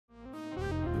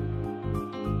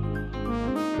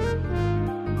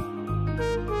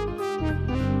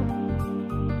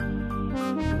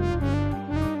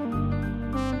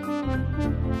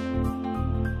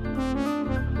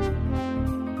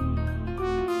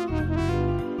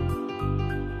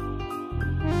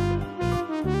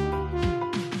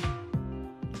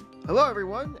Hello,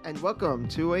 everyone, and welcome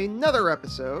to another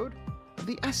episode of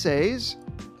the Essays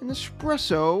in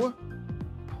Espresso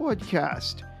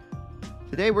podcast.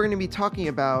 Today, we're going to be talking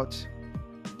about,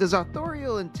 does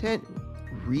authorial intent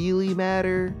really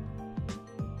matter?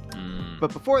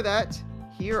 But before that,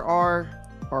 here are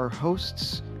our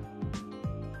hosts.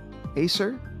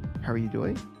 Acer, how are you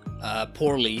doing?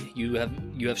 Poorly. You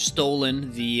have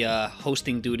stolen the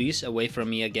hosting duties away from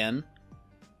me again.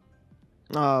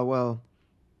 Well,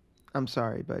 I'm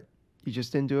sorry, but you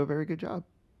just didn't do a very good job.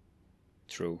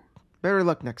 True. Better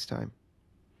luck next time.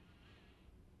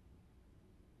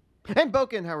 And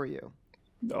Boken, how are you?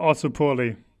 Also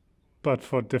poorly, but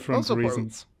for different Also poorly.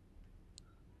 reasons.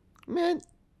 Man,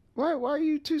 why are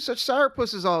you two such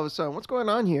sourpusses all of a sudden? What's going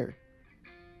on here?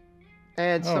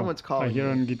 And someone's calling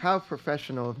me. How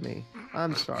professional of me.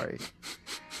 I'm sorry.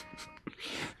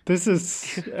 This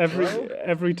is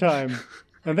every time.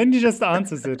 And then he just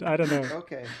answers it. I don't know.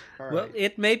 Okay. All right. Well,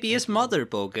 it may be his mother,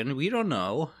 Boken. We don't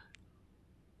know.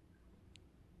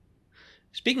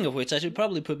 Speaking of which, I should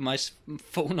probably put my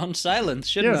phone on silent,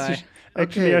 shouldn't I?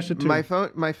 Actually, okay, I should too. My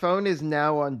phone is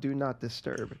now on Do Not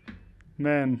Disturb.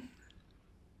 Man,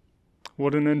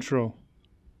 what an intro.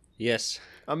 Yes.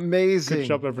 Amazing. Good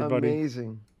job, everybody.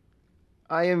 Amazing.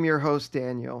 I am your host,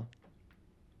 Daniel.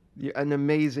 An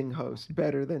amazing host.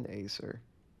 Better than Acer.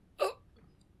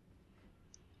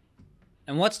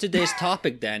 And what's today's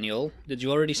topic, Daniel? Did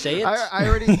you already say it? I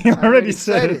already, You I already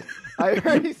said it. I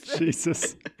already said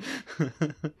Jesus.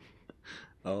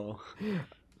 Oh.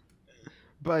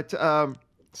 But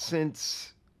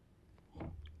since...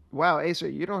 Wow, Acer,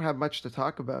 you don't have much to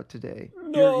talk about today.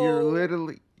 No. You're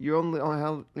literally... You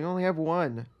only have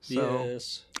one. So.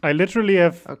 Yes. I literally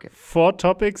have Okay. 4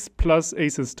 topics plus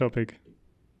Ace's topic.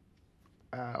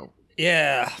 Ow.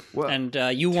 Yeah. Well, and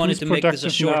you wanted to make this a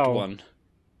productive short now? one.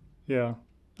 Yeah.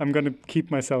 I'm going to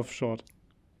keep myself short.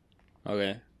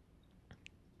 Okay.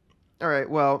 All right,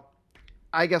 well,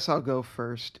 I guess I'll go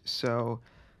first. So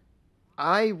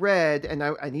I read, and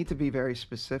I need to be very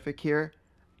specific here,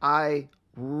 I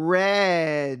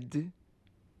read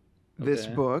this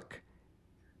Okay. book.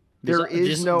 There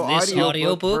is no this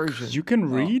audiobook version. You can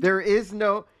read? There is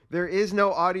no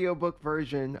audiobook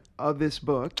version of this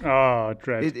book. Oh,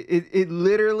 dread. It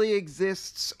literally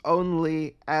exists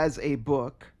only as a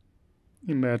book.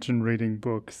 Imagine reading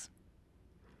books.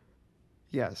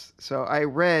 Yes. So I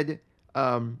read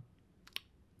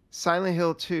Silent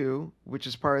Hill 2, which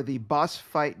is part of the Boss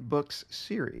Fight Books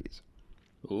series.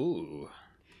 Ooh.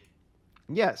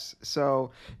 Yes. So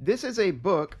this is a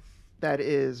book that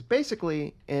is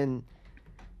basically an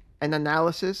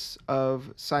analysis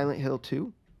of Silent Hill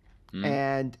 2.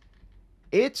 And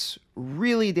it's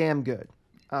really damn good.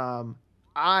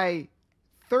 I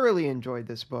thoroughly enjoyed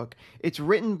this book. It's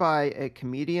written by a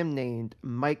comedian named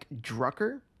Mike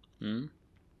Drucker.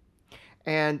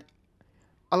 And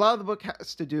a lot of the book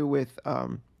has to do with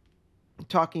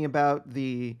talking about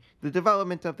the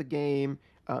development of the game,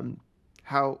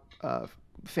 how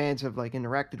fans have like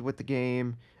interacted with the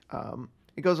game.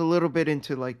 It goes a little bit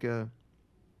into like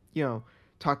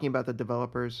talking about the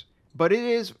developers, but it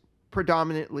is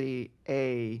predominantly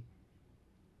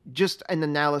just an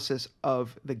analysis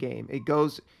of the game. It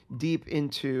goes deep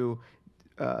into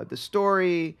the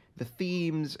story, the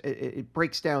themes. It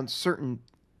breaks down certain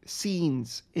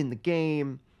scenes in the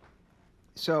game.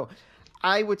 So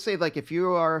I would say, like, if you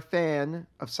are a fan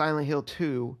of Silent Hill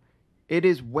 2, it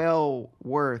is well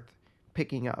worth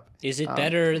picking up. Is it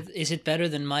better? Is it better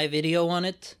than my video on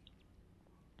it?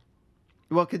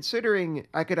 Well, considering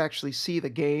I could actually see the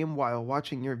game while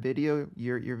watching your video,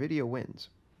 your video wins.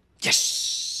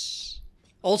 Yes.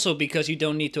 Also, because you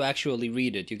don't need to actually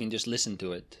read it, you can just listen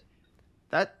to it.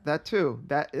 That too.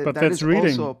 But that that's is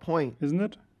reading, also a point, isn't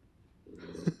it?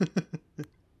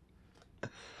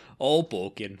 Oh,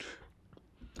 Boken.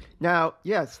 Now,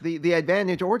 yes, the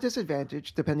advantage or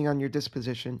disadvantage, depending on your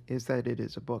disposition, is that it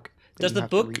is a book. Does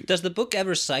the book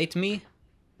ever cite me?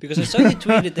 Because I saw you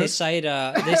tweeted they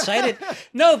cited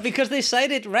no, because they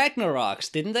cited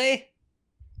Ragnaroks, didn't they?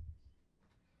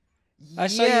 I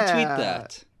saw you tweet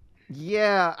that.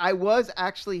 Yeah, I was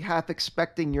actually half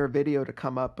expecting your video to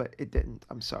come up, but it didn't.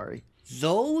 I'm sorry.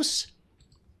 Those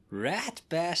rat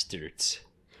bastards.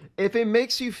 If it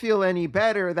makes you feel any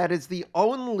better, that is the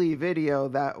only video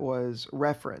that was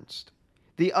referenced.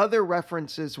 The other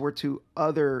references were to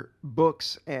other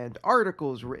books and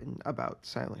articles written about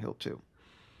Silent Hill 2.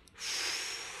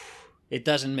 It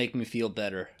doesn't make me feel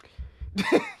better.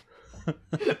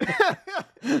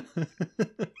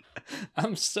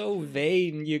 I'm so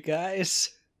vain, you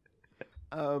guys.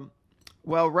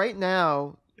 Well, right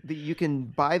now you can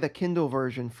buy the Kindle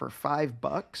version for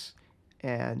 $5,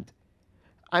 And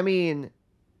I mean,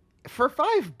 for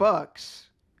 $5,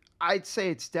 I'd say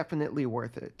it's definitely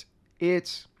worth it.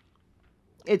 It's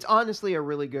honestly a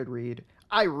really good read.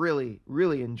 I really,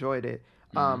 really enjoyed it.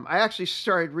 I actually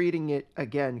started reading it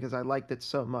again because I liked it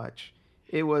so much.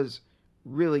 It was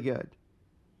really good.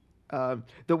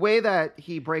 The way that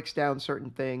he breaks down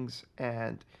certain things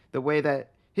and the way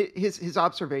that his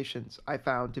observations I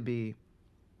found to be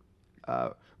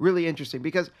really interesting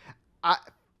because I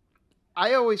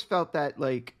I always felt that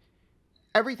like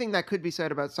everything that could be said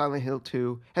about Silent Hill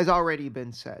 2 has already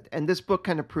been said, and this book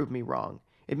kind of proved me wrong.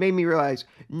 It made me realize,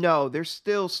 no, there's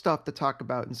still stuff to talk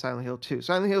about in Silent Hill 2.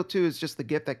 Silent Hill 2 is just the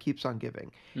gift that keeps on giving.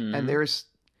 And there's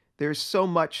so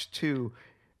much to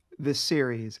this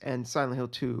series and Silent Hill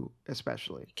 2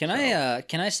 especially. Can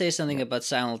I say something about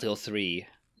Silent Hill 3?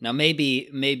 Now maybe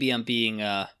I'm being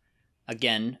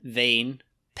again vain,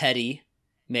 petty.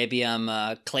 Maybe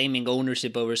I'm claiming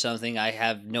ownership over something I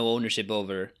have no ownership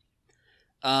over.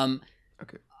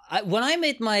 Okay. When I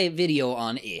made my video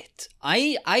on it,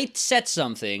 I said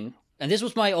something, and this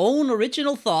was my own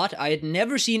original thought. I had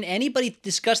never seen anybody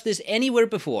discuss this anywhere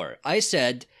before. I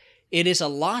said, it is a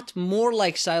lot more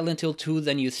like Silent Hill 2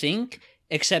 than you think,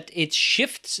 except it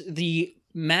shifts the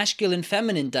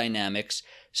masculine-feminine dynamics,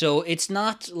 so it's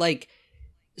not like...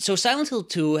 So Silent Hill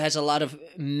 2 has a lot of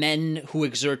men who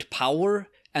exert power,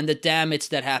 and the damage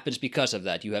that happens because of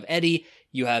that. You have Eddie,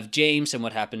 you have James, and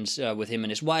what happens with him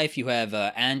and his wife. You have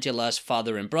Angela's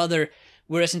father and brother.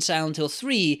 Whereas in Silent Hill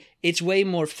 3, it's way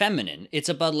more feminine. It's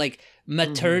about, like,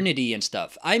 maternity and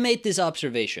stuff. I made this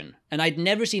observation, and I'd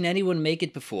never seen anyone make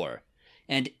it before.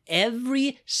 And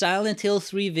every Silent Hill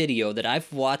 3 video that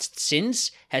I've watched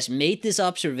since has made this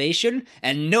observation,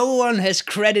 and no one has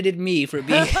credited me for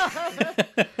being...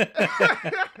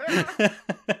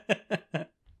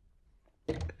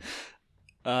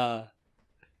 That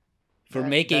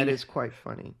is quite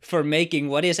funny. For making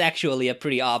what is actually a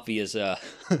pretty obvious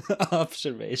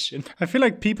observation. I feel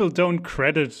like people don't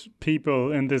credit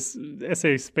people in this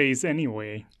essay space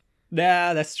anyway.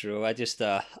 Nah, that's true. I just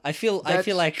I feel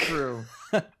like true.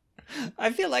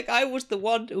 I feel like I was the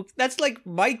one who, that's like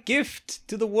my gift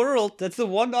to the world. That's the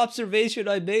one observation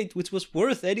I made which was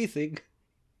worth anything.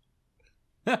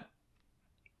 But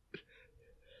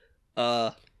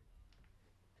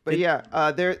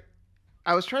there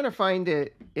I was trying to find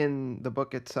it in the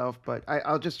book itself, but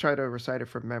I'll just try to recite it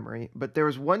from memory. But there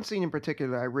was one scene in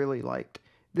particular that I really liked.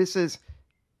 This is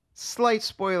slight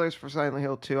spoilers for Silent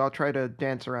Hill 2. I'll try to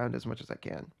dance around as much as I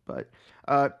can. But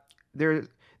there's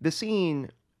a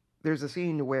scene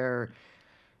where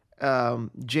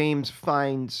James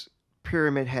finds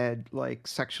Pyramid Head like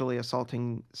sexually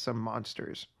assaulting some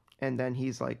monsters, and then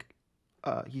he's like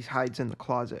he hides in the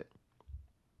closet.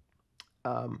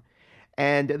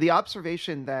 And the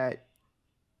observation that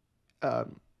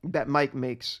that Mike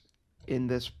makes in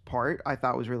this part, I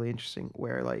thought was really interesting,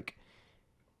 where like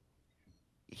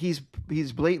he's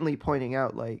blatantly pointing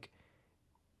out like,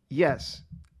 yes,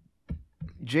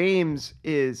 James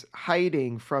is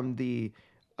hiding from the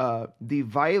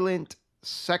violent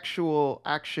sexual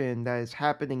action that is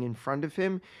happening in front of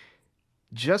him,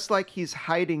 just like he's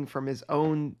hiding from his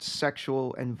own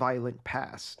sexual and violent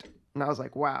past. And I was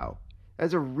like, wow.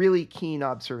 That's a really keen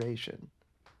observation.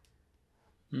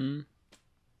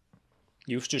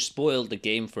 You've just spoiled the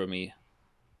game for me.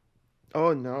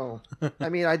 Oh, no. I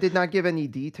mean, I did not give any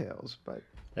details, but...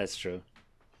 That's true.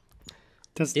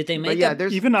 Did they make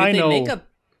Even I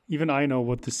know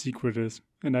what the secret is,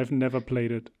 and I've never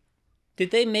played it.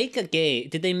 Did they make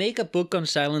a book on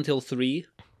Silent Hill 3?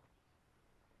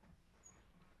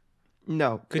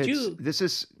 No. Silent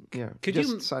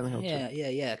Hill 2.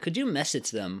 Yeah. Could you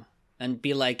message them and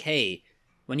be like, hey,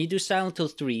 when you do Silent Hill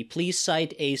 3, please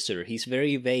cite Acer. He's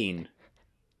very vain.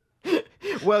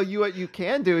 Well, what you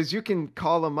can do is you can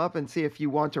call them up and see if you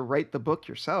want to write the book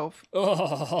yourself.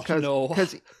 Oh, no.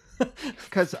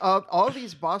 Because all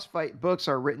these boss fight books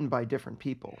are written by different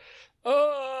people.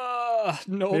 No,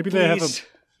 maybe please.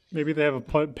 Maybe they have a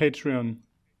Patreon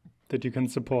that you can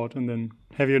support and then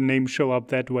have your name show up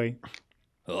that way.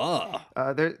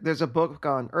 There's a book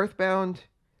on Earthbound.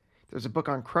 There's a book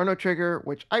on Chrono Trigger,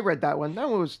 which I read that one. That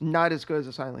one was not as good as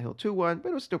the Silent Hill 2 one, but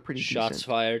it was still pretty decent. Shots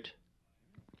fired.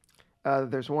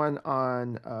 There's one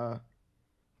on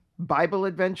Bible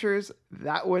Adventures.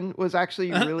 That one was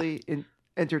actually really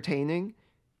entertaining.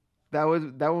 That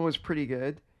one was pretty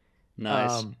good.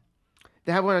 Nice.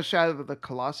 They have one on Shadow of the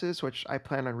Colossus, which I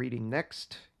plan on reading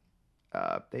next.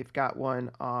 They've got one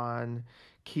on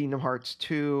Kingdom Hearts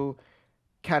 2,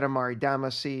 Katamari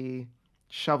Damacy,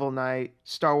 Shovel Knight,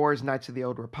 Star Wars Knights of the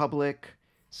Old Republic.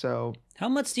 So How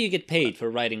much do you get paid for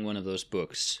writing one of those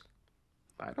books?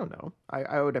 I don't know.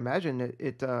 I would imagine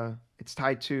it's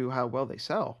tied to how well they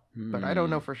sell, but I don't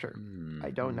know for sure.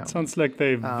 I don't know. Sounds like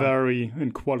they vary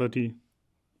in quality.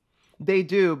 They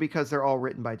do, because they're all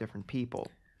written by different people.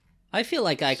 I feel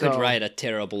like I could write a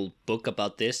terrible book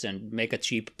about this and make a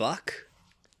cheap buck.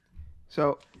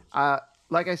 So,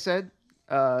 like I said,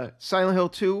 Silent Hill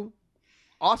 2,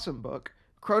 awesome book.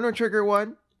 Chrono Trigger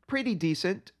 1, pretty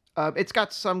decent. It's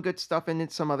got some good stuff in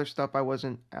it, some other stuff I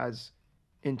wasn't as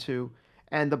into.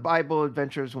 And the Bible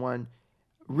Adventures 1,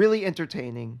 really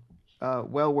entertaining,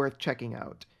 well worth checking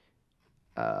out.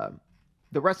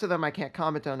 The rest of them I can't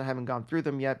comment on. I haven't gone through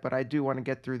them yet, but I do want to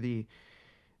get through the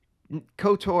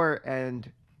KOTOR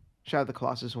and Shadow of the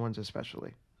Colossus ones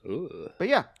especially. Ooh. But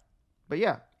yeah.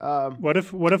 What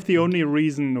if the only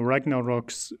reason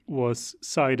Ragnarok's was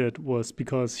cited was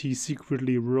because he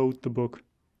secretly wrote the book?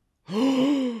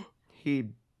 He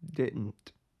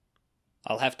didn't.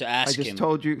 I'll have to ask him.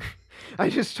 I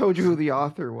just told you who the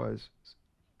author was.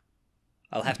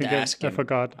 I'll have to ask him. I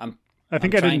forgot. I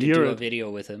think I didn't hear to do it. a video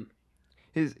with him.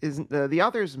 The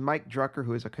author is Mike Drucker,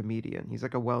 who is a comedian. He's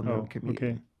like a well-known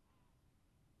comedian. Okay.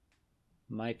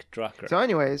 Mike Drucker. So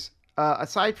anyways,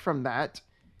 aside from that,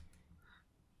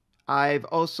 I've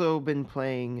also been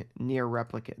playing Nier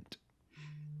Replicant.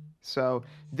 So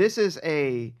this is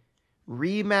a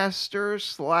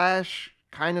remaster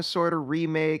 / kind of sort of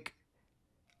remake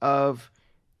of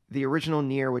the original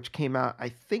Nier, which came out, I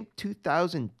think,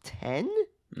 2010?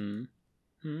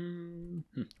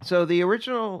 So the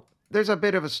original... There's a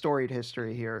bit of a storied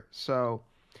history here. So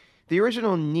the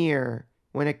original Nier,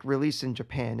 when it released in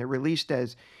Japan, it released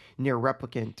as Nier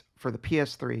Replicant for the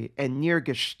PS3 and Nier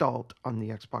Gestalt on the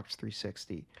Xbox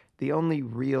 360. The only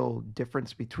real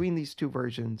difference between these two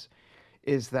versions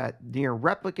is that Nier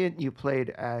Replicant, you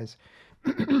played as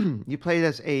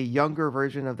a younger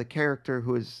version of the character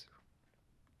who is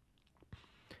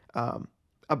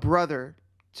a brother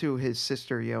to his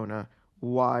sister Yona,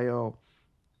 while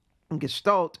in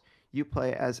Gestalt, you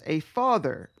play as a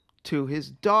father to his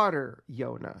daughter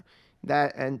Yona.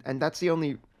 And that's the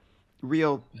only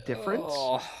real difference.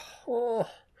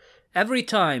 Every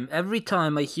time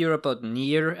I hear about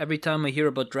Nier, every time I hear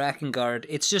about Drakengard,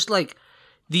 it's just like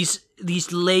these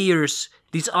layers,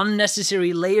 these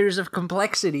unnecessary layers of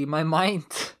complexity. My mind,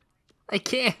 I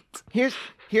can't.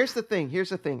 Here's the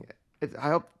thing. I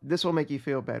hope this will make you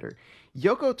feel better.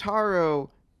 Yoko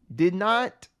Taro did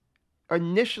not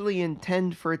initially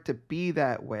intend for it to be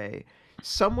that way.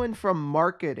 Someone from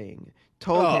marketing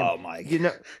told him,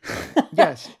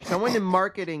 yes, someone in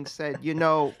marketing said,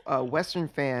 Western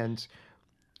fans,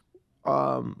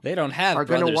 they don't have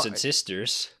brothers and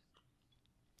sisters.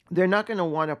 They're not going to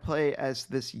want to play as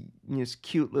this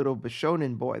cute little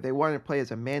Bishonen boy. They want to play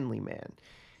as a manly man.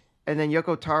 And then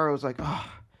Yoko Taro was like,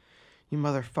 oh, you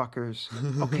motherfuckers.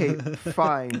 Okay,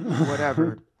 fine,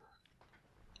 whatever.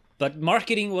 But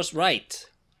marketing was right.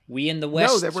 We in the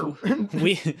West,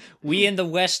 we in the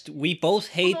West, we both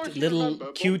hate little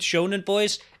cute shonen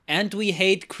boys, and we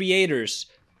hate creators.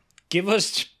 Give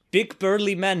us big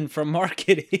burly men from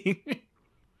marketing.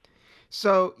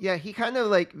 So yeah, he kind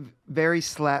of like very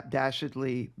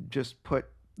slapdashedly just put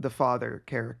the father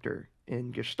character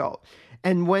in Gestalt.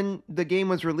 And when the game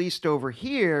was released over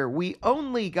here, we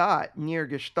only got Nier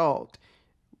Gestalt.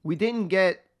 We didn't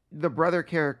get the brother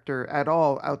character at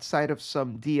all outside of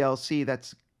some DLC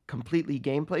that's completely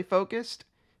gameplay focused.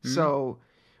 Mm-hmm. So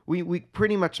we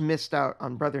pretty much missed out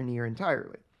on Brother Nier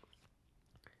entirely.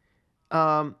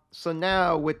 So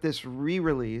now with this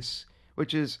re-release,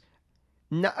 which is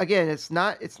again, it's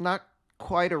not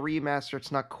quite a remaster,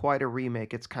 it's not quite a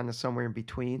remake, it's kind of somewhere in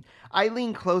between. I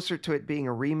lean closer to it being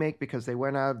a remake because they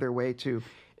went out of their way to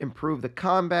improve the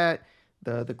combat.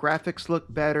 The graphics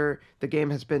look better. The game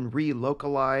has been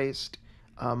re-localized.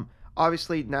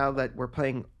 Obviously, now that we're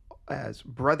playing as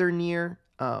Brother Nier,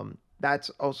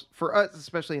 that's also for us,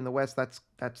 especially in the West.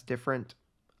 That's different.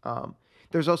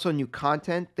 There's also new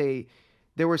content.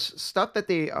 There was stuff that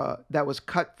that was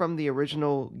cut from the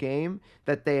original game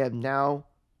that they have now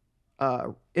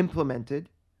implemented.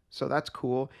 So that's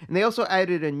cool. And they also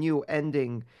added a new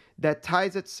ending that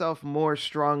ties itself more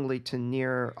strongly to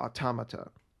Nier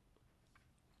Automata.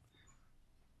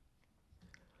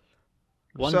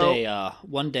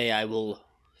 One day I will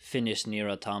finish Nier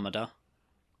Automata.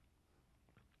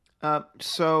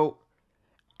 So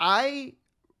I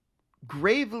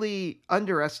gravely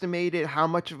underestimated how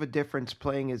much of a difference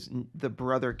playing as the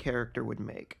brother character would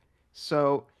make.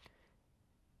 So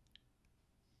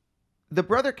the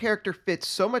brother character fits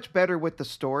so much better with the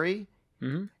story.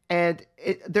 Mm-hmm. And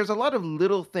there's a lot of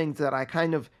little things that I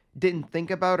kind of didn't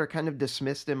think about or kind of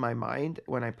dismissed in my mind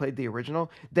when I played the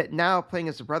original, that now playing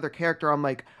as the brother character, I'm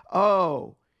like,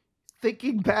 oh,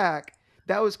 thinking back,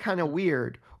 that was kind of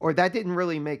weird, or that didn't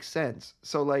really make sense.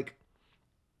 So like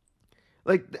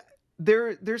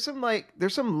there's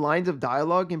some lines of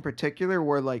dialogue in particular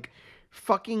where like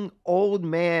fucking old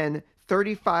man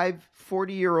 35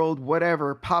 40-year-old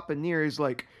whatever Papa Nier is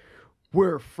like,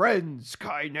 we're friends,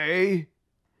 Kaine.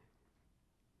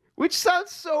 Which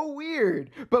sounds so weird.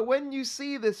 But when you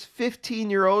see this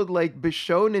 15-year-old like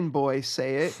Bishonen boy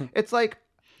say it, it's like,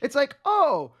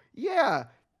 oh, yeah,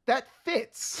 that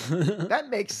fits. That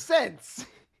makes sense.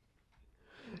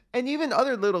 And even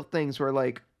other little things where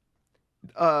like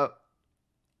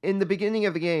in the beginning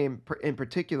of the game in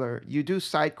particular, you do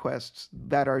side quests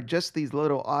that are just these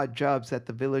little odd jobs that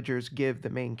the villagers give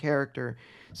the main character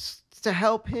to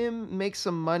help him make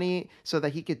some money so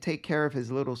that he could take care of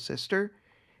his little sister.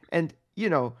 And, you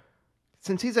know,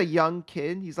 since he's a young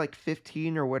kid, he's like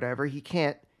 15 or whatever,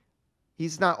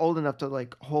 he's not old enough to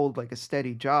like hold like a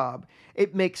steady job.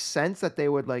 It makes sense that they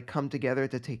would like come together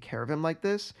to take care of him like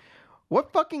this.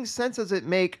 What fucking sense does it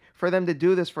make for them to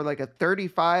do this for like a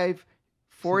 35,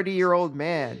 40-year-old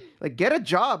man? Like, get a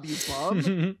job, you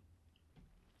bum.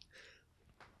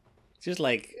 Just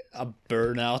like a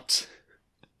burnout.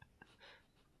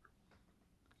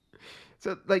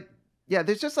 So like, yeah,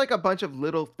 there's just like a bunch of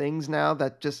little things now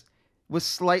that just was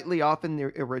slightly off in the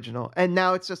original, and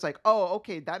now it's just like, oh,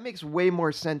 okay, that makes way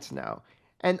more sense now.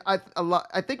 And I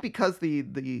think because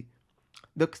the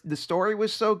story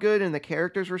was so good and the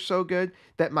characters were so good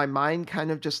that my mind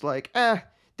kind of just like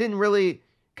didn't really,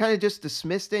 kind of just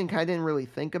dismissed it and kind of didn't really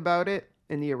think about it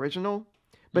in the original.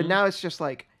 But now it's just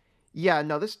like, yeah,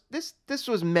 no, this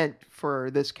was meant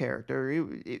for this character.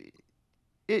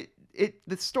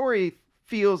 The story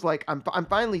feels like I'm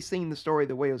finally seeing the story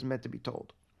the way it was meant to be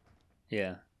told.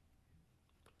 Yeah.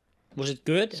 Was it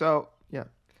good? So, yeah.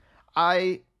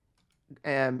 I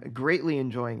am greatly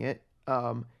enjoying it.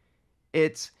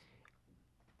 It's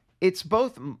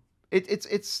both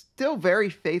it's still very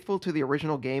faithful to the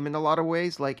original game in a lot of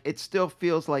ways. Like, it still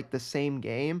feels like the same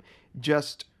game,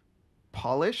 just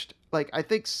polished. Like, I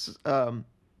think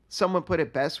someone put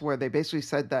it best where they basically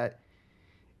said that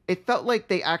it felt like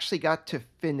they actually got to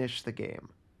finish the game.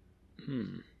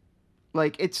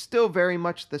 Like, it's still very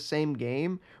much the same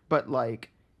game, but like,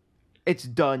 it's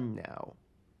done now.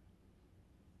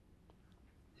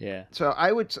 Yeah. So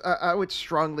I would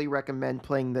strongly recommend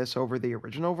playing this over the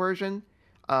original version.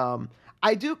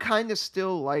 I do kind of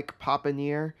still like Papa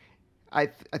Nier. I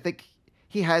think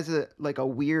he has a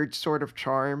weird sort of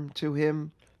charm to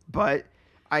him, but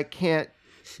I can't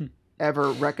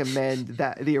ever recommend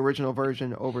that the original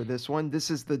version over this one. This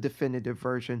is the definitive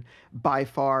version by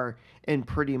far in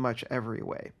pretty much every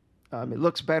way. It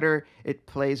looks better, it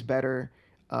plays better,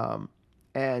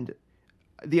 and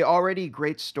the already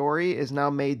great story is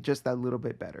now made just that little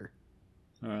bit better.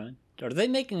 All right. Are they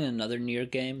making another Nier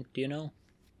game? Do you know?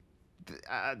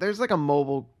 There's like a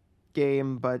mobile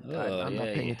game, but I'm not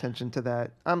paying attention to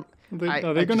that. Are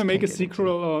they going to make a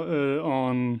sequel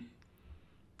on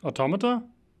Automata?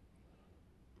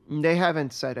 They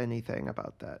haven't said anything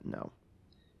about that, no.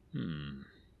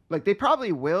 Like, they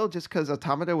probably will, just because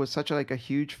Automata was such a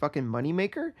huge fucking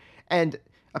moneymaker. And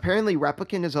apparently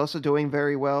Replicant is also doing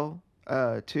very well,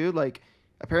 too. Like,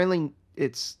 apparently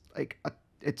it's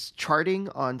it's charting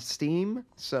on Steam,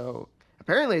 so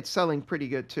apparently it's selling pretty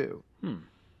good too.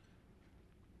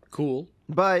 Cool.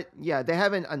 But yeah, they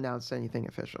haven't announced anything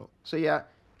official. So yeah,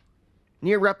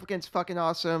 Nier Replicant's fucking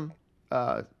awesome.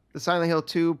 The Silent Hill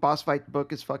 2 boss fight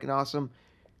book is fucking awesome.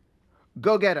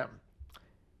 Go get him.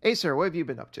 Acer, what have you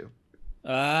been up to?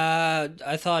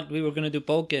 I thought we were going to do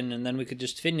Pokken and then we could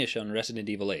just finish on Resident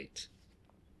Evil 8.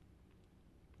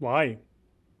 Why?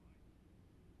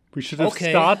 We should have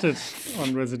started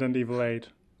on Resident Evil 8.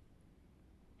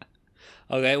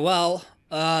 Okay, well,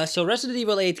 so Resident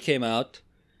Evil 8 came out.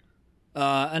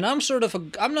 And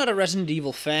I'm not a Resident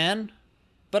Evil fan,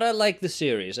 but I like the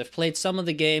series. I've played some of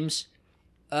the games,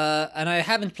 and I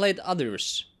haven't played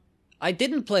others. I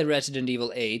didn't play Resident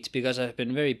Evil 8 because I've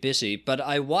been very busy, but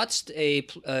I watched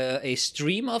a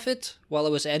stream of it while I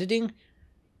was editing.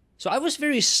 So I was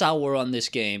very sour on this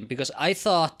game because I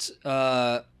thought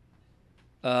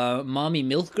Mommy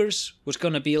Milkers was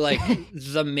gonna be like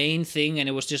the main thing, and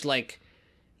it was just like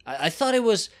I thought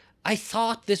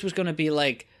this was gonna be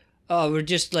like, oh, we're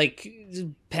just like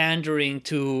pandering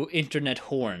to internet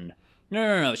horn.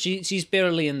 No. She's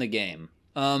barely in the game.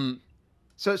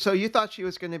 So you thought she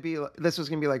was going to be, this was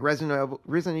going to be like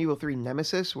Resident Evil 3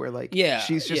 Nemesis, where like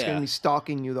she's just going to be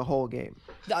stalking you the whole game.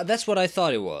 That's what I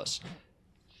thought it was.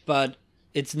 But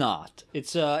It's not.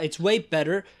 It's way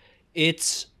better.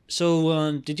 It's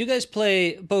so. Did you guys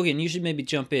play Bogan? You should maybe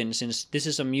jump in since this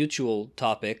is a mutual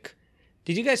topic.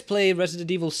 Did you guys play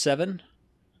Resident Evil 7?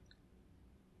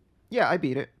 Yeah, I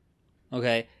beat it.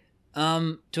 Okay.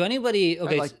 To anybody,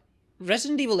 okay,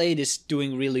 Resident Evil 8 is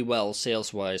doing really well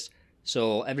sales-wise,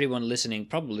 so everyone listening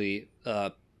probably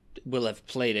will have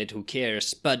played it. Who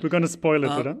cares? But we're gonna spoil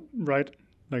it, right?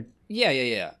 Like.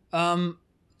 Yeah.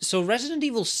 So Resident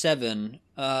Evil 7,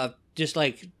 just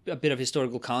like a bit of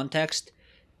historical context,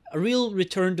 a real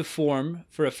return to form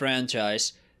for a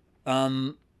franchise.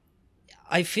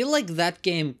 I feel like that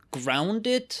game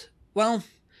grounded. Well,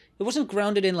 it wasn't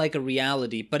grounded in like a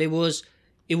reality, but it was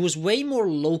way more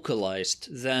localized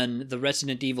than the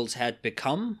Resident Evils had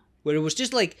become, where it was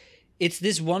just like, it's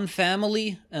this one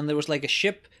family, and there was like a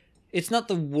ship. It's not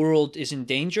the world is in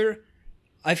danger.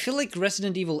 I feel like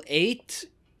Resident Evil 8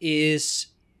 is,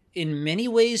 in many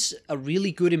ways, a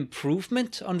really good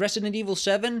improvement on Resident Evil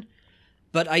 7,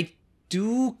 but I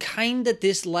do kinda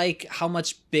dislike how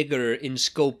much bigger in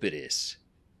scope it is.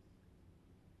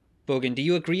 Bogan, do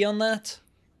you agree on that?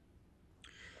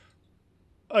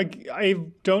 I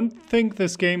don't think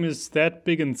this game is that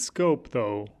big in scope,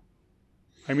 though.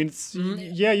 I mean,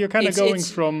 you're kind of going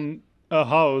from a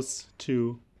house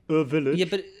to a village. Yeah,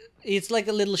 but it's like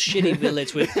a little shitty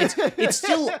village with it's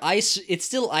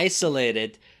still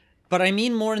isolated. But I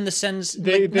mean more in the sense at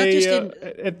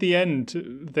the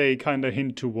end they kind of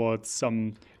hint towards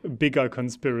some bigger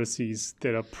conspiracies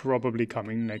that are probably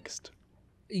coming next.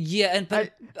 Yeah, and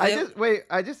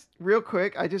I just real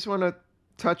quick, I just want to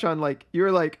touch on, like, you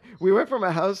were like, we went from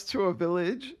a house to a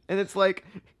village, and it's like,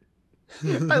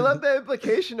 I love the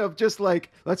implication of just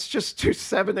like, let's just do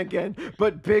 7 again,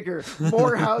 but bigger,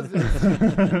 more houses.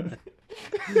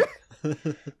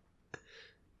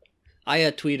 I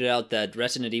tweeted out that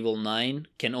Resident Evil 9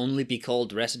 can only be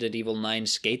called Resident Evil 9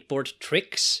 Skateboard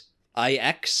Tricks,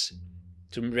 IX,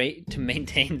 to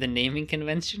maintain the naming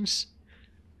conventions.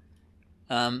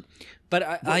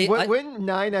 But wouldn't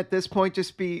 9 at this point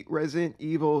just be Resident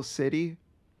Evil City?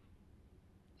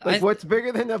 Like, what's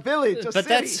bigger than a village? A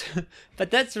city?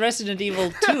 That's Resident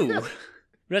Evil 2.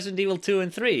 Resident Evil 2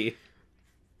 and 3.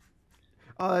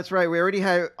 Oh, that's right. We already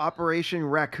had Operation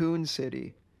Raccoon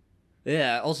City.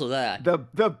 Yeah, also that. The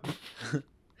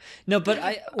No, but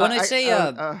I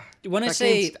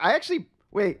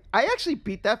actually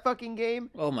beat that fucking game.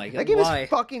 Oh my god! That game is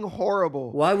fucking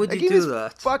horrible. Why would you do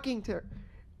that? Fucking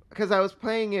because I was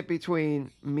playing it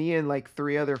between me and like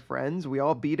 3 other friends. We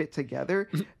all beat it together.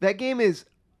 That game is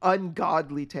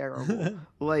ungodly terrible.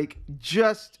 Like,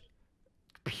 just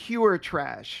pure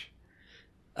trash.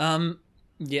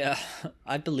 Yeah,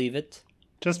 I believe it.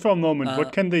 Just for a moment,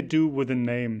 what can they do with a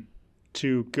name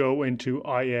to go into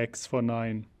IX for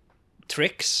 9?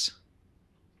 Tricks.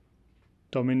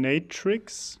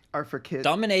 Dominatrix? Are for kids.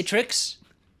 Dominatrix.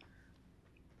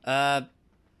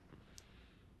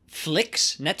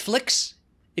 Flicks? Netflix?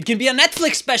 It can be a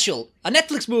Netflix special! A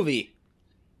Netflix movie!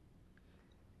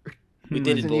 We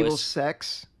did it, boys. Evil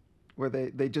Sex, where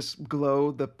they just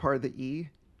glow the part of the E.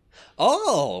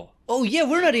 Oh yeah,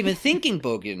 we're not even thinking,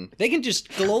 Bogan. They can just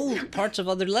glow parts of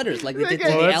other letters like they did to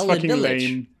the Allen Village.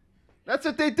 Lame. That's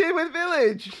what they did with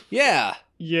Village. Yeah.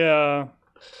 Yeah,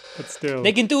 but still.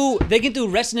 They can do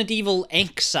Resident Evil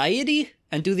Anxiety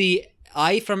and do the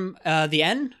I from the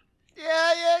N.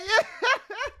 Yeah.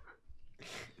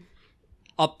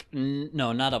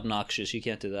 No, not obnoxious. You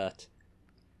can't do that.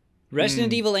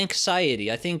 Resident Evil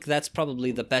Anxiety. I think that's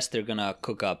probably the best they're gonna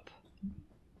cook up.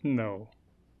 No.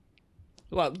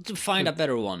 Well, to find a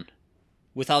better one,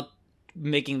 without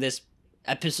making this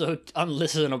episode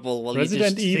unlistenable. While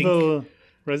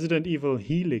Resident Evil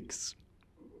Helix.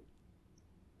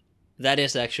 That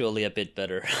is actually a bit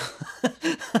better.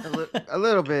 a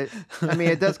little bit. I mean,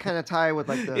 it does kind of tie with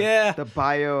like the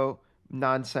bio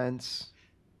nonsense.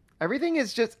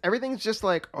 Everything's just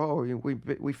like, oh,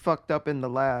 we fucked up in the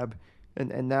lab,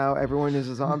 and now everyone is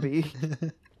a zombie.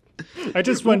 I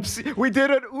just went. We did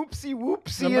an oopsie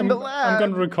whoopsie in the lab. I'm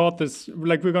gonna record this.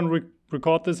 Like, we're gonna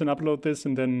record this and upload this,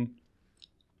 and then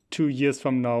 2 years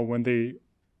from now, when they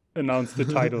announce the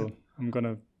title, I'm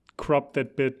gonna crop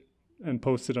that bit and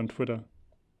post it on Twitter.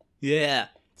 Yeah.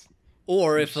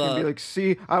 Or if be like,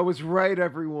 see, I was right,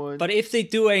 everyone. But if they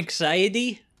do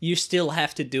Anxiety, you still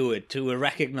have to do it to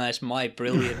recognize my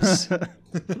brilliance.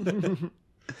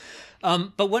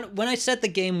 But when I said the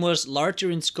game was larger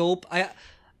in scope, I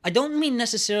don't mean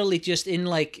necessarily just in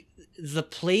like the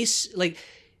place. Like,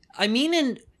 I mean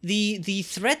in the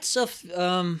threats of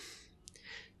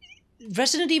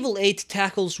Resident Evil 8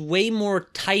 tackles way more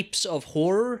types of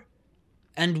horror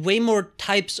and way more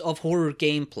types of horror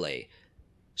gameplay.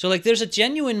 So like there's a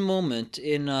genuine moment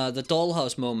in the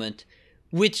dollhouse moment,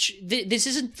 which this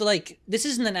isn't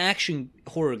an action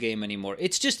horror game anymore.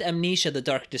 It's just Amnesia: The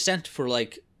Dark Descent for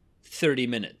like 30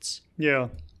 minutes. Yeah.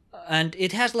 And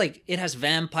it has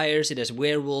vampires, it has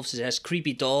werewolves, it has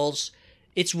creepy dolls.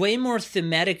 It's way more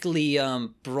thematically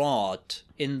broad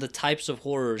in the types of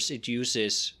horrors it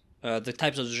uses, the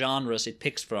types of genres it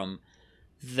picks from,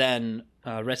 than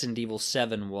Resident Evil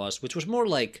 7 was, which was more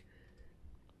like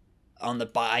on the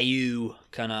bayou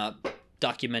kind of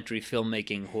documentary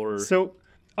filmmaking horror. So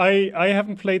I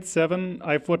haven't played 7.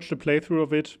 I've watched a playthrough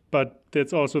of it, but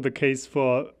that's also the case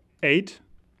for 8,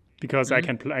 because I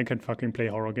can fucking play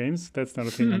horror games. That's not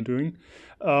a thing I'm doing.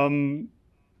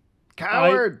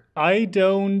 Coward! I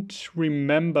don't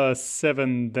remember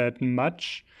 7 that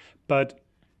much, but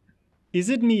is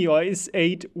it me or is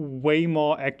 8 way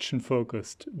more action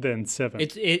focused than 7?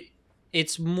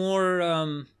 It's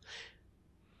more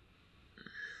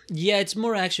it's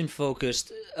more action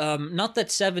focused. Not that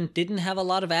 7 didn't have a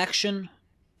lot of action,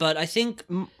 but I think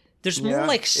there's more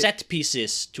like set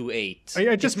pieces to 8.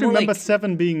 I just remember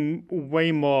 7 being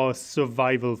way more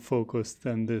survival focused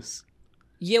than this.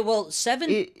 Yeah, well,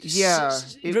 7...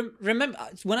 remember,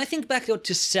 when I think back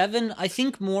to 7, I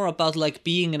think more about, like,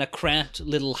 being in a cramped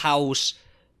little house,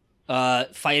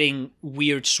 fighting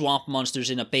weird swamp monsters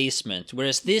in a basement.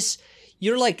 Whereas this,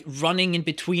 you're, like, running in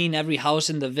between every house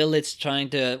in the village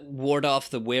trying to ward off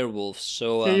the werewolves,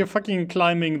 so... you're fucking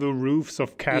climbing the roofs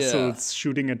of castles,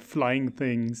 shooting at flying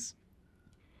things.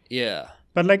 Yeah.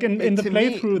 But, like, in the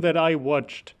playthrough that I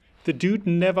watched, the dude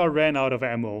never ran out of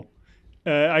ammo.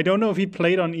 I don't know if he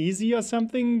played on easy or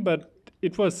something, but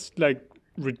it was like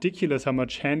ridiculous how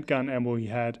much handgun ammo he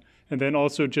had. And then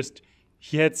also just,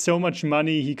 he had so much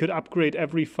money, he could upgrade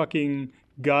every fucking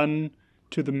gun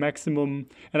to the maximum.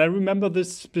 And I remember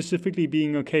this specifically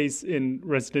being a case in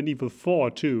Resident Evil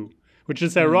 4 too, which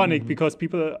is ironic because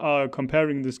people are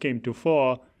comparing this game to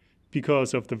 4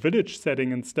 because of the village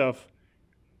setting and stuff.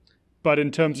 But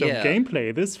in terms of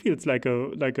gameplay, this feels like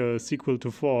a sequel to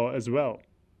 4 as well.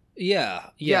 Yeah.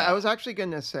 I was actually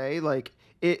going to say, like,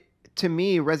 to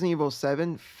me, Resident Evil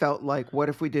 7 felt like, what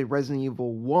if we did Resident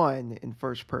Evil 1 in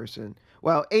first person?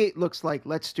 Well, 8 looks like,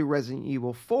 let's do Resident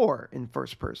Evil 4 in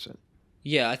first person.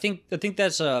 Yeah, I think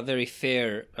that's a very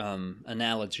fair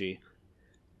analogy.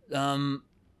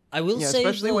 I will say,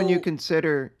 especially when you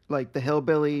consider, like, the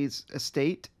Hillbillies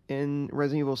estate in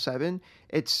Resident Evil 7,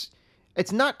 it's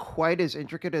not quite as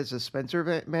intricate as the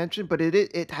Spencer Mansion, but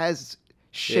it has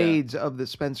shades of the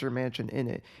Spencer Mansion in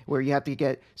it, where you have to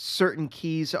get certain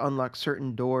keys to unlock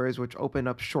certain doors, which open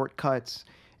up shortcuts,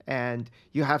 and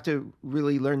you have to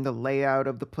really learn the layout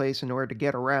of the place in order to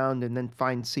get around and then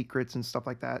find secrets and stuff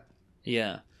like that.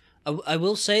 Yeah. I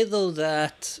will say, though,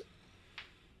 that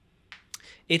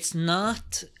it's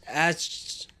not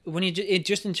as... when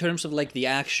just in terms of, like, the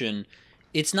action,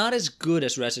 it's not as good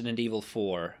as Resident Evil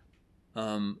 4.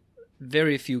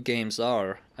 Very few games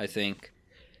are, I think.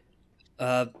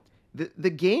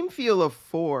 The game feel of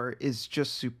 4 is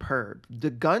just superb. The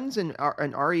guns in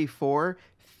RE4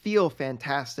 feel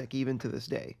fantastic even to this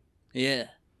day. Yeah.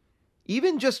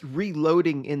 Even just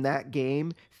reloading in that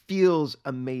game feels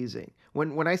amazing.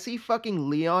 When I see fucking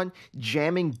Leon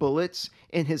jamming bullets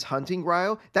in his hunting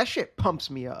rifle, that shit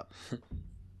pumps me up.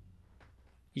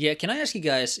 Yeah, can I ask you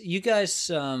guys,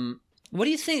 what do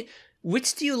you think,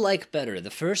 which do you like better, the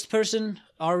first person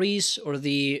REs or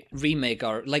the remake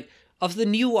R? Like, of the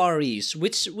new REs,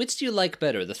 which do you like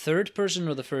better, the third person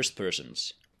or the first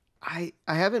persons? I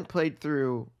haven't played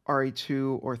through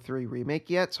RE2 or 3 remake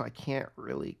yet, so I can't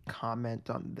really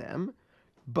comment on them.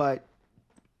 But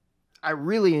I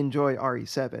really enjoy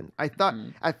RE7. I thought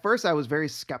at first I was very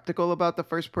skeptical about the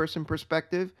first person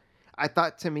perspective. I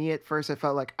thought, to me at first, I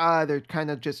felt like they're kind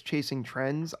of just chasing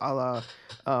trends, a la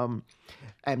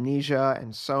Amnesia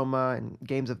and Soma and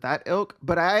games of that ilk.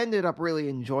 But I ended up really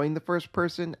enjoying the first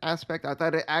person aspect. I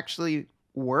thought it actually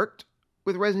worked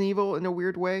with Resident Evil in a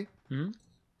weird way. Mm-hmm.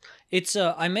 It's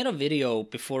I made a video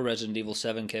before Resident Evil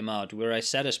 7 came out where I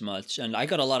said as much, and I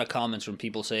got a lot of comments from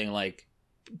people saying, like,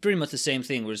 pretty much the same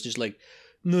thing, where it's just like,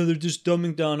 no, they're just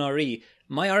dumbing down RE.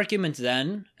 My argument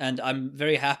then, and I'm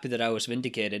very happy that I was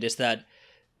vindicated, is that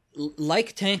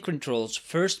like tank controls,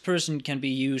 first person can be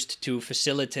used to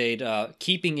facilitate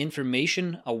keeping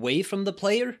information away from the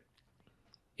player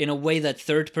in a way that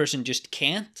third person just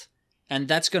can't. And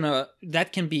that can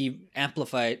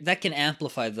amplify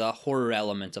the horror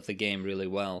element of the game really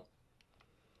well.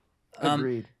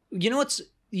 Agreed. You know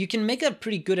you can make a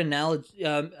pretty good analogy,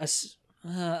 not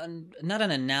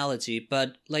an analogy,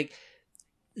 but like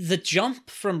the jump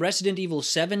from Resident Evil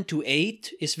 7 to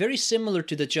 8 is very similar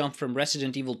to the jump from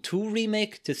Resident Evil 2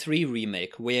 Remake to 3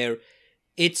 Remake, where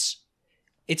it's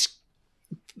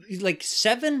like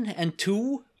 7 and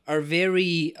 2 are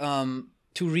very 2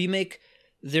 Remake,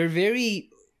 they're very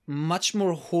much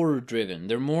more horror driven.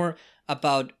 They're more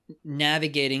about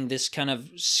navigating this kind of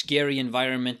scary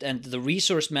environment, and the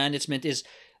resource management is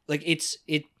like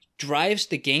it drives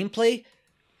the gameplay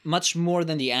much more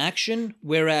than the action,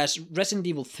 whereas Resident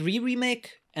Evil 3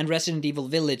 Remake and Resident Evil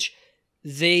Village,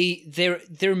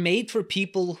 they're made for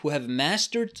people who have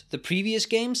mastered the previous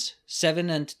games, 7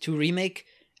 and 2 Remake,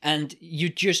 and you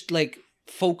just like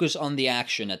focus on the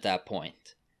action at that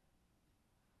point.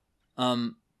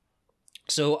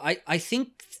 So I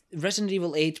think Resident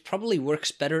Evil 8 probably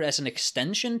works better as an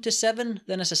extension to 7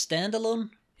 than as a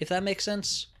standalone, if that makes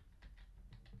sense.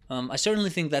 I certainly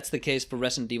think that's the case for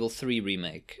Resident Evil 3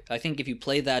 Remake. I think if you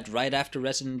play that right after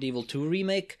Resident Evil 2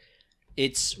 Remake,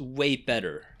 it's way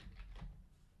better.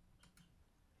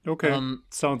 Okay,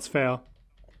 sounds fair.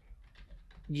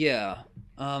 Yeah.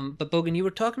 But Bogan, you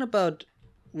were talking about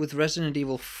with Resident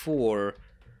Evil 4.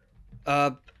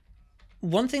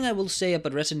 One thing I will say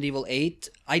about Resident Evil 8,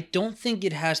 I don't think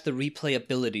it has the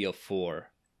replayability of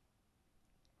 4.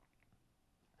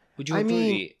 Would you agree?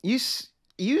 I mean,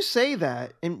 you say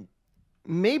that, and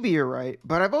maybe you're right,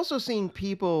 but I've also seen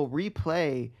people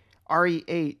replay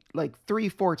RE8 like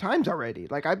 3-4 times already.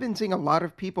 Like, I've been seeing a lot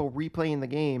of people replaying the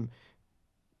game,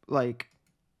 like,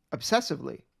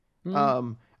 obsessively.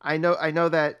 I know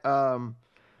that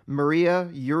Maria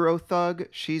Eurothug,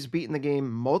 she's beaten the game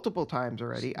multiple times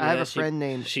already. Yeah, I have a friend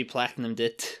named... She platinumed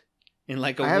it in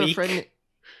like a I have week. a friend...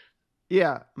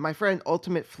 Yeah, my friend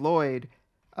Ultimate Floyd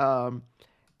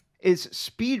is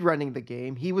speedrunning the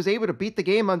game. He was able to beat the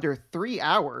game under 3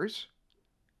 hours.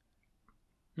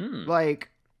 Like,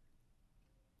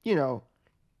 you know,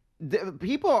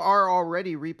 people are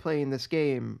already replaying this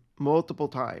game multiple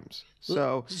times.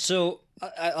 So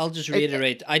I'll just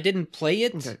reiterate. I didn't play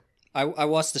it. Okay. I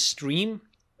watched the stream.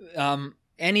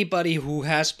 Anybody who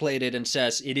has played it and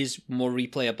says it is more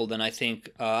replayable than I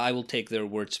think, I will take their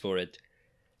words for it.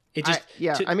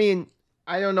 I mean,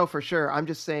 I don't know for sure. I'm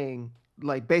just saying,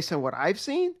 like, based on what I've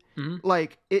seen,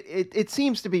 like, it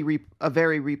seems to be a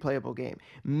very replayable game.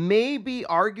 Maybe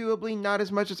arguably not as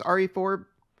much as RE4,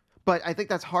 but I think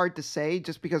that's hard to say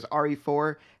just because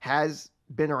RE4 has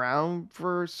been around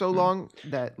for so long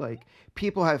that, like,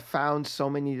 people have found so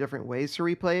many different ways to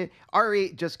replay it.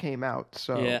 RE8 just came out,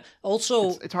 so yeah.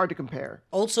 Also, it's hard to compare.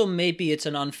 Also, maybe it's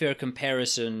an unfair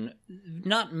comparison.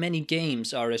 Not many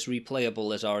games are as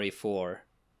replayable as RE4.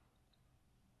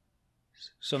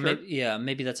 So Sure.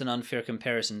 maybe that's an unfair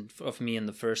comparison of me in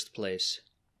the first place.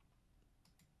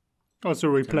 Also,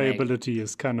 replayability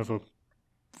is kind of a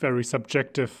very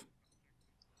subjective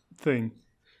thing.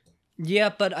 Yeah,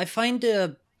 but I find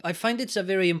it's a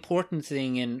very important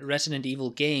thing in Resident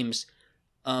Evil games.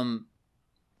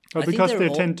 Because they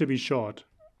tend to be short.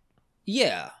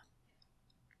 Yeah.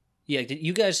 Yeah,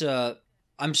 you guys,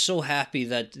 I'm so happy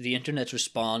that the internet's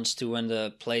response to when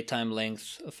the playtime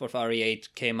length for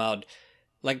RE8 came out,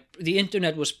 like, the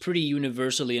internet was pretty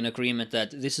universally in agreement that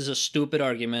this is a stupid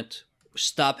argument.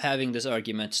 Stop having this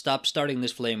argument. Stop starting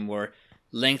this flame war.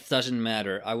 Length doesn't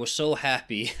matter. I was so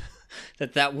happy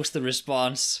that was the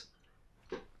response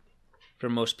for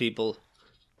most people.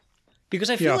 Because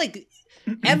I feel like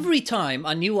every time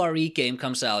a new RE game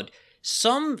comes out,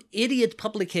 some idiot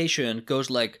publication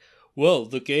goes like, well,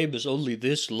 the game is only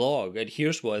this long, and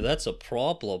here's why that's a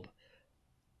problem.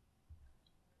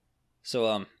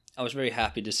 So, I was very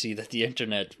happy to see that the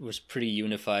internet was pretty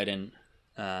unified in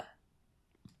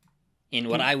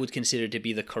what I would consider to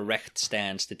be the correct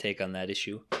stance to take on that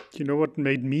issue. You know what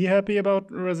made me happy about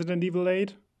Resident Evil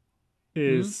 8?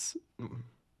 Is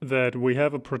that we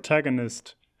have a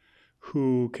protagonist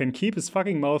who can keep his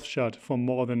fucking mouth shut for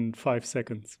more than 5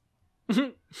 seconds.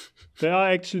 There are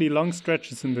actually long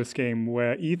stretches in this game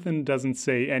where Ethan doesn't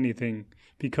say anything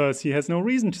because he has no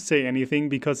reason to say anything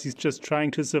because he's just trying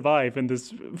to survive in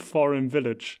this foreign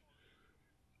village.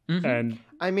 And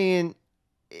I mean,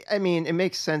 it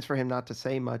makes sense for him not to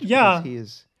say much. Yeah, because he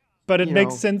is, but it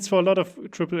makes sense for a lot of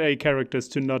AAA characters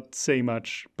to not say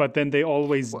much, but then they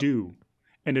always do.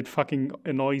 And it fucking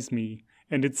annoys me.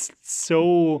 And it's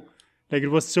so, like, it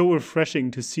was so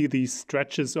refreshing to see these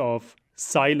stretches of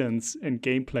silence and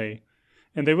gameplay.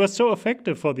 And they were so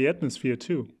effective for the atmosphere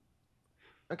too.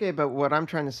 Okay, but what I'm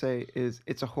trying to say is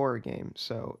it's a horror game,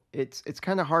 so it's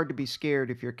kind of hard to be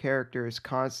scared if your character is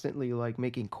constantly, like,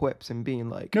 making quips and being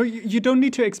like... No, you don't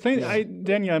need to explain it.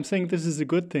 Daniel, I'm saying this is a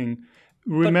good thing.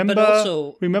 Remember, but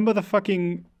also... remember the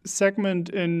fucking segment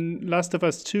in Last of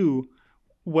Us 2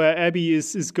 where Abby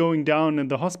is going down in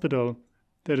the hospital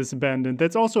that is abandoned.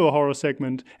 That's also a horror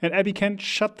segment, and Abby can't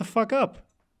shut the fuck up.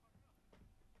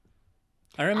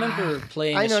 I remember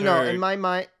playing I as don't know. her In my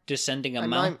mind, descending a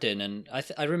mountain, and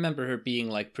I remember her being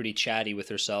like pretty chatty with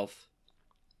herself.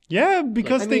 Yeah,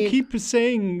 because Like, they keep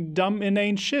saying dumb,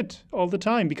 inane shit all the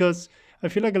time. Because I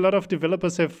feel like a lot of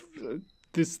developers have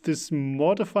this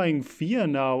mortifying fear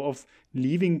now of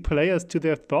leaving players to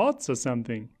their thoughts or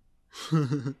something.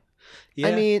 Yeah.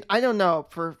 I mean, I don't know.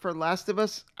 For Last of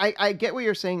Us, I get what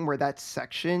you're saying where that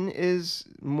section is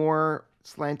more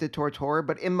slanted towards horror,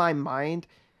 but in my mind,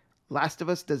 Last of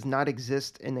Us does not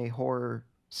exist in a horror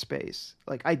space.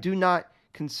 Like, I do not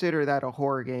consider that a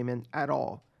horror game at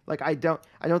all. Like, I don't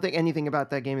think anything about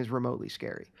that game is remotely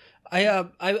scary.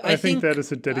 I think that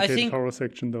is a dedicated horror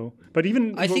section, though. But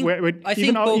even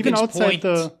even outside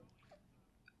the,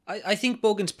 I think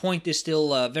Bogan's point is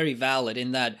still very valid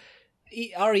in that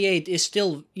RE8 is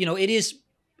still, it is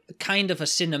kind of a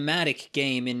cinematic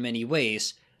game in many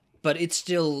ways, but it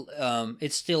still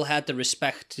had the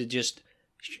respect to just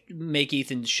make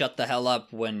Ethan shut the hell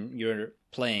up when you're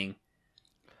playing.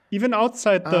 Even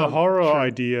outside the horror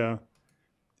idea,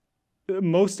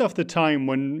 most of the time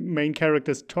when main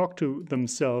characters talk to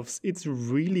themselves, it's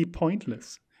really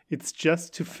pointless. It's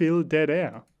just to fill dead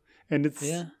air. And it's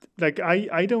like,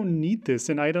 I don't need this,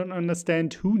 and I don't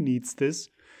understand who needs this,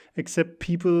 except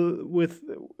people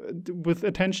with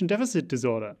attention deficit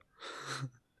disorder.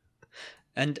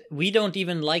 And we don't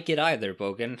even like it either,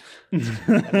 Bogan.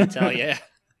 Let me tell you.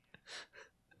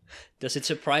 Does it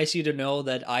surprise you to know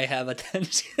that I have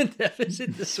attention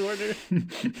deficit disorder?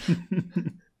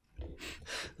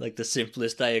 Like the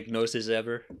simplest diagnosis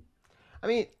ever. I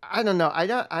mean, I don't know.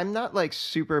 I'm not like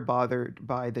super bothered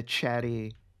by the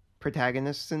chatty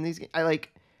protagonists in these games.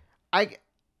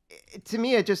 To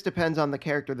me, it just depends on the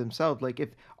character themselves.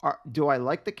 Like, do I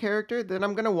like the character? Then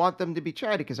I'm gonna want them to be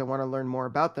chatty because I want to learn more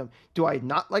about them. Do I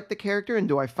not like the character and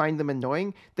do I find them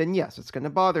annoying? Then yes, it's gonna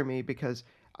bother me because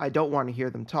I don't want to hear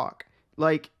them talk.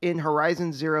 Like in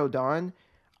Horizon Zero Dawn,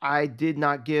 I did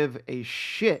not give a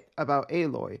shit about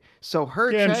Aloy, so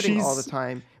her chatting all the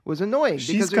time was annoying.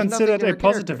 She's considered a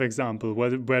positive example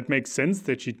where it makes sense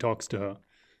that she talks to her.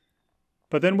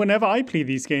 But then whenever I play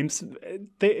these games,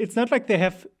 it's not like they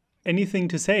have anything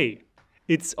to say.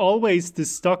 It's always the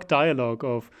stock dialogue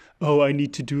of, oh, I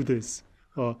need to do this.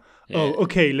 Or, oh,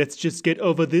 okay, let's just get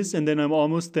over this and then I'm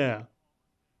almost there.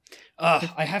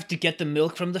 I have to get the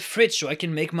milk from the fridge so I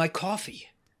can make my coffee.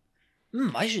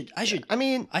 I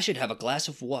should have a glass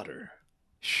of water.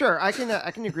 Sure, I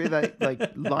can agree that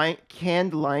like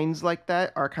canned lines like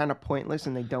that are kind of pointless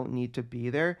and they don't need to be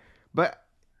there. But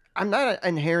I'm not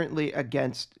inherently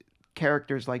against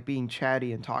characters like being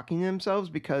chatty and talking to themselves,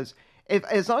 because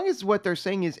as long as what they're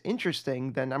saying is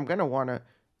interesting, then I'm gonna want to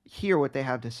hear what they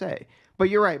have to say. But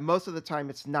you're right, most of the time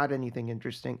it's not anything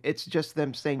interesting. It's just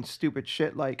them saying stupid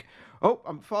shit like, "Oh,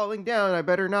 I'm falling down. I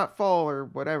better not fall," or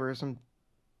whatever, some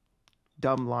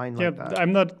dumb line like that.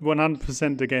 I'm not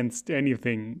 100% against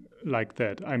anything like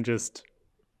that. I'm just,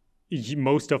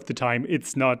 most of the time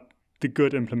it's not the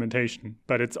good implementation,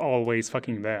 but it's always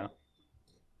fucking there.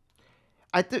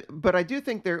 But I do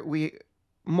think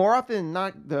more often than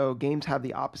not, though, games have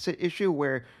the opposite issue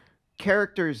where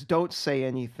characters don't say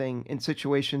anything in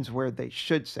situations where they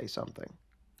should say something.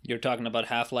 You're talking about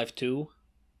Half-Life 2?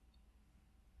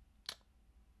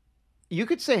 You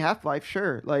could say Half-Life,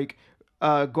 sure. Like,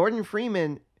 Gordon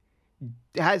Freeman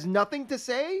has nothing to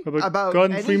say about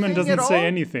Gordon Freeman doesn't say all?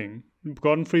 anything.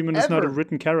 Gordon Freeman is not a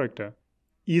written character.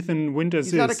 Ethan Winters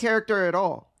is. He's not a character at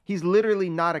all. He's literally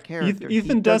not a character.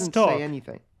 Ethan does talk. Say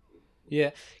anything. Yeah.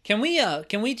 Can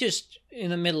we just, in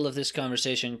the middle of this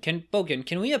conversation,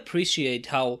 can we appreciate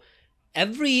how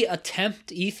every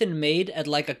attempt Ethan made at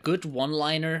like a good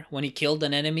one-liner when he killed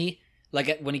an enemy,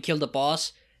 like when he killed a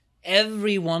boss,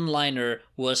 every one-liner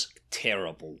was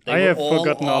terrible. I have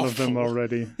forgotten all of them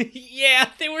already. Yeah,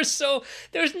 they were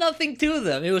there's nothing to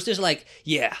them. It was just like,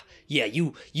 yeah,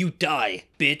 you die,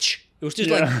 bitch. It was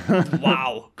just like,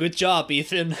 wow, good job,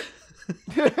 Ethan.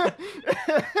 You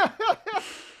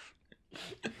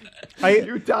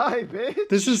die,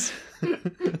 bitch.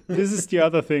 This is the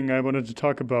other thing I wanted to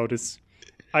talk about is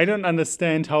I don't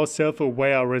understand how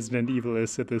self-aware Resident Evil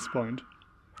is at this point.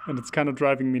 And it's kind of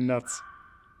driving me nuts.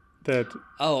 That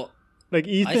like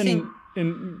Ethan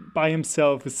by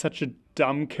himself is such a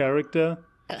dumb character.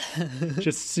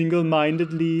 Just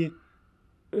single-mindedly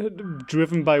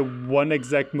driven by one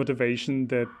exact motivation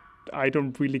that I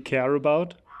don't really care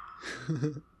about.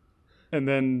 And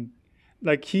then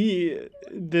like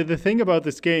the thing about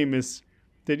this game is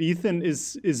that Ethan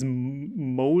is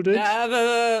molded.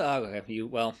 Okay,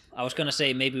 well, I was gonna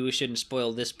say maybe we shouldn't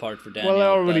spoil this part for Daniel. Well, I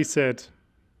already said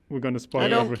we're gonna spoil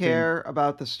everything. I don't care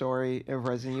about the story of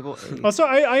Resident Evil 8. Also,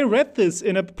 I read this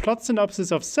in a plot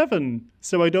synopsis of 7,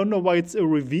 so I don't know why it's a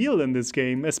reveal in this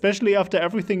game, especially after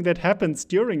everything that happens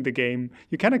during the game.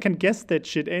 You kind of can guess that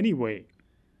shit anyway.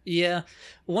 Yeah,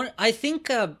 I think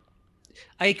I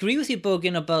agree with you,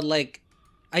 Bogan, about like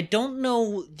I don't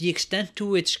know the extent to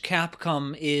which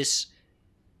Capcom is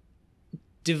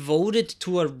devoted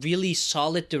to a really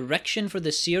solid direction for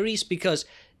the series, because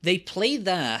they play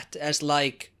that as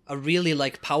like a really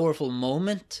like powerful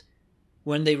moment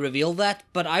when they reveal that,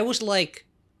 but I was like,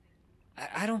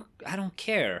 I don't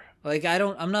care. Like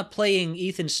I'm not playing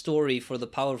Ethan's story for the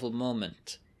powerful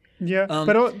moment. Yeah,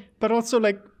 but also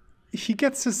like he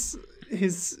gets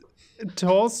his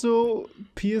torso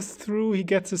pierced through, he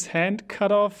gets his hand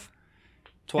cut off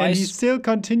twice, and he still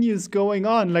continues going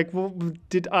on. Like,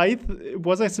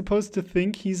 was I supposed to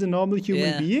think he's a normal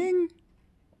human being?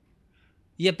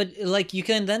 Yeah, but like you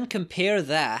can then compare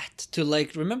that to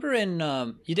like, remember in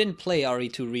you didn't play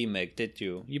RE2 Remake, did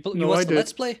you? You watched the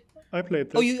Let's Play? I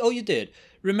played this. Oh, you did.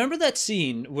 Remember that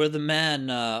scene where the man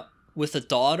with the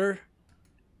daughter,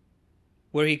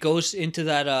 where he goes into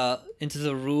that into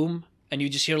the room and you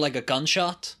just hear like a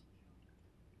gunshot?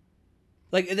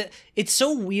 Like, it's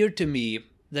so weird to me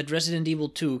that Resident Evil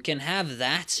 2 can have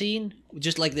that scene,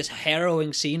 just like this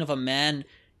harrowing scene of a man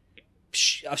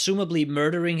assumably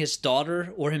murdering his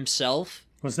daughter or himself.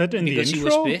 Was that in the intro? He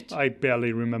was bit. I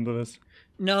barely remember this.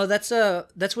 No, that's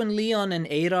when Leon and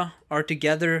Ada are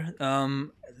together.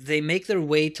 They make their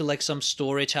way to like some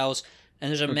storage house, and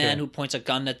there's a man who points a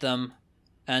gun at them,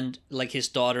 and like his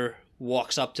daughter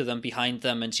walks up to them behind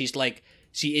them, and she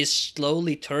is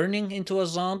slowly turning into a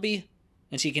zombie,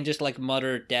 and she can just like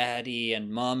mutter daddy and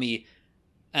mommy,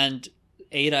 and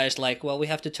Ada is like, well, we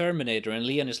have to terminate her, and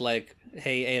Leon is like,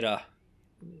 hey Ada,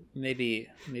 maybe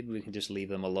we can just leave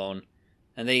them alone,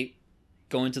 and they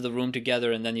go into the room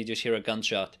together, and then you just hear a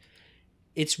gunshot.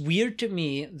 It's weird to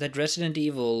me that Resident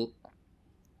Evil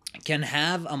can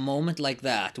have a moment like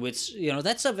that, which, you know,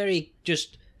 that's a very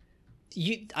just...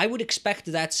 I would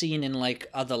expect that scene in like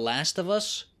The Last of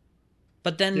Us,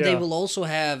 but then they will also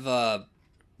have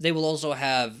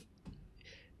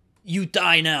you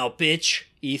die now, bitch,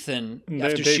 Ethan,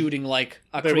 after shooting like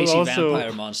a crazy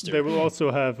vampire monster. They will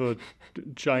also have a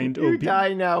giant you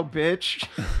die now, bitch.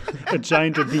 A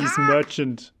giant obese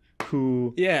merchant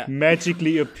who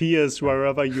magically appears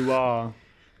wherever you are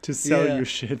to sell you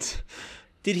shit.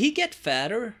 Did he get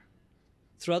fatter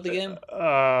throughout the game?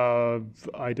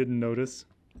 I didn't notice.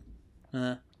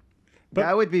 But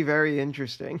that would be very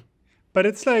interesting. But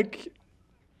it's like,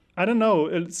 I don't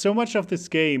know, so much of this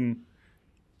game,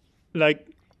 like,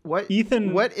 what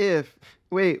if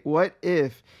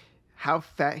how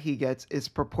fat he gets is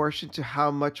proportion to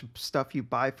how much stuff you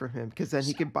buy from him, because then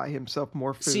he can buy himself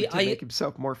more food to make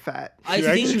himself more fat. I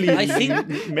think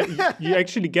you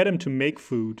actually get him to make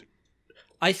food.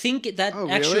 I think that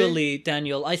actually,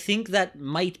 Daniel, I think that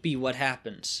might be what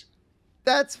happens.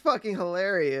 That's fucking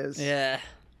hilarious. Yeah.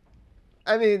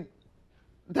 I mean,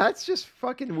 that's just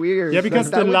fucking weird. Yeah, because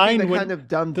the line when kind of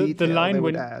dumb detail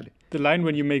the line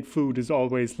when you make food is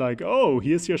always like, "Oh,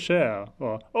 here's your share,"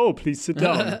 or "Oh, please sit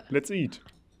down, let's eat."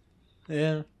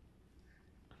 Yeah.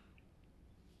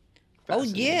 Oh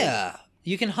yeah,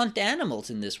 you can hunt animals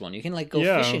in this one. You can like go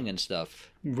fishing and stuff.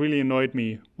 Really annoyed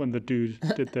me when the dude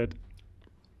did that.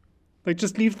 Like,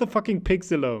 just leave the fucking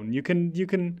pigs alone. You can.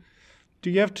 Do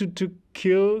you have to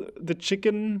kill the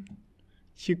chicken?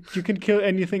 You can kill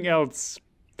anything else,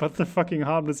 but the fucking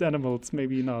harmless animals,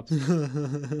 maybe not.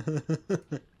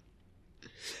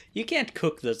 You can't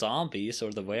cook the zombies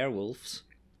or the werewolves.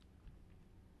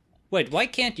 Wait, why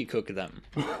can't you cook them?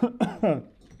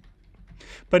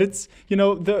 But it's, you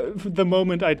know, the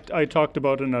moment I talked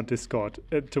about in our Discord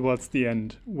towards the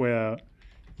end, where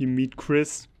you meet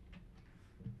Chris,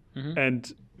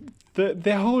 and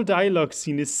their whole dialogue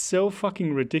scene is so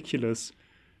fucking ridiculous.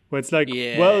 Where it's like,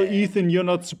 well, Ethan, you're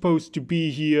not supposed to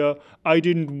be here. I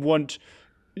didn't want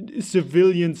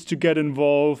civilians to get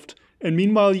involved. And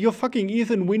meanwhile, you're fucking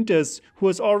Ethan Winters, who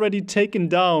has already taken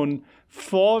down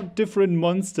 4 different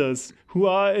monsters who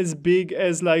are as big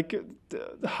as, like,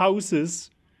 houses.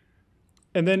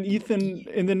 And then Ethan,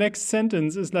 in the next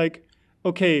sentence, is like,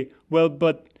 okay, well,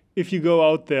 but if you go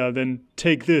out there, then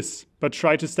take this, but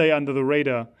try to stay under the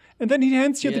radar. And then he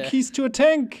hands you the keys to a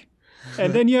tank.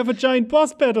 And then you have a giant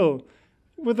boss battle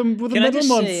with a metal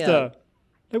monster.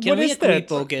 What is that?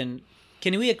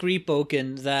 Can we agree,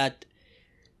 Bogan, that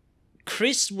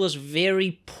Chris was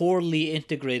very poorly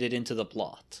integrated into the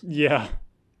plot? Yeah.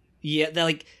 Yeah,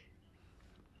 like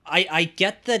I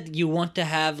get that you want to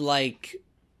have like,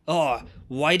 oh,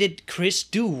 why did Chris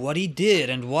do what he did,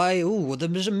 and why? Oh,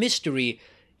 there's a mystery.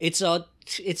 It's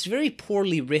very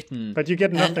poorly written. But you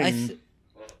get nothing.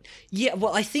 Yeah,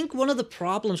 well, I think one of the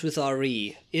problems with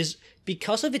RE is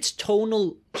because of its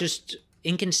tonal just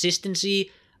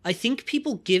inconsistency. I think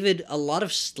people give it a lot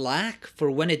of slack for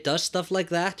when it does stuff like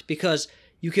that, because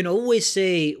you can always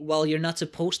say, well, you're not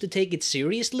supposed to take it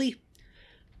seriously.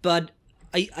 But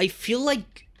I feel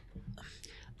like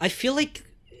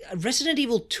Resident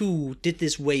Evil 2 did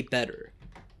this way better.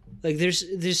 Like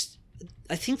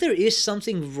I think there is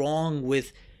something wrong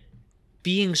with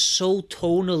being so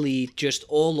tonally just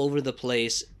all over the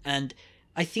place, and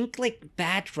I think like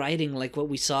bad writing, like what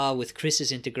we saw with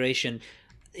Chris's integration,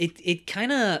 it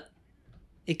kind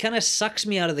of sucks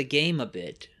me out of the game a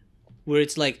bit, where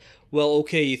it's like, well,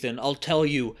 okay, Ethan, I'll tell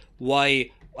you why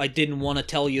I didn't want to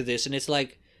tell you this, and it's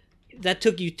like, that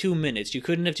took you 2 minutes. You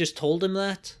couldn't have just told him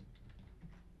that?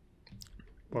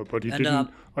 But he didn't.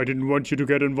 I didn't want you to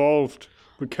get involved.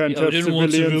 We can't have I didn't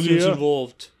want civilians here.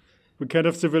 involved. We can't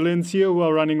have civilians here who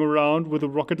are running around with a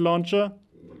rocket launcher.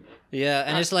 Yeah,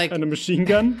 and it's like... And a machine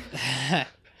gun.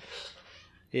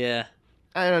 Yeah.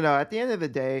 I don't know. At the end of the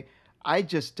day, I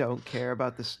just don't care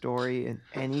about the story in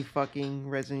any fucking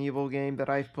Resident Evil game that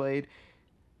I've played.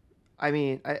 I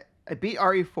mean, I beat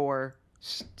RE4,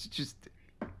 just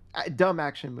a dumb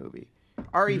action movie.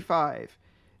 RE5,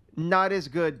 not as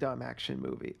good dumb action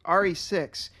movie.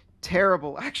 RE6,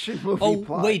 terrible action movie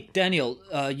plot. Oh, wait, Daniel,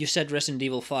 you said Resident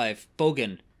Evil 5.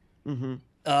 Bogan. Mm-hmm.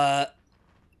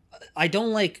 I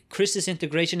don't like Chris's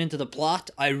integration into the plot.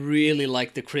 I really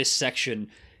like the Chris section.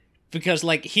 Because,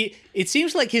 like, it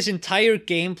seems like his entire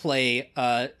gameplay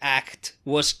act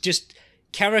was just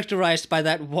characterized by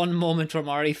that one moment from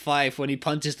RE5 when he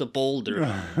punches the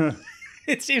boulder.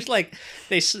 It seems like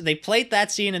they played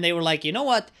that scene and they were like, you know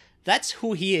what? That's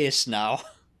who he is now.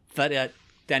 But,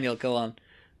 Daniel, go on.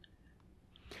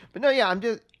 But no, yeah,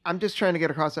 I'm just trying to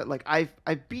get across that, like,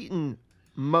 I've beaten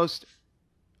most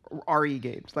RE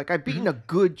games. Like, I've beaten a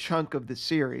good chunk of the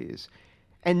series.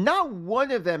 And not one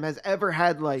of them has ever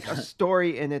had, like, a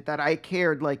story in it that I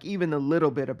cared, like, even a little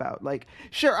bit about. Like,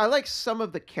 sure, I like some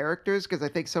of the characters, because I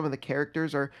think some of the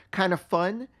characters are kind of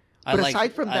fun. But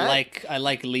aside from that... I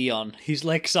like Leon. He's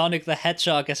like Sonic the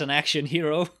Hedgehog as an action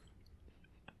hero.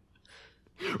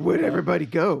 Where'd everybody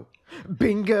go?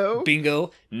 Bingo?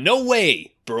 Bingo? No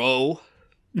way, bro.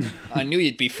 I knew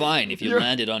you'd be fine if you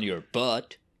landed on your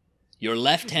butt. Your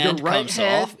left hand comes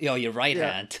off. Oh, your right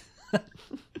hand.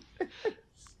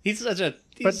 He's such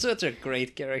a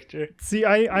great character. See,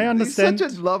 I understand.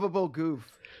 He's such a lovable goof.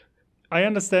 I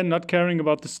understand not caring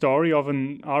about the story of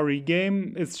an RE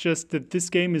game. It's just that this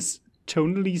game is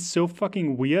tonally so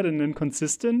fucking weird and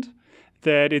inconsistent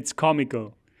that it's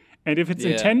comical. And if it's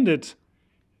intended,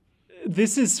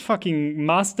 this is fucking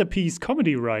masterpiece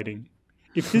comedy writing.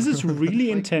 If this is really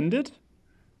intended,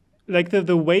 like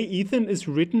the way Ethan is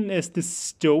written as this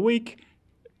stoic,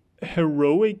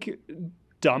 heroic,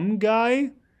 dumb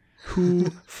guy who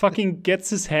fucking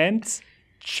gets his hands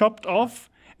chopped off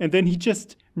and then he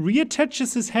just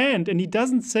reattaches his hand and he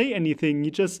doesn't say anything.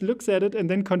 He just looks at it and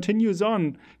then continues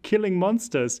on killing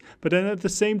monsters. But then at the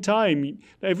same time,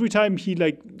 every time he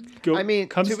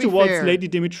comes towards Lady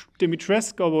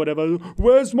Dimitrescu or whatever,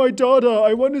 where's my daughter?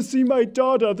 I want to see my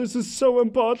daughter. This is so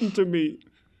important to me.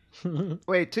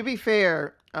 Wait, to be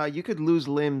fair, you could lose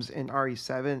limbs in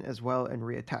RE7 as well and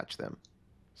reattach them.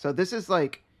 So this is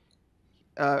like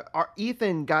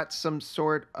Ethan got some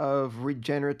sort of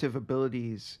regenerative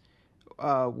abilities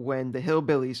when the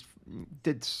hillbillies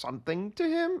did something to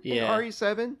him in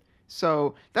RE7.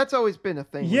 So that's always been a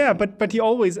thing. Yeah, but he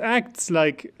always acts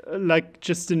like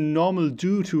just a normal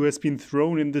dude who has been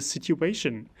thrown in this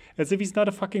situation, as if he's not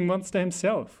a fucking monster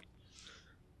himself.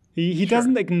 He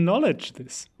doesn't acknowledge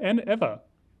this, and ever.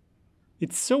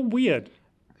 It's so weird.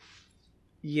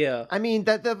 Yeah. I mean,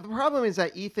 the problem is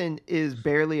that Ethan is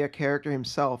barely a character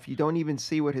himself. You don't even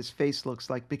see what his face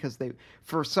looks like because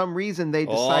for some reason they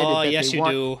decided that yes, you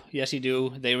do. Yes, you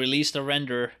do. They released a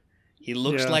render. He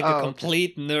looks like a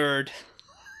complete nerd.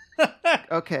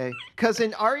 Okay. Because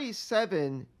in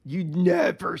RE7, you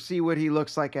never see what he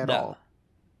looks like at all.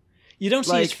 You don't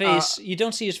see his face. You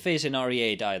don't see his face in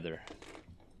RE8 either.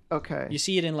 Okay. You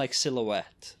see it in like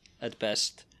silhouette at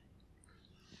best.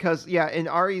 Because, in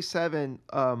RE7,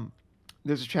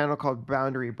 there's a channel called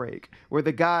Boundary Break where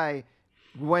the guy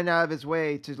went out of his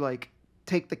way to, like,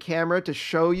 take the camera to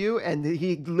show you, and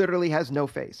he literally has no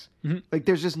face. Mm-hmm. Like,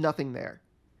 there's just nothing there.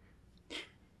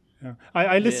 Yeah.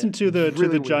 I listened to the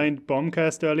Really weird. Giant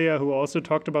Bombcast earlier, who also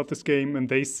talked about this game, and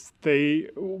they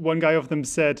one guy of them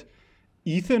said,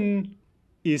 Ethan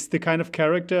is the kind of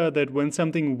character that when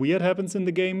something weird happens in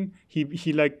the game,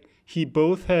 he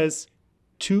both has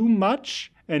too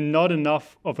much and not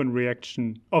enough of a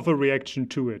reaction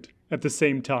to it at the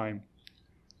same time.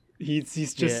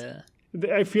 He's just. Yeah.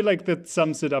 I feel like that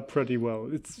sums it up pretty well.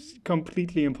 It's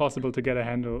completely impossible to get a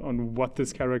handle on what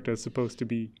this character is supposed to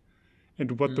be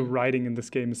and what the writing in this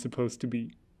game is supposed to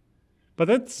be. But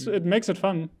it makes it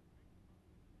fun.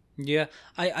 Yeah,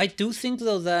 I do think,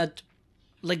 though, that,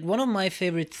 like, one of my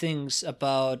favorite things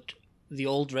about the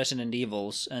old Resident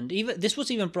Evils, and even this was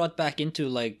even brought back into,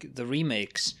 like, the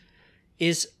remakes,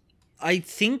 is I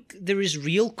think there is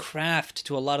real craft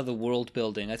to a lot of the world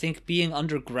building. I think being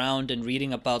underground and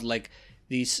reading about, like,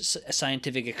 these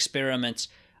scientific experiments,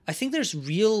 I think there's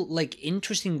real, like,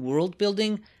 interesting world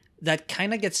building that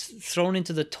kind of gets thrown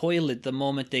into the toilet the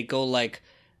moment they go, like,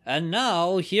 and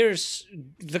now here's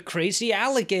the crazy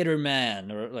alligator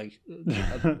man, or like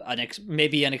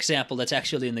maybe an example that's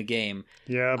actually in the game.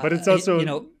 Yeah, but it's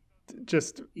also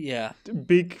just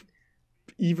big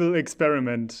evil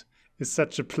experiment is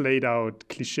such a played out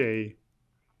cliche.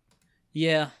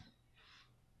 Yeah.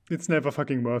 It's never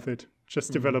fucking worth it.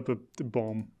 Just develop a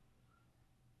bomb.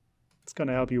 It's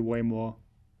gonna help you way more.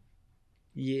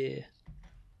 Yeah.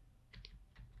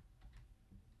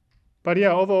 But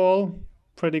yeah, overall,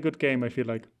 pretty good game, I feel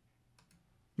like.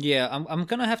 Yeah, I'm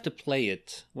gonna have to play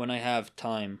it when I have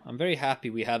time. I'm very happy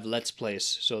we have Let's Plays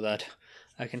so that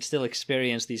I can still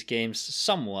experience these games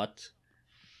somewhat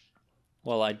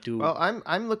while I do. Well,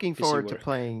 I'm looking forward to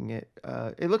playing it.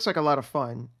 It looks like a lot of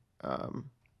fun.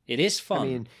 It is fun. I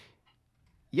mean,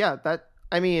 yeah,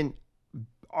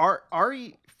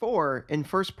 RE4 in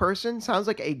first person sounds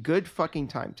like a good fucking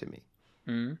time to me.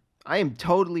 Mm-hmm. I am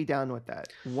totally down with that.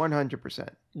 100%.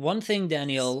 One thing,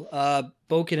 Daniel,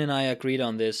 Boken and I agreed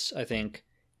on this, I think.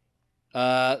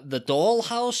 The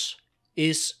dollhouse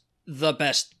is the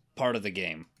best part of the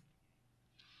game.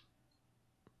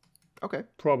 Okay.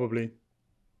 Probably.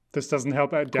 This doesn't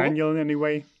help Daniel in any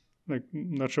way. Like,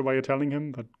 not sure why you're telling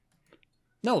him, but...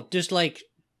 No, just, like,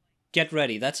 get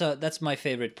ready. That's my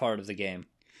favorite part of the game.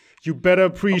 You better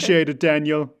appreciate it,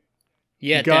 Daniel.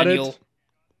 Yeah, you got Daniel. It?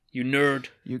 You nerd.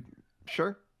 You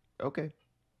sure? Okay.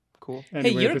 Cool.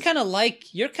 Anyway, hey, you're kind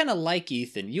of like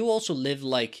Ethan. You also live,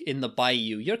 like, in the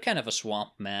bayou. You're kind of a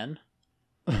swamp man.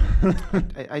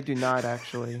 I do not,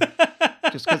 actually.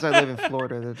 Just because I live in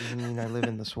Florida, that doesn't mean I live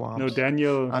in the swamps. No,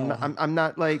 Daniel. I'm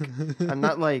not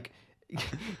like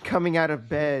coming out of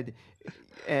bed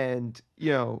and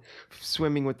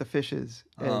swimming with the fishes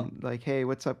and like, hey,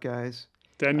 what's up, guys?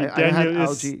 Daniel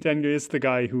is the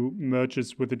guy who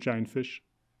merges with the giant fish.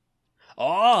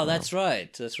 Oh, that's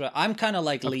right. That's right. I'm kind of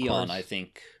like Leon, I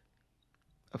think.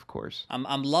 Of course.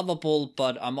 I'm lovable,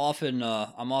 but I'm often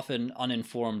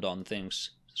uninformed on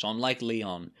things. So I'm like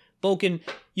Leon. Boken,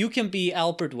 you can be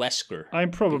Albert Wesker. I'm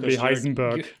probably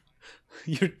Heisenberg.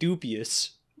 You're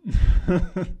dubious.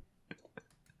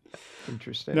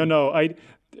 Interesting. No.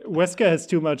 Wesker has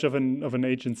too much of an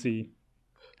agency.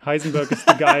 Heisenberg is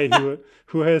the guy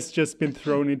who has just been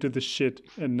thrown into the shit,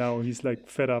 and now he's like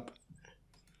fed up.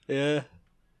 Yeah.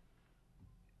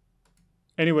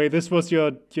 Anyway, this was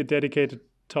your dedicated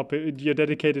topic, your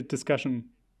dedicated discussion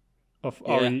of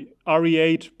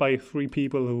RE8 by 3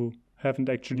 people who haven't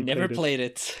actually played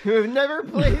it. Who have never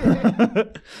played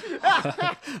it.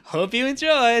 Hope you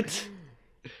enjoy it.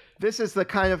 This is the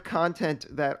kind of content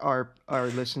that our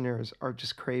listeners are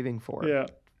just craving for. Yeah.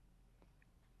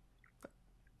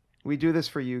 We do this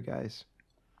for you guys.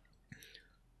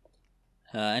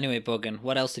 Anyway, Boken,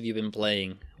 what else have you been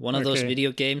playing? One of those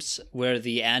video games where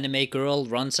the anime girl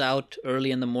runs out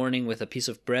early in the morning with a piece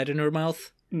of bread in her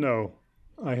mouth? No,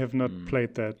 I have not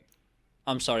played that.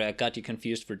 I'm sorry, I got you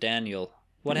confused for Daniel.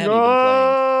 What have you been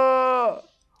playing?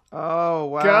 Oh,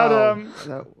 wow. Got him.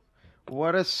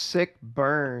 What a sick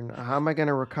burn. How am I going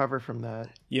to recover from that?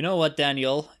 You know what,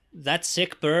 Daniel? That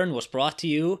sick burn was brought to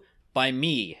you by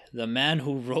me, the man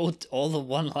who wrote all the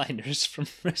one-liners from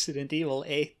Resident Evil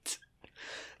 8.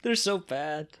 They're so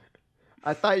bad.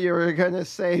 I thought you were going to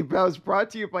say that was brought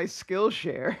to you by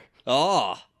Skillshare.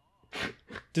 Oh.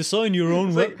 Design your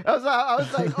own I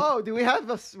was like, oh, do we have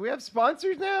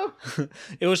sponsors now?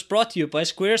 It was brought to you by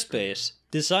Squarespace.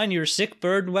 Design your sick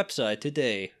burn website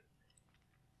today.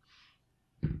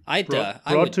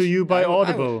 Brought to you by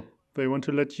Audible. They want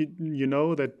to let you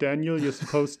know that, Daniel, you're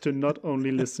supposed to not only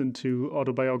listen to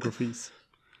autobiographies.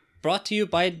 Brought to you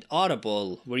by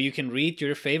Audible, where you can read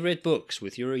your favorite books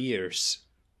with your ears.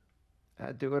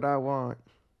 I do what I want.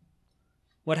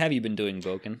 What have you been doing,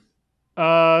 Boken?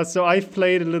 So I've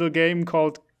played a little game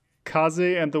called Kaze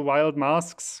and the Wild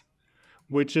Masks,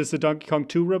 which is a Donkey Kong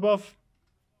 2 ripoff.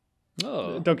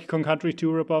 Oh. Donkey Kong Country 2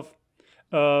 ripoff.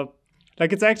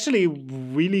 It's actually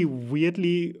really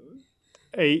weirdly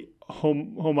a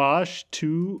homage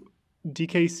to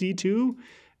DKC2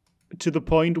 to the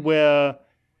point where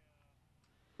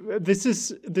this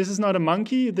is not a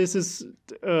monkey, this is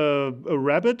a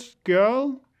rabbit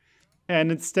girl,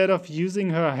 and instead of using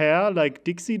her hair like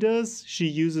Dixie does, she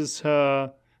uses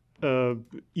her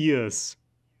ears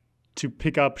to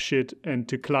pick up shit and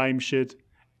to climb shit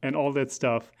and all that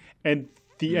stuff. And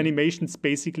the animations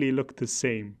basically look the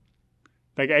same.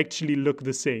 Like, actually look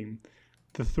the same.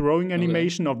 The throwing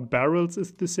animation of barrels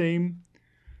is the same.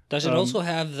 Does it also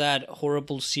have that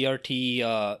horrible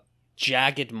CRT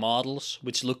jagged models,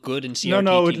 which look good in CRT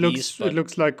No, TVs? it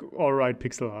looks like alright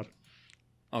pixel art.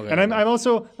 Okay. And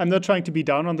I'm not trying to be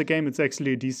down on the game. It's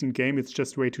actually a decent game. It's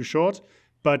just way too short.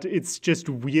 But it's just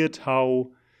weird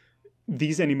how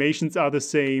these animations are the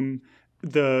same.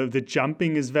 The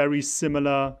jumping is very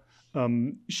similar.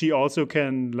 She also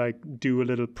can do a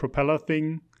little propeller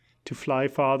thing to fly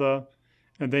farther.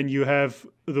 And then you have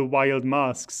the wild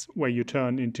masks where you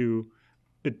turn into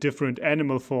a different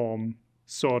animal form,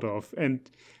 sort of. And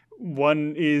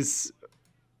one is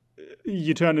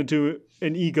you turn into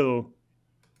an eagle,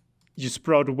 you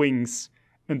sprout wings,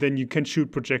 and then you can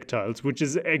shoot projectiles, which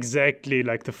is exactly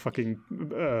like the fucking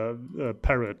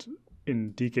parrot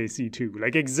in DKC2.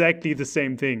 Like, exactly the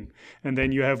same thing. And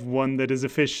then you have one that is a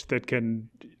fish that can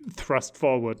thrust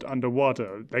forward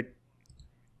underwater. Like,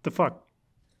 the fuck?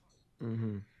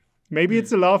 Mm-hmm. Maybe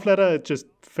it's a love letter. It just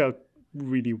felt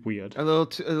really weird. A little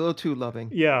too loving.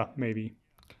 Yeah, maybe.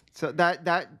 So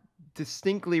that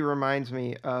distinctly reminds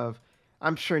me of.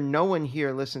 I'm sure no one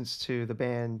here listens to the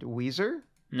band Weezer.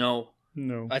 No.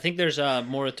 No. I think there's a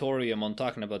moratorium on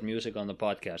talking about music on the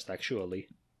podcast, actually.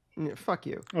 Fuck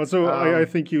you. Also, I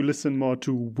think you listen more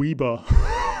to Weber.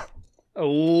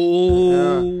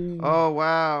 Oh. Oh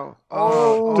wow.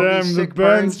 Damn, the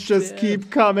burns just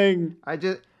keep coming.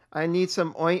 I need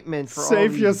some ointment for Save all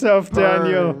these yourself,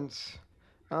 Daniel. burns.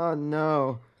 Oh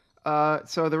no.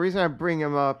 So the reason I bring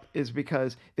him up is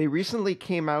because they recently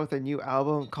came out with a new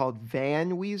album called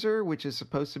Van Weezer, which is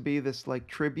supposed to be this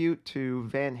tribute to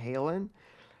Van Halen.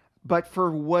 But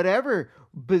for whatever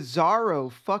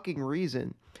bizarro fucking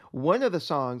reason, one of the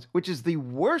songs, which is the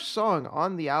worst song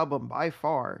on the album by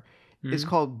far, is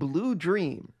called Blue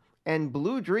Dream. And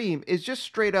Blue Dream is just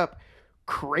straight up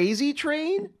Crazy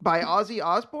Train by Ozzy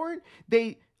Osbourne.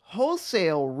 They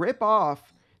wholesale rip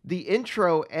off the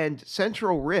intro and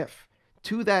central riff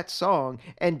to that song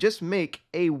and just make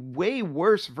a way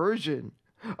worse version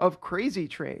of Crazy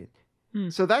Train.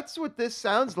 So that's what this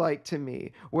sounds like to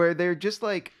me, where they're just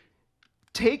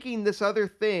taking this other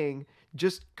thing,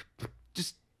 just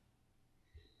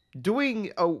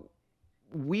doing a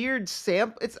weird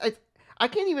sample. I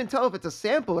can't even tell if it's a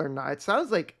sample or not. It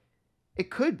sounds like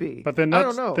it could be. But they're not. I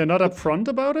don't know. They're not upfront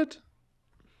about it.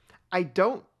 I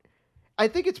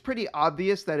think it's pretty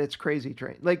obvious that it's Crazy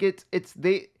Train. It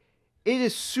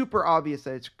is super obvious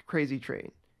that it's Crazy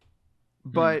Train.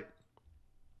 But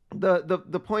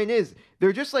the point is,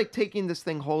 they're just taking this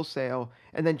thing wholesale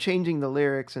and then changing the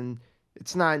lyrics, and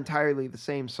it's not entirely the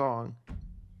same song.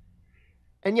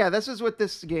 And yeah, this is what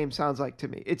this game sounds like to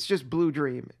me. It's just Blue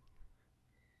Dream.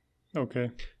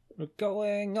 Okay. We're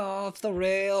going off the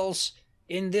rails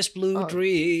in this blue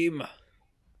dream.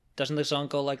 Doesn't the song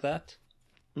go like that?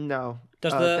 No.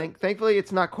 Does thankfully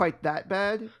it's not quite that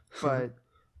bad, but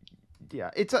yeah,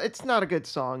 it's not a good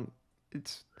song.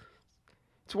 It's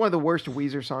one of the worst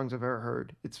Weezer songs I've ever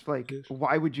heard. It's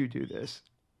why would you do this?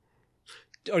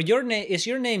 Or is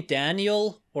your name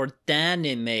Daniel or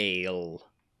Danimale?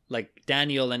 Like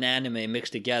Daniel and anime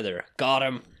mixed together. Got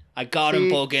him. I got him,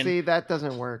 Bogan. See, that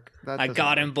doesn't work. I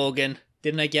got him, Bogan.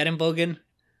 Didn't I get him, Bogan?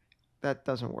 That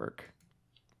doesn't work.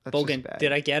 That's Bogan,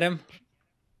 did I get him?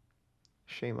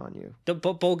 Shame on you.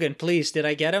 Bogan, please, did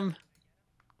I get him?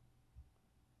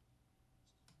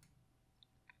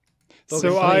 Bogan,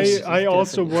 so please. I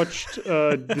also watched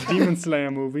the Demon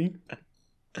Slayer movie.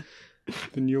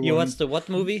 The new one. You watched the what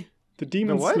movie? The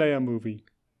Demon Slayer movie.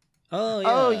 Oh, yeah.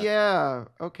 Oh, yeah.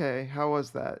 Okay, how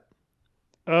was that?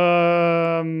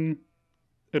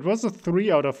 It was a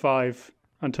 3 out of 5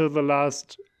 until the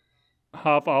last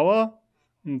half hour,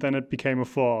 and then it became a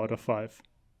 4 out of 5.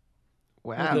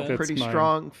 Wow, Okay. pretty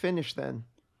strong finish then.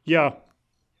 Yeah.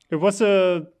 It was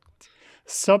a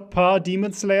subpar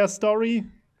Demon Slayer story,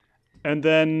 and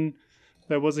then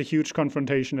there was a huge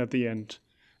confrontation at the end.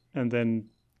 And then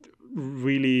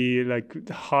really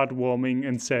heartwarming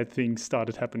and sad things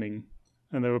started happening.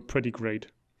 and they were pretty great.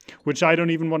 Which I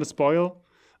don't even want to spoil.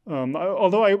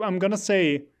 Although I'm gonna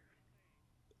say,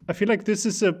 I feel like this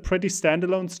is a pretty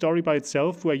standalone story by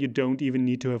itself, where you don't even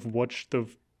need to have watched the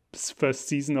first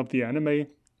season of the anime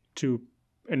to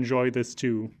enjoy this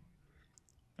too.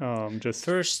 Just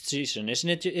first season, isn't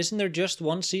it? Isn't there just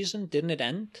one season? Didn't it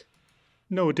end?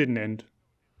 No, it didn't end.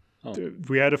 Oh.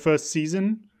 We had a first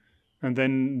season, and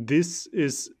then this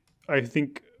is, I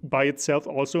think, by itself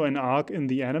also an arc in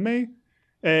the anime,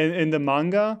 and in the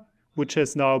manga, which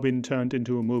has now been turned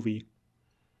into a movie.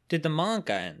 Did the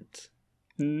manga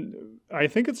end? I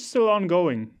think it's still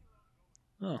ongoing.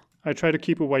 Oh. I try to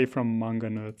keep away from manga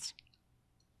nerds.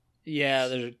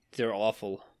 Yeah, they're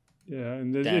awful. Yeah,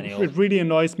 and it really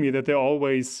annoys me that they're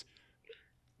always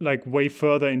like way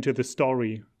further into the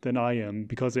story than I am,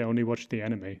 because I only watch the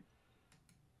anime.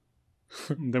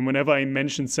 Then whenever I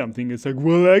mention something, it's like,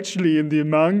 well, actually, in the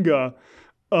manga,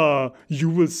 you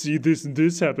will see this and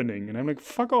this happening. And I'm like,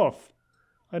 fuck off.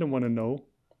 I don't want to know.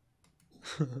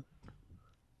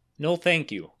 No, thank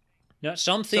you. No,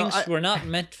 some things were not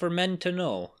meant for men to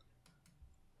know.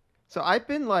 So I've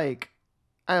been like,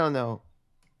 I don't know.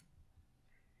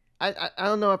 I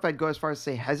don't know if I'd go as far as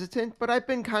say hesitant, but I've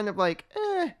been kind of like,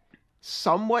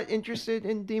 somewhat interested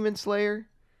in Demon Slayer.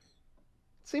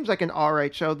 Seems like an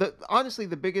alright show. Honestly,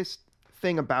 the biggest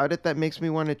thing about it that makes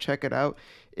me want to check it out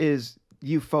is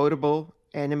Ufotable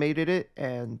animated it,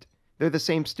 and they're the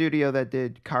same studio that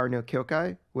did Kara no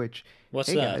Kyokai, which What's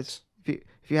hey that? Guys,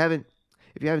 if you haven't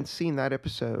seen that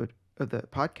episode of the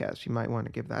podcast, you might want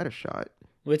to give that a shot.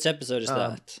 Which episode is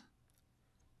that?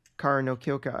 Kara no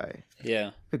Kyokai.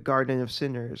 Yeah. The Garden of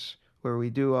Sinners, where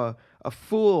we do a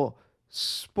full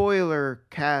spoiler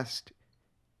cast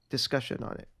discussion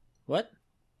on it. What?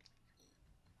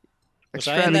 Was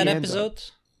I in that episode?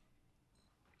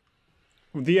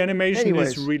 The animation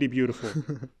is really beautiful.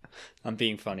 I'm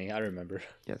being funny. I remember.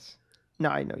 Yes. No,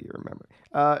 I know you remember.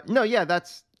 No, yeah,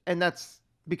 that's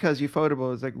because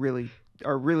Ufotable is like really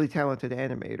talented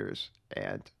animators,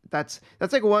 and that's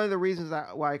like one of the reasons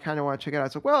why I kind of want to check it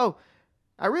out. So, well,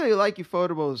 I really like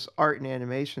Ufotable's art and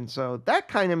animation, so that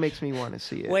kind of makes me want to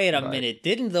see it. Wait a minute.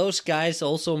 Didn't those guys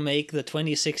also make the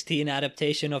 2016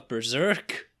 adaptation of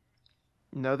Berserk?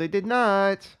 No, they did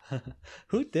not.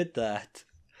 Who did that?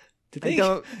 Did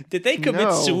they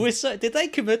commit suicide? Did they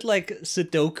commit like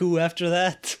Sudoku after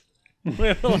that?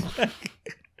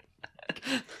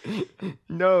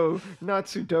 No, not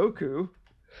Sudoku.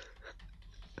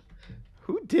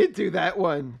 Who did do that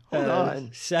one? Hold on.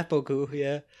 Seppuku,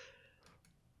 yeah.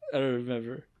 I don't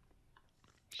remember.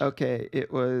 Okay,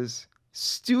 it was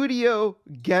Studio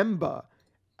Gemba,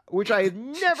 which I had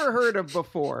never heard of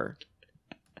before.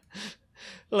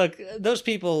 Look, those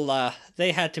people,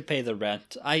 they had to pay the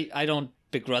rent. I don't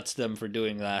begrudge them for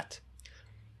doing that.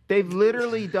 They've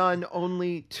literally done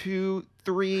only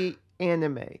 2-3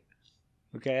 anime.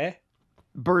 Okay.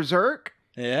 Berserk.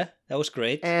 Yeah, that was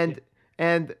great. And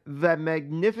the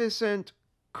magnificent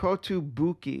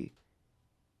Kotobuki.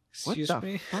 Excuse what the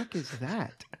me? fuck is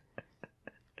that?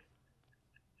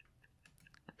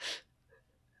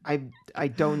 I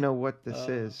don't know what this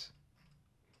is.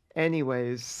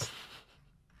 Anyways.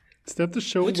 Is that the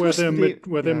show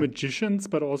where they're magicians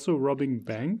but also robbing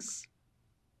banks?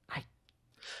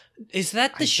 Is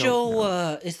that the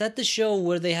show? Is that the show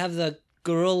where they have the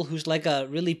girl who's like a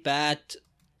really bad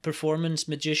performance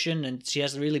magician and she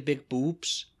has really big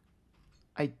boobs?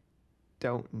 I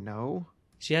don't know.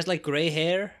 She has like gray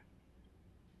hair.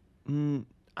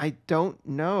 I don't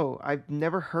know. I've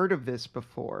never heard of this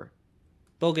before.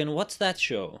 Bogan, what's that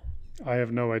show? I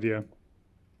have no idea.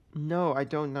 No, I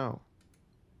don't know.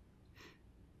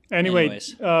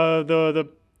 Anyways. The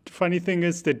funny thing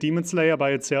is that Demon Slayer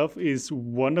by itself is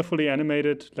wonderfully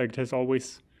animated. Like, it has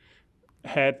always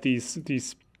had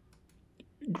these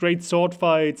great sword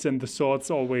fights, and the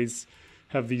swords always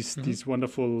have these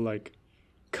wonderful like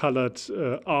colored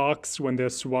arcs when they're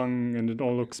swung, and it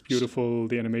all looks beautiful.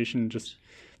 The animation, just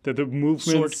the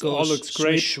movements all looks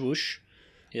great. Swoosh, swoosh.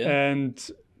 Yeah.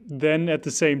 And then at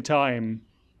the same time,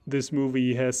 this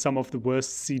movie has some of the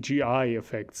worst CGI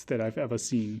effects that I've ever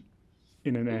seen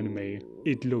in an anime.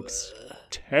 It looks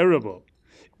terrible.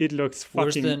 It looks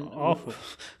fucking awful.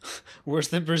 Worse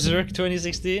than Berserk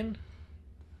 2016?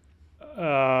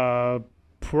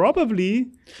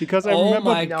 Probably, because I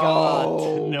remember. Oh my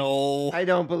god, no! I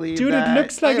don't believe Dude, that. it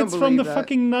looks like it's from the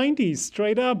fucking 90s,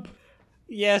 straight up.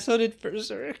 Yeah, so did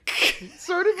Berserk.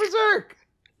 So did Berserk.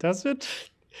 Does it?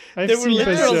 I've seen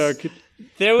Berserk.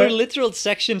 There were literal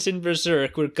sections in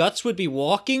Berserk where Guts would be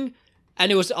walking,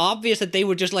 and it was obvious that they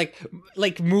were just like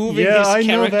moving his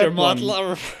character model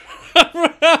around.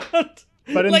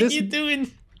 But in like this, you do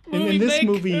in in this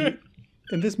Maker.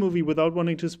 movie, without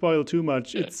wanting to spoil too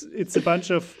much, it's a bunch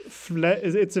of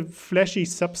it's a fleshy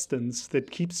substance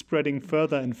that keeps spreading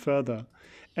further and further,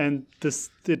 and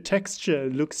the texture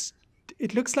looks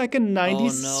like a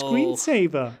 90s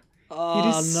screensaver. It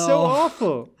is so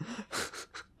awful.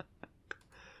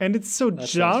 And it's so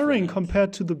jarring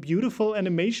compared to the beautiful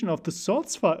animation of the sword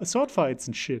fights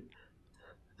and shit.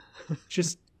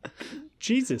 Just,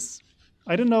 Jesus.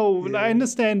 I don't know. Yeah. I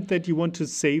understand that you want to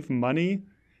save money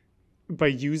by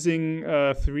using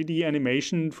 3D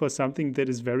animation for something that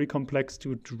is very complex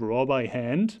to draw by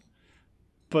hand.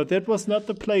 But that was not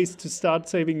the place to start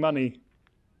saving money.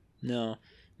 No.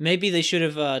 Maybe they should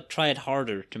have tried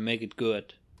harder to make it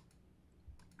good.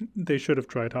 They should have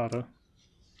tried harder.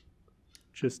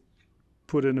 Just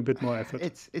put in a bit more effort.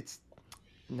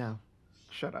 No.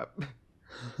 Shut up.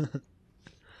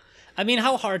 I mean,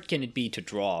 how hard can it be to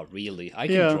draw, really? I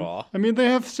can draw. I mean, they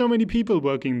have so many people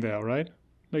working there, right?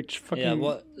 Like, fucking...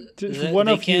 one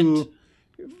of you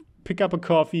pick up a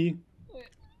coffee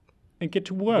and get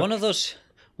to work. One of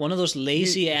those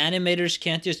lazy animators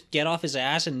can't just get off his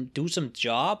ass and do some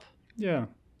job? Yeah.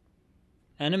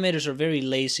 Animators are very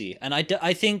lazy, and I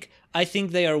think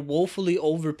they are woefully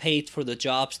overpaid for the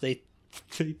jobs they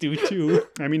do too.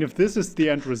 I mean, if this is the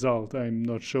end result, I'm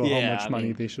not sure how much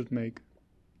money they should make.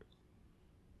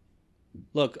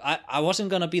 Look, I wasn't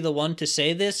gonna be the one to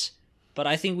say this, but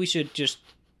I think we should just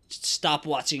stop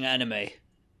watching anime.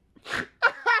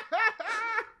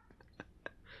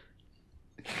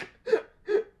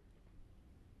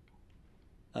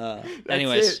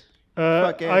 Anyways.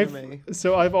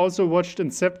 I've also watched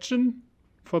Inception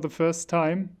for the first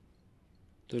time.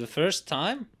 For the first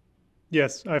time?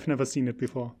 Yes, I've never seen it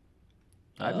before.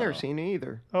 I've never seen it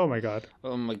either. Oh my god.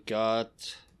 Oh my god.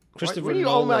 Christopher what are you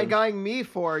Nolan. oh my goding me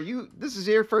for? This is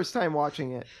your first time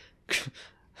watching it.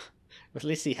 At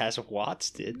least he has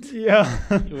watched it. Yeah.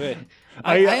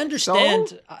 I understand.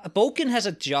 So? Boken has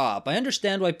a job. I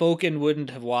understand why Boken wouldn't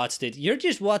have watched it. You're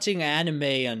just watching anime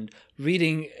and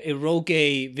reading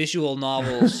eroge visual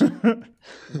novels.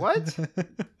 What?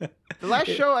 The last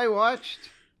show I watched,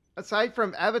 aside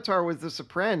from Avatar, was The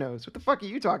Sopranos. What the fuck are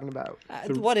you talking about?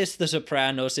 What is The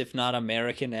Sopranos if not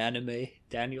American anime,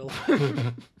 Daniel?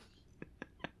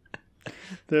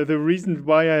 The reason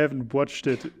why I haven't watched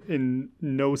it in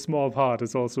no small part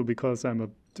is also because I'm a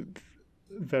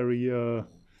very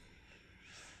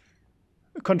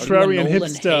contrarian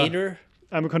hipster. Hater?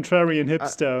 I'm a contrarian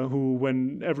hipster who,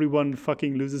 when everyone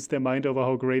fucking loses their mind over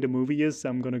how great a movie is,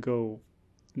 I'm gonna go,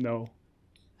 no.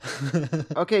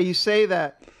 Okay, you say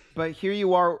that, but here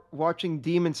you are watching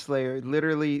Demon Slayer,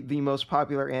 literally the most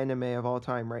popular anime of all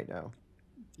time right now.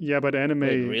 Yeah, but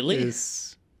anime really?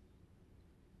 is...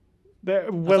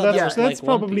 That's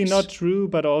probably not true,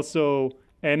 but also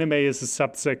anime is a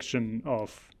subsection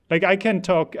of... Like, I can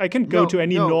go to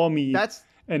any normie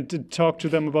and talk to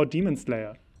them about Demon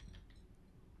Slayer.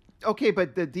 Okay,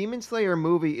 but the Demon Slayer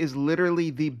movie is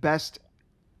literally the best,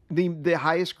 the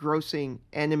highest grossing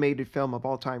animated film of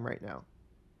all time right now.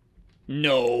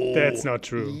 No. That's not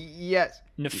true. Yes.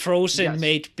 Frozen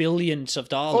made billions of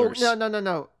dollars. Oh,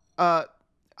 no.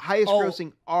 Highest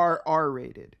grossing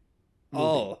R-rated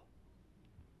movie.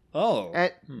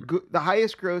 The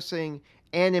highest grossing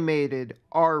animated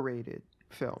R-rated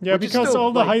film. Yeah, because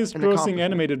all the highest grossing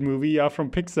animated movie are from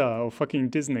Pixar or fucking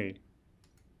Disney.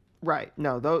 Right.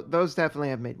 No, those definitely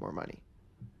have made more money.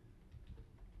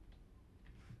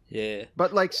 Yeah.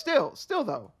 But like still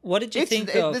though. What did you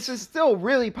think of... This is still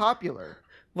really popular.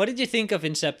 What did you think of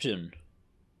Inception?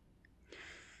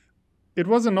 It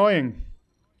was annoying.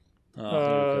 Oh, there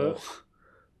we go.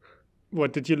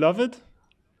 What, did you love it?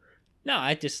 No,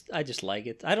 I just like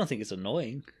it. I don't think it's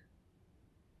annoying.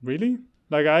 Really?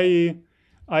 Like I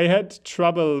had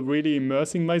trouble really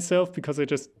immersing myself because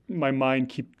my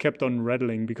mind kept on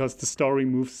rattling because the story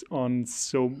moves on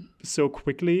so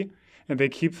quickly and they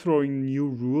keep throwing new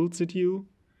rules at you.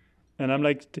 And I'm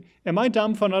like, am I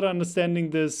dumb for not understanding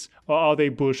this, or are they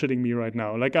bullshitting me right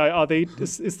now? Like,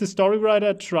 is the story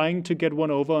writer trying to get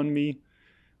one over on me?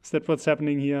 Is that what's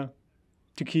happening here?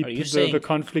 To keep the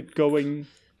conflict going?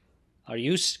 Are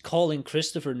you calling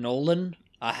Christopher Nolan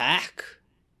a hack?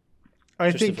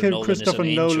 I think Christopher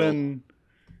Nolan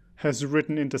has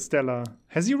written Interstellar.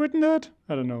 Has he written that?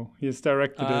 I don't know. He has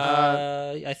directed it.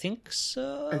 I think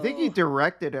so. I think he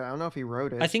directed it. I don't know if he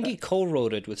wrote it. I think he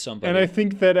co-wrote it with somebody. And I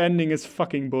think that ending is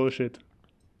fucking bullshit.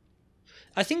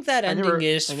 I think that ending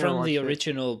is from the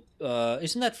original.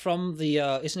 Isn't that from the?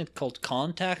 Isn't it called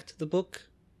Contact? The book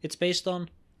it's based on.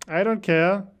 I don't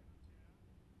care.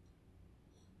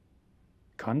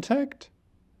 Contact?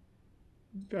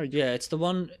 Yeah, it's the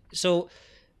one. So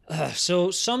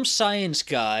some science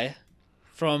guy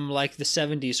from like the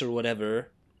 70s or whatever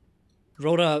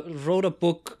wrote a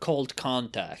book called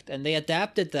Contact, and they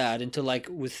adapted that into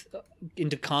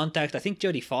into Contact. I think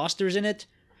Jodie Foster's in it,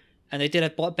 and they did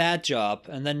a bad job.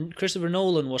 And then Christopher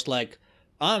Nolan was like,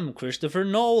 "I'm Christopher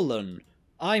Nolan.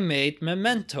 I made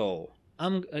Memento.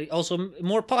 I'm also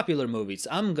more popular movies.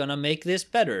 I'm gonna make this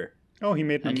better." Oh, he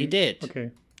made. And he did. Okay,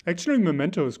 actually,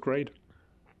 Memento is great.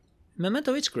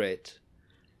 Memento is great.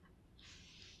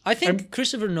 I think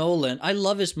Christopher Nolan, I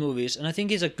love his movies, and I think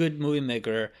he's a good movie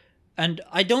maker. And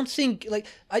I don't think,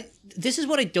 this is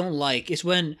what I don't like, is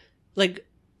when,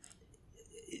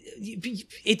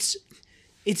 it's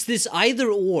this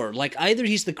either or. Like, either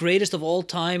he's the greatest of all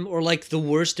time or, like, the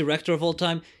worst director of all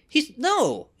time.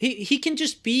 He can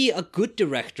just be a good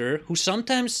director who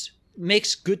sometimes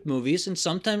makes good movies and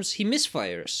sometimes he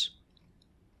misfires.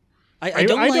 I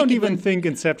don't even think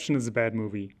Inception is a bad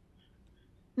movie.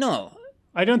 No.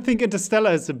 I don't think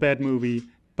Interstellar is a bad movie,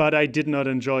 but I did not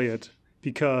enjoy it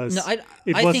because I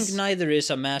think neither is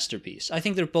a masterpiece. I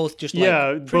think they're both just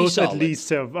both solid. At least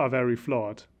are very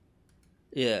flawed.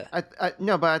 Yeah.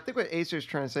 No, but I think what Acer's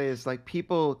trying to say is like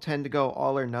people tend to go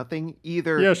all or nothing.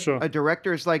 Either a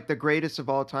director is like the greatest of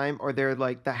all time, or they're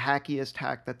like the hackiest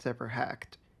hack that's ever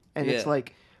hacked. And it's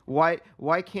like,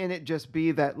 why can't it just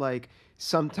be that like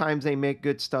sometimes they make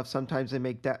good stuff, sometimes they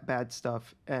make bad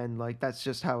stuff, and like that's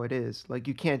just how it is. Like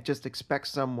you can't just expect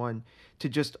someone to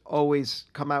just always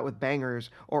come out with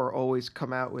bangers or always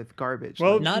come out with garbage.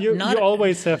 Well, you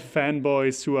always have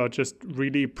fanboys who are just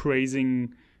really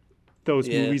praising those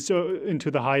movies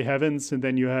into the high heavens, and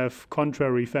then you have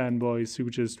contrary fanboys who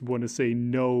just want to say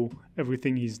no,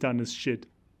 everything he's done is shit.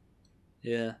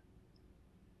 Yeah.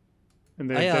 And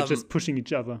they're just pushing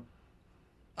each other.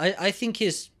 I think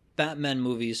his Batman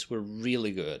movies were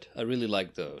really good. I really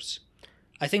liked those.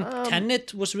 I think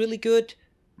Tenet was really good.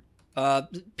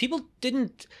 People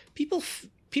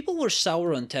were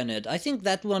sour on Tenet. I think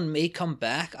that one may come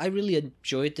back. I really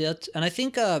enjoyed it. And I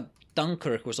think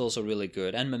Dunkirk was also really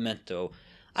good, and Memento.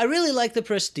 I really like The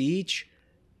Prestige.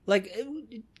 Like,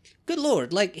 good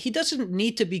lord, like he doesn't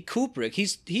need to be Kubrick.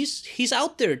 He's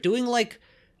out there doing like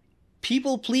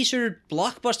people pleaser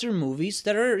blockbuster movies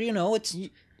that are,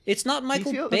 it's not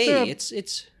Michael Bay.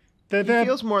 He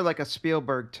feels more like a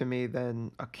Spielberg to me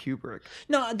than a Kubrick.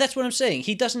 No, that's what I'm saying.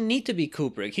 He doesn't need to be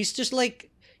Kubrick. He's just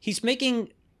like, he's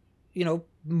making,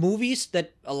 movies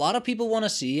that a lot of people want to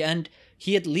see, and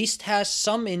he at least has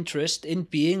some interest in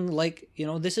being like,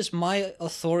 this is my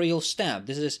authorial stamp.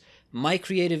 This is my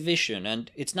creative vision.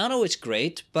 And it's not always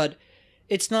great, but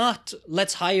it's not,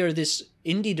 let's hire this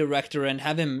indie director and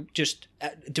have him just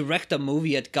direct a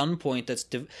movie at gunpoint.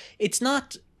 It's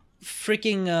not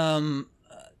freaking,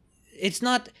 it's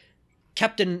not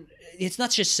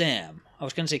Shazam. I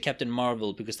was going to say Captain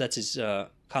Marvel because that's his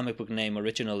comic book name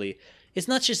originally. It's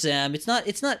not Shazam.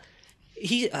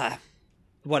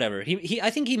 Whatever. I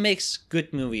think he makes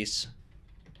good movies.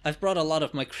 I've brought a lot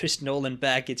of my Chris Nolan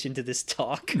baggage into this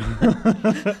talk.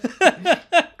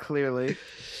 Clearly.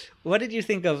 What did you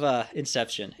think of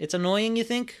Inception? It's annoying, you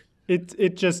think?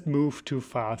 It just moved too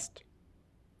fast,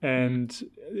 and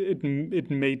it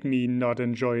made me not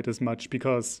enjoy it as much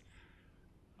because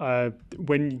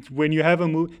when you have a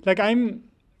movie like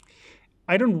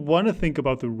I don't want to think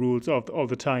about the rules all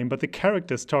the time, but the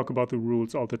characters talk about the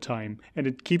rules all the time, and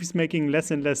it keeps making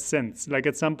less and less sense. Like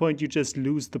at some point you just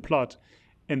lose the plot,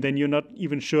 and then you're not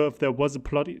even sure if there was a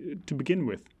plot to begin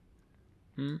with.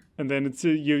 And then it's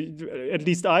at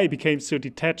least I became so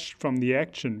detached from the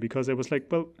action because I was like,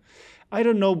 well, I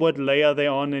don't know what layer they're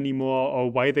on anymore,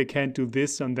 or why they can't do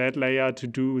this on that layer to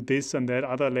do this on that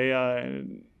other layer.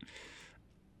 And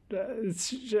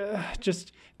it's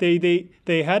just they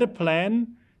had a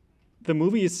plan. The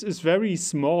movie is very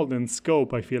small in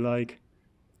scope, I feel like,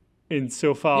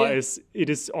 insofar as it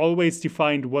is always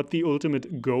defined what the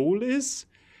ultimate goal is,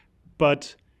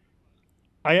 but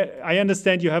I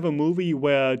understand you have a movie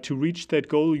where to reach that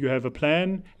goal you have a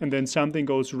plan, and then something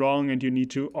goes wrong and you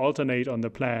need to alternate on the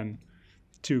plan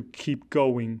to keep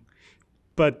going.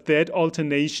 But that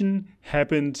alternation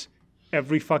happened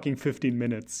every fucking 15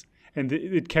 minutes. And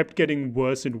it kept getting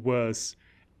worse and worse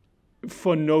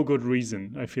for no good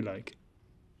reason, I feel like.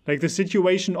 Like the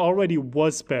situation already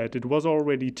was bad. It was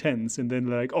already tense. And then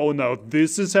like, oh, now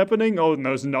this is happening. Oh,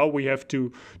 no, so now we have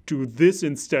to do this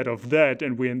instead of that.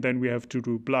 And then we have to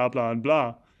do blah, blah, and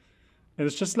blah. And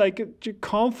it's just like,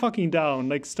 calm fucking down.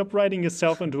 Like, stop writing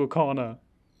yourself into a corner.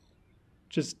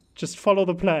 Just follow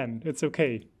the plan. It's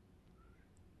okay.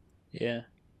 Yeah.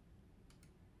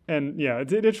 And yeah,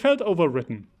 it felt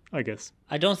overwritten. I guess.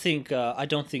 I don't think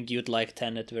you'd like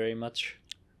Tenet very much.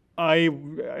 I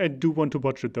do want to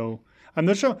watch it though. I'm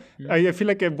not sure. I feel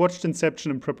like I watched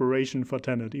Inception in preparation for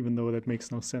Tenet, even though that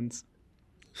makes no sense.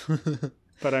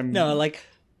 But I'm No, like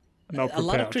now a lot of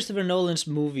prepared. Christopher Nolan's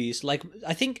movies. Like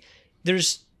I think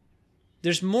there's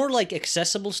more like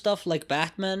accessible stuff like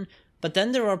Batman, but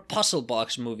then there are puzzle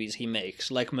box movies he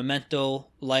makes, like Memento,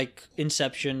 like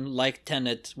Inception, like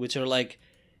Tenet, which are like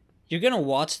you're gonna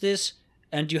watch this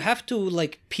and you have to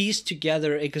like piece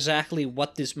together exactly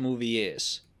what this movie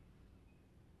is.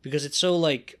 Because it's so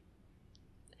like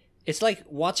it's like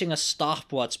watching a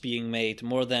stopwatch being made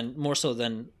more so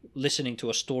than listening to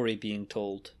a story being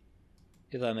told.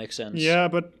 If that makes sense. Yeah,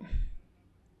 but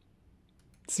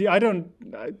see,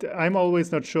 I'm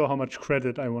always not sure how much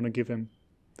credit I want to give him.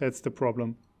 That's the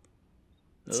problem.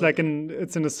 It's like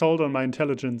it's an assault on my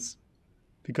intelligence,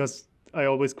 because I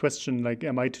always question, like,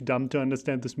 am I too dumb to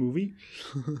understand this movie?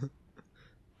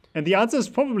 And the answer is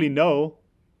probably no,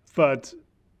 but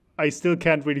I still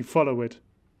can't really follow it.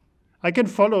 I can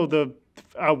follow the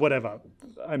whatever.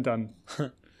 I'm done.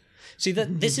 See,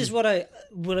 that this is what I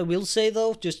will say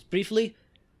though, just briefly.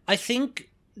 I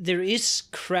think there is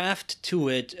craft to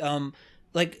it.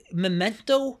 Like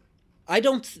Memento, I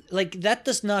don't like that.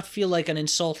 Does not feel like an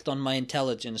insult on my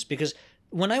intelligence, because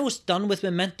when I was done with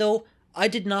Memento, I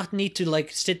did not need to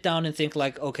like sit down and think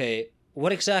like, okay,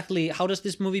 what exactly? How does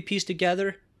this movie piece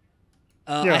together?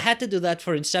 I had to do that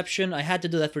for Inception. I had to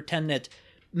do that for Tenet.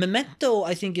 Memento,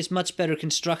 I think, is much better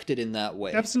constructed in that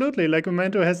way. Absolutely. Like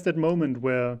Memento has that moment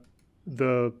where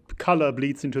the color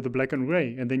bleeds into the black and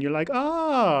gray, and then you're like,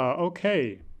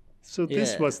 okay. So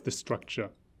this was the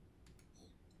structure.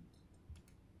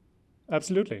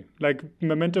 Absolutely. Like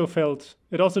Memento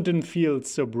it also didn't feel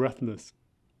so breathless.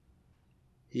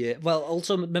 Yeah. Well,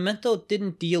 also Memento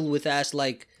didn't deal with as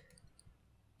like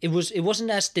it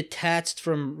wasn't as detached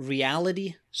from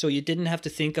reality, so you didn't have to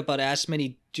think about as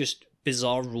many just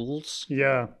bizarre rules.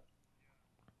 Yeah.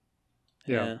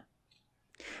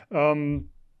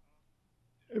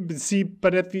 See,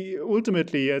 but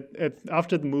ultimately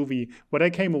after the movie, what I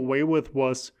came away with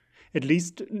was at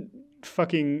least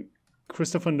fucking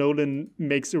Christopher Nolan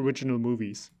makes original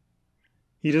movies.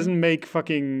 He doesn't make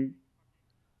fucking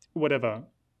whatever.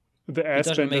 The He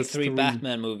doesn't make 3 three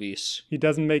Batman movies. He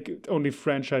doesn't make only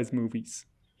franchise movies.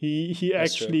 He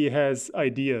actually has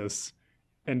ideas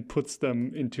and puts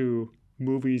them into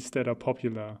movies that are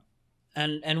popular.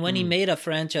 And when he made a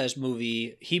franchise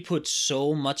movie, he put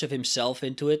so much of himself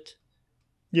into it.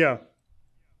 Yeah.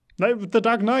 Like The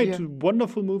Dark Knight,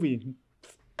 wonderful movie.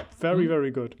 Very,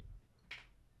 very good.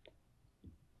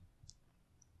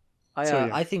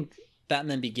 I think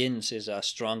Batman Begins is a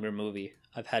stronger movie.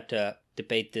 I've had to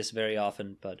debate this very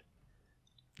often, but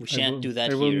we shan't do that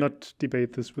here. I will not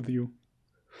debate this with you.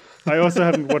 I also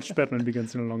haven't watched Batman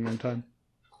Begins in a long, long time.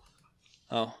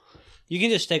 Oh. You can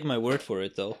just take my word for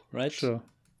it, though, right? Sure.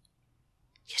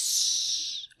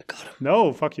 Yes! I got him.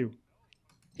 No, fuck you.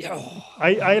 Yeah.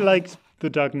 I liked The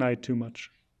Dark Knight too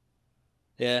much.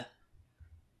 Yeah.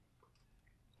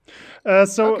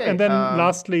 And then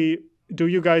lastly, do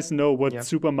you guys know what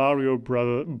Super Mario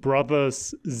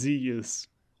Brothers Z is?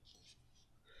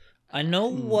 I know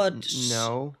what...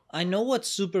 No. I know what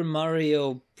Super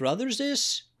Mario Brothers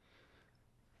is.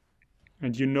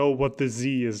 And you know what the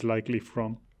Z is likely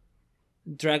from?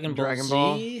 Dragon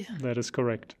Ball Z? That is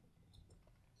correct.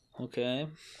 Okay.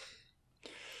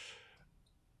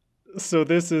 So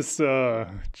this is...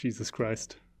 Jesus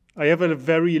Christ. I have a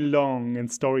very long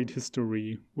and storied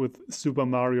history with Super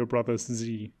Mario Brothers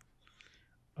Z.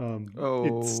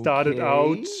 It started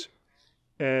out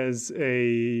as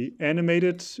a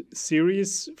animated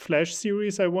series, Flash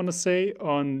series, I want to say,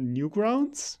 on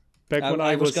Newgrounds.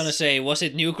 I was going to say, was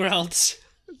it Newgrounds?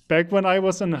 Back when I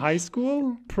was in high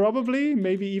school, probably,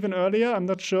 maybe even earlier, I'm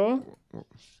not sure.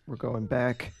 We're going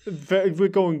back. We're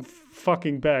going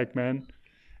fucking back, man.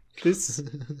 This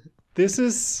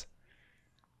is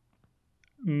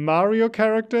Mario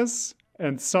characters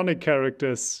and Sonic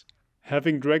characters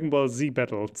having Dragon Ball Z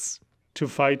battles to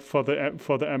fight for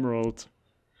the Emerald,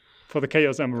 for the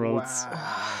Chaos Emeralds.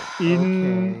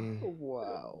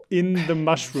 Wow. In the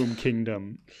Mushroom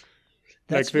Kingdom.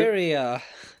 That's very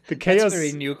the Chaos, that's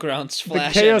very Newgrounds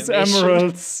Flash the Chaos animation.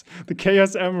 Emeralds. The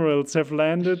Chaos Emeralds have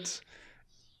landed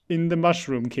in the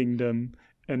Mushroom Kingdom,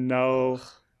 and now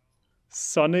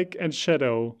Sonic and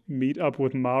Shadow meet up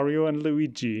with Mario and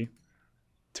Luigi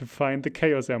to find the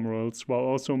Chaos Emeralds, while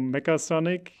also Mecha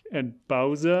Sonic and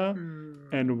Bowser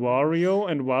and Wario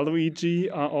and Waluigi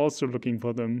are also looking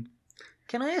for them.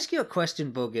 Can I ask you a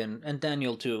question, Bogan, and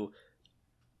Daniel too?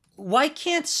 Why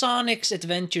can't Sonic's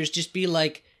adventures just be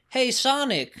like, hey,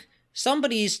 Sonic,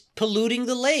 somebody's polluting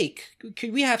the lake.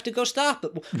 We have to go stop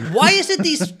it. Why is it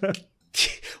these...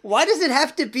 Why does it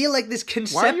have to be like this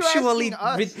conceptually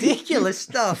ridiculous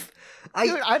stuff?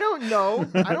 Dude, I don't know.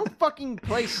 I don't fucking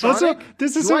play Sonic.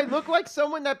 Also, Do I look like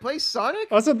someone that plays Sonic?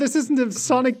 Also, this isn't a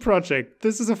Sonic project.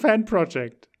 This is a fan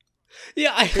project.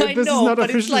 Yeah, I this know, is not but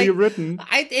officially it's like, written.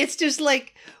 It's just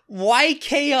like, why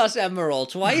Chaos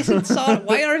Emeralds? Why isn't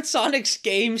why aren't Sonic's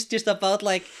games just about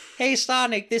like, hey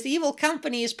Sonic, this evil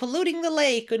company is polluting the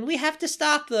lake and we have to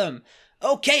stop them.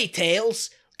 Okay, Tails,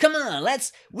 come on,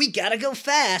 we gotta go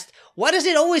fast. Why does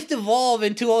it always devolve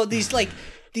into all these like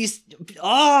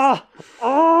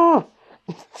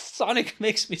Sonic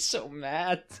makes me so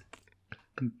mad.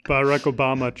 Barack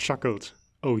Obama chuckled.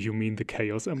 Oh, you mean the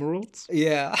Chaos Emeralds?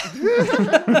 Yeah.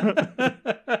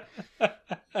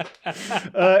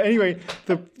 Anyway,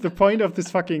 the point of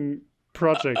this fucking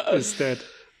project is that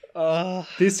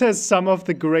this has some of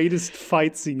the greatest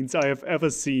fight scenes I have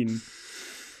ever seen.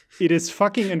 It is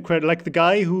fucking incredible. Like the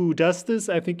guy who does this,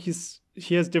 I think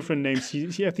he has different names.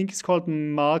 I think he's called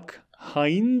Mark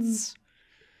Hines.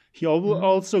 He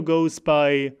also goes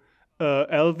by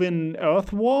Elvin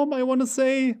Earthworm, I want to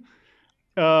say.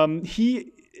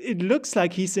 It looks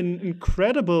like he's an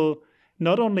incredible,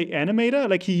 not only animator,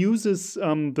 like he uses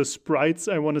the sprites,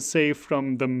 I want to say,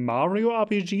 from the Mario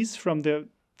RPGs from the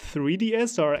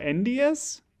 3DS or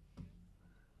NDS.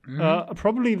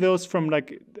 Probably those from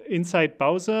like Inside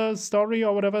Bowser Story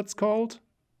or whatever it's called.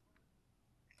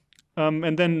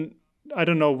 And then I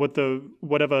don't know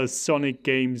whatever Sonic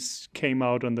games came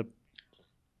out on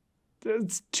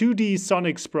it's 2D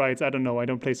Sonic sprites. I don't know. I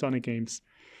don't play Sonic games.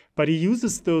 But he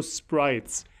uses those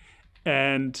sprites,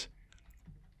 and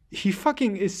he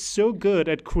fucking is so good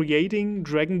at creating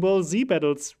Dragon Ball Z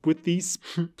battles with these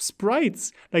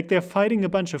sprites. Like they're fighting a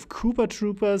bunch of Koopa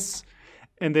Troopers,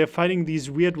 and they're fighting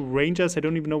these weird rangers. I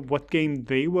don't even know what game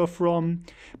they were from.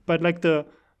 But like the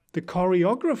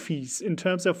choreographies in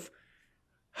terms of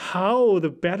how the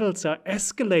battles are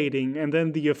escalating, and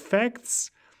then the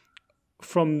effects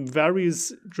from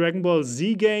various Dragon Ball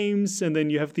Z games, and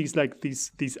then you have these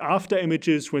after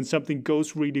images when something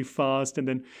goes really fast, and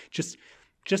then just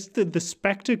the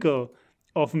spectacle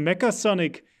of Mecha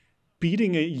Sonic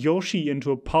beating a Yoshi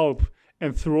into a pulp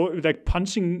and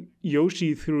punching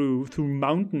Yoshi through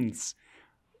mountains,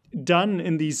 done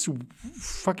in these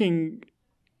fucking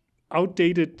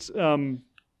outdated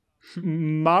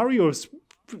Mario's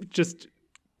just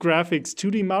graphics,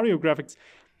 2D Mario graphics.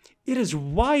 It is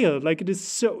wild. Like it is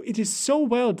so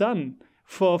well done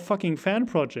for a fucking fan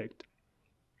project.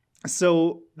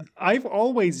 So I've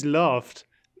always loved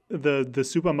the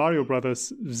Super Mario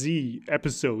Brothers Z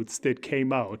episodes that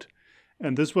came out.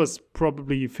 And this was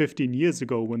probably 15 years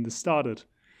ago when this started.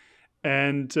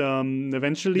 And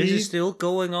eventually... This is still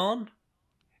going on?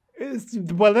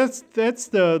 Well, that's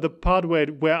the part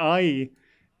where I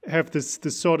have this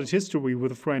sordid history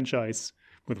with a franchise.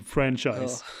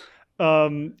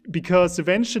 Because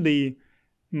eventually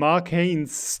Mark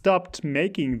Haynes stopped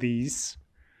making these.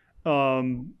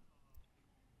 And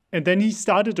then he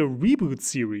started a reboot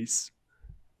series.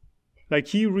 Like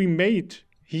he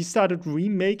started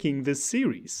remaking this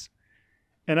series.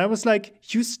 And I was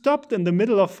like, you stopped in the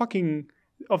middle of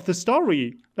the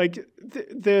story. Like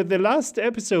the last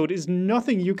episode is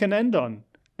nothing you can end on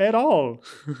at all.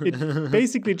 It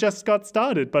basically just got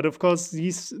started. But of course,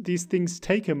 these things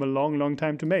take him a long, long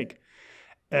time to make.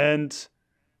 And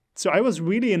so I was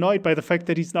really annoyed by the fact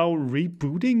that he's now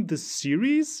rebooting the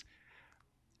series.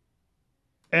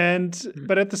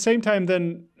 But at the same time,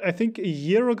 then I think a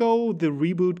year ago the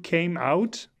reboot came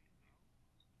out,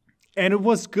 and it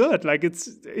was good. Like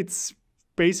it's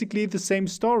basically the same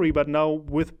story, but now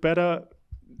with better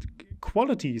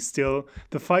quality. Still,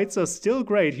 the fights are still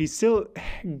great. He still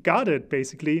got it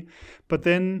basically, but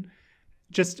then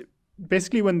just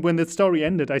basically when the story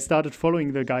ended, I started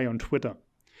following the guy on Twitter,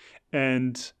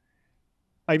 and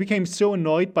I became so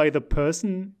annoyed by the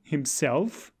person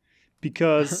himself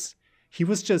because. He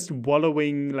was just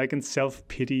wallowing like in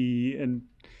self-pity, and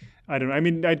I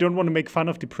don't want to make fun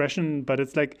of depression, but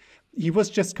it's like he was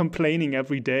just complaining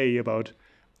every day about,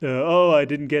 I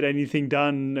didn't get anything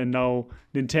done, and now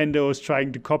Nintendo is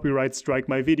trying to copyright strike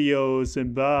my videos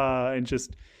and blah, and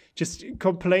just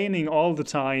complaining all the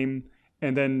time.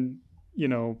 And then,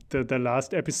 the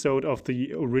last episode of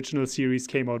the original series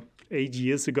came out 8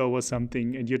 years ago or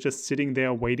something, and you're just sitting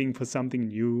there waiting for something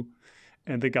new.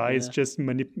 And the guy is just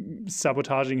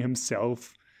sabotaging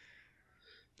himself.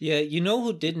 Yeah,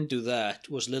 who didn't do that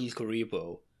was Little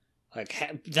Karibo.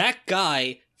 Like, that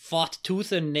guy fought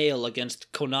tooth and nail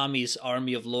against Konami's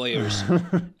army of lawyers,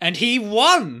 and he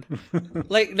won.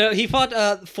 Like, no, he fought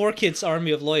 4Kids army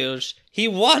of lawyers. He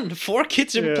won.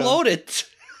 4Kids imploded.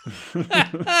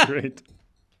 Great.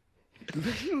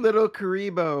 Little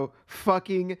Karibo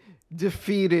fucking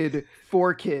defeated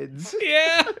 4Kids.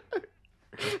 Yeah.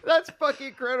 That's fucking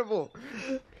incredible.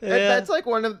 Yeah. That's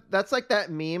like that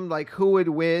meme, like who would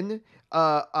win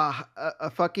a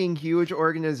fucking huge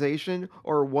organization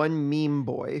or one meme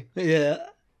boy. Yeah.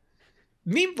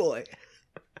 Meme boy.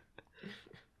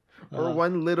 Or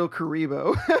one little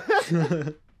Karibo.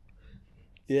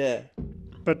 Yeah.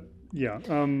 But yeah,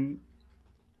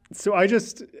 so I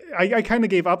kind of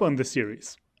gave up on the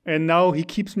series, and now he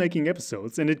keeps making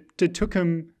episodes, and it took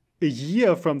him a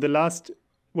year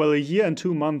a year and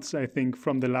 2 months, I think,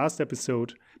 from the last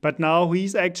episode. But now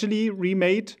he's actually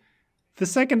remade the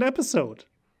second episode.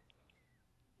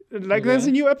 Like, there's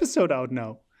a new episode out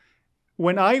now.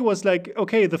 When I was like,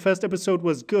 okay, the first episode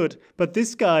was good, but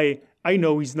this guy, I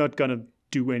know he's not gonna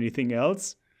do anything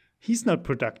else. He's not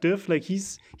productive. Like,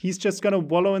 he's just gonna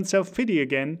wallow in self-pity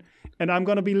again, and I'm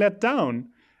gonna be let down.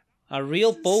 A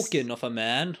real boken of a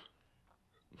man.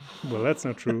 Well, that's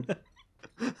not true.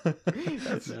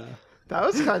 That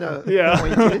was kind of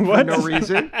pointed for no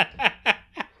reason.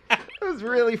 That was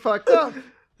really fucked up.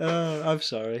 I'm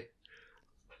sorry.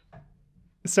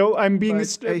 So I'm being...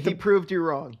 he proved you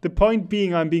wrong. The point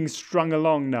being, I'm being strung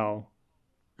along now.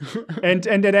 and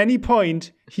at any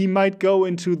point, he might go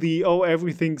into the, oh,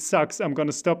 everything sucks, I'm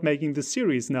gonna stop making the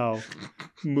series now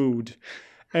mood.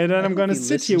 And then I'm gonna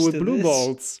sit here with blue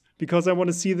balls because I want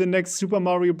to see the next Super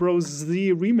Mario Bros.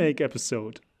 Z remake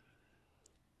episode.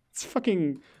 It's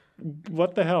fucking...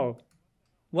 What the hell?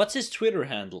 What's his Twitter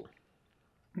handle?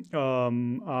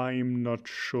 I'm not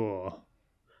sure.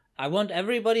 I want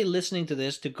everybody listening to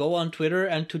this to go on Twitter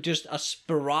and to just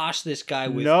asperage this guy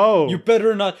with, no, you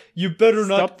better not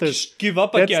Stop this. Just give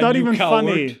up That's again, not you even coward.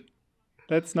 funny.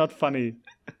 That's not funny.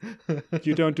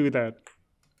 You don't do that.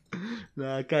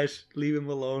 Nah, guys, leave him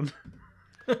alone.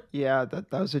 Yeah,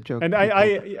 that was a joke. And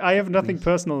I have nothing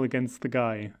personal against the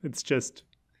guy. It's just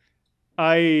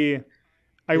I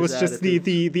was just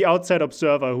the outside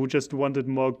observer who just wanted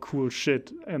more cool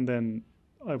shit, and then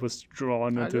I was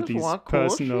drawn into these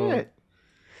personal shit.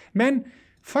 Man,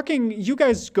 fucking you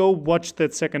guys go watch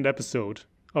that second episode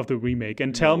of the remake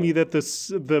and tell me that the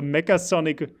Mecha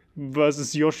Sonic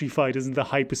versus Yoshi fight isn't the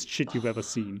hypest shit you've ever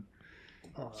seen.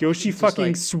 Yoshi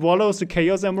fucking swallows a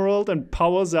Chaos Emerald and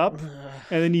powers up,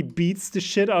 and then he beats the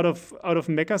shit out of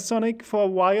Mecha Sonic for a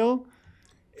while.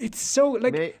 It's so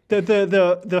like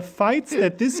the fights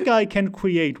that this guy can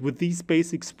create with these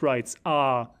basic sprites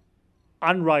are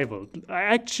unrivaled.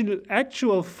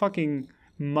 Actual fucking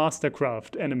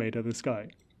mastercraft animator, this guy.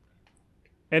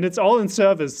 And it's all in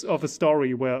service of a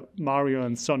story where Mario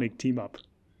and Sonic team up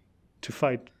to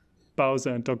fight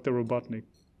Bowser and Dr. Robotnik.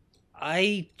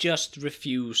 I just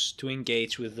refuse to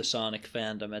engage with the Sonic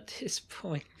fandom at this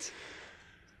point.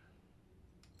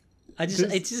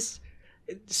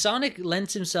 Sonic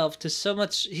lends himself to so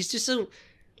much. He's just so,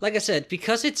 like I said,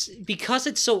 because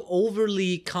it's so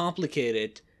overly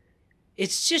complicated.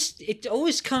 It's just, it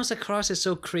always comes across as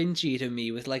so cringy to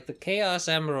me with like the Chaos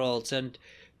Emeralds and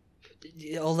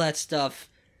all that stuff.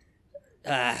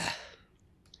 That's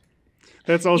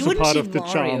also part of the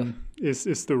charm.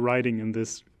 Is the writing in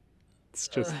this? It's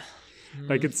just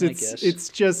like it's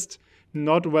just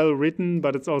not well written,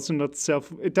 but it's also not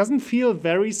it doesn't feel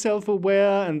very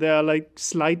self-aware, and there are like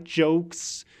slight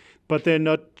jokes, but they're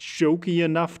not jokey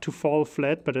enough to fall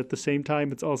flat, but at the same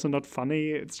time it's also not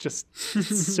funny. It's just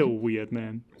so weird,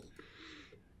 man.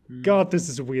 God, this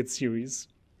is a weird series.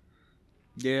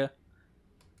 Yeah.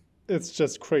 It's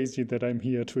just crazy that I'm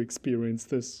here to experience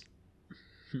this.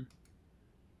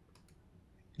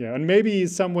 Yeah, and maybe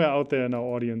somewhere out there in our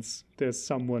audience, there's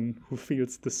someone who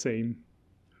feels the same,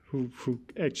 who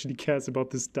actually cares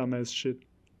about this dumbass shit.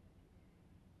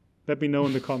 Let me know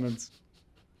in the comments.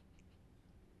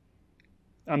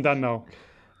 I'm done now.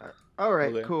 All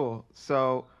right, cool.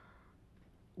 So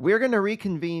we're going to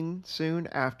reconvene soon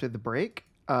after the break.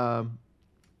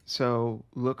 So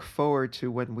look forward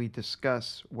to when we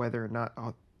discuss whether or not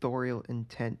authorial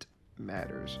intent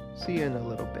matters. See you in a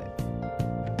little bit.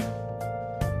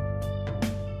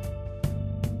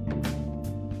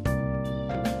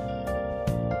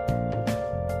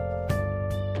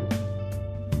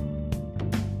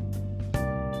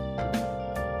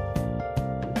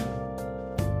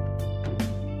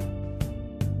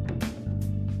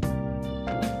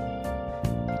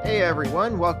 Hey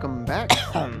everyone, welcome back.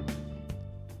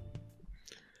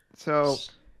 So,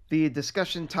 the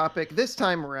discussion topic this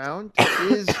time around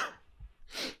is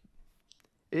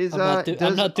Is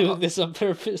I'm not doing this on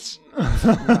purpose. No,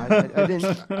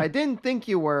 I didn't think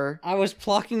you were. I was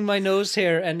plucking my nose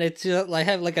hair, and it's I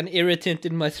have like an irritant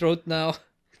in my throat now.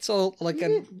 It's all like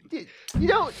you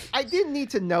don't. I didn't need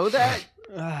to know that.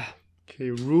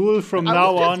 Okay, rule from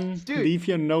now on: leave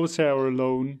your nose hair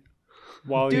alone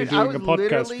while you're doing a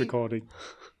podcast recording.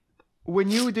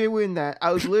 When you were doing that,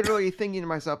 I was literally thinking to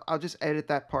myself, I'll just edit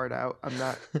that part out. I'm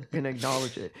not going to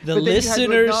acknowledge it. The but listeners... then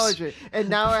you had to acknowledge it, and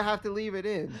now I have to leave it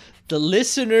in. The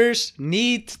listeners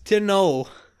need to know.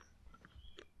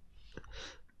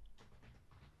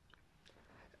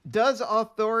 Does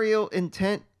authorial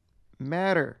intent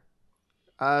matter?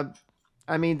 I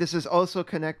mean, this is also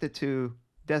connected to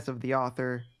death of the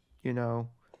author, you know,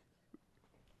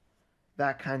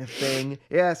 that kind of thing.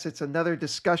 Yes, it's another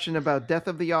discussion about death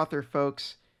of the author,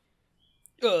 folks.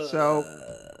 So,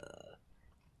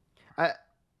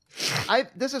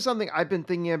 this is something I've been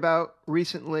thinking about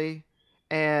recently,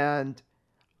 and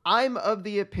I'm of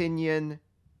the opinion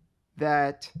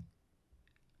that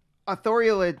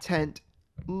authorial intent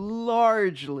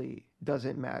largely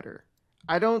doesn't matter.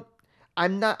 I don't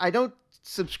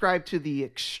subscribe to the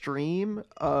extreme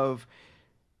of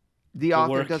the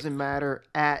author doesn't matter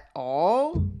at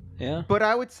all. Yeah. But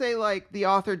I would say like the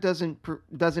author doesn't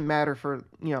matter for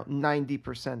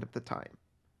 90% of the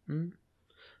time.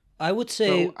 I would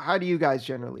say. So how do you guys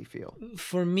generally feel?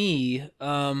 For me,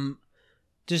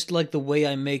 just like the way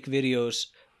I make videos,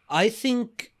 I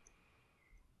think,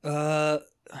 and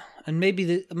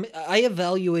maybe I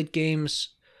evaluate games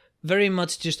very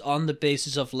much just on the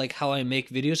basis of like how I make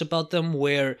videos about them,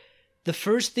 where the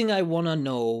first thing I want to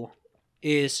know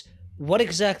is what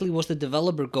exactly was the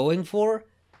developer going for,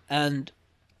 and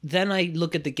then I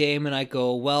look at the game and I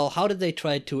go, well, how did they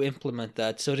try to implement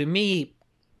that? So to me,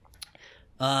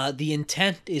 the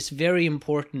intent is very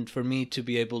important for me to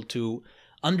be able to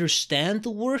understand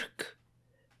the work.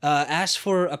 As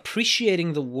for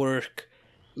appreciating the work,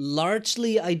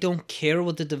 largely I don't care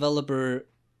what the developer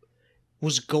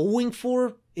was going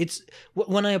for. It's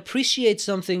when I appreciate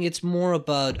something, it's more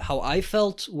about how I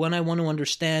felt. When I want to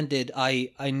understand it,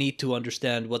 I need to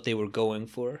understand what they were going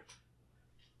for.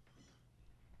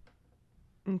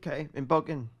 Okay, and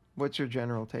Bogan, what's your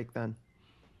general take then?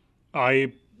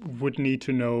 I would need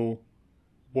to know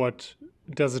what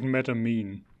does it matter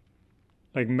mean.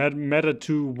 Like matter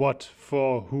to what,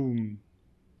 for whom,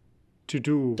 to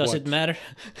do. Does it matter?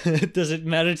 Does it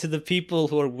matter to the people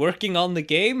who are working on the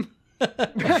game?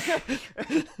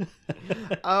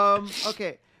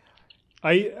 Okay.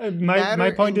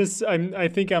 My point is I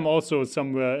think I'm also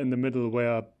somewhere in the middle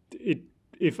where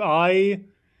if I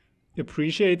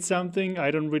appreciate something,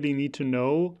 I don't really need to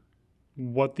know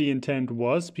what the intent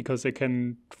was because I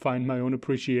can find my own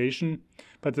appreciation.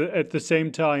 But at the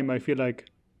same time, I feel like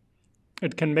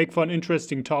it can make for an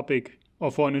interesting topic or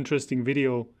for an interesting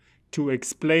video to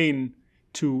explain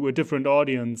to a different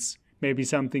audience maybe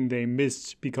something they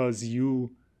missed because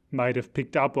you might have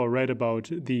picked up or read about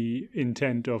the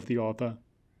intent of the author.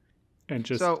 And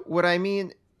just So what I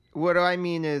mean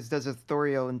is, does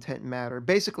authorial intent matter?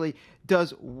 Basically,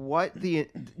 does the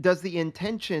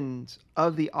intentions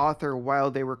of the author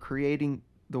while they were creating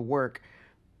the work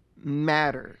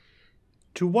matter?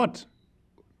 To what?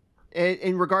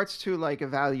 In regards to like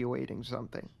evaluating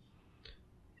something.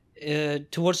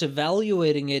 Towards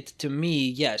evaluating it, to me,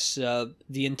 yes,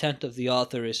 the intent of the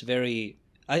author is very...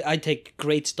 I take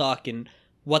great stock in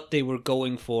what they were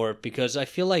going for, because I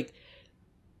feel like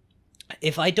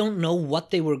if I don't know what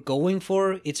they were going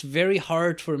for, it's very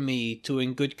hard for me to,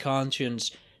 in good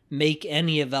conscience, make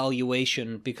any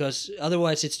evaluation, because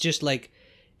otherwise it's just like...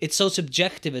 It's so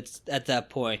subjective at that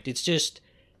point. It's just,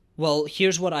 well,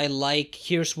 here's what I like,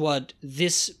 here's what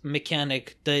this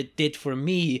mechanic did for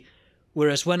me.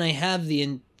 Whereas when I have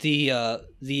the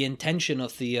intention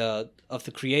of the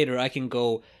creator, I can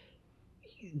go,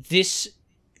 this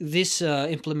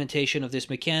implementation of this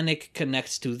mechanic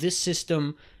connects to this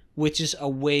system, which is a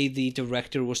way the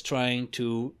director was trying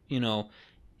to,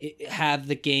 have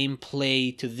the game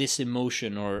play to this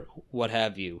emotion or what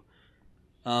have you.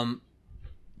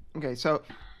 Okay, so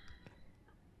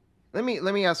let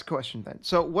me ask a question then.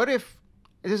 So what if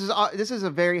this is a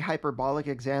very hyperbolic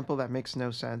example that makes no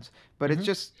sense, but it's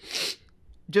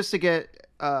just to get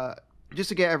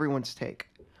everyone's take.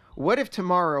 What if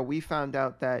tomorrow we found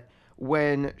out that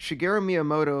when Shigeru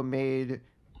Miyamoto made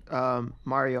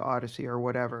Mario Odyssey or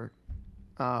whatever,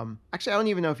 actually I don't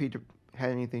even know if he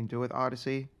had anything to do with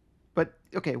Odyssey, but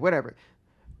okay, whatever.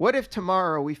 What if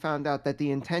tomorrow we found out that the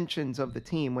intentions of the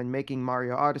team when making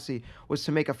Mario Odyssey was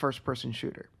to make a first-person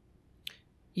shooter?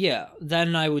 Yeah,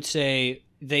 then I would say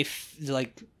they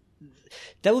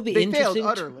that would be They interesting. failed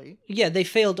utterly. Yeah, they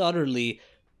failed utterly,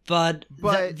 but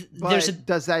there's a.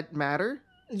 Does that matter?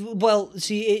 Well,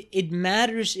 see, it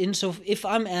matters if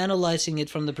I'm analyzing it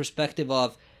from the perspective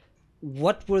of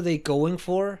what were they going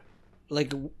for,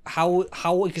 like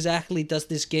how exactly does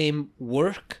this game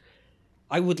work?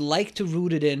 I would like to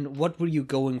root it in what were you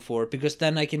going for, because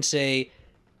then I can say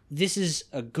this is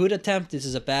a good attempt, this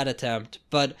is a bad attempt,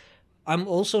 but I'm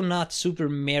also not super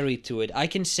married to it. I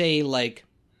can say, like,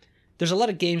 there's a lot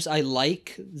of games I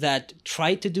like that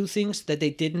tried to do things that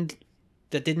didn't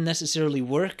necessarily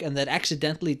work, and that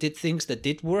accidentally did things that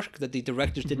did work that the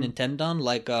directors didn't intend on,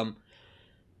 like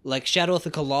Shadow of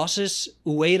the Colossus.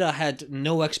 Ueda had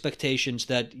no expectations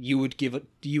that you would give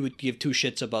two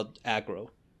shits about aggro.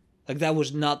 Like, that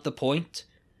was not the point,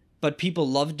 but people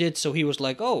loved it, so he was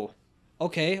like, oh,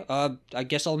 okay, I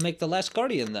guess I'll make The Last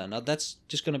Guardian then. That's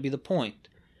just gonna be the point.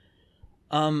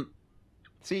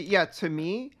 See, yeah, to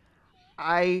me,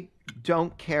 I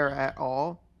don't care at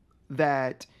all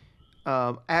that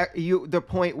the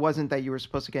point wasn't that you were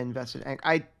supposed to get invested. And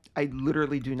I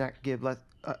literally do not give a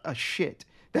shit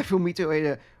that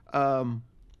Fumito Ueda,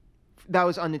 that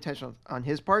was unintentional on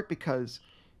his part, because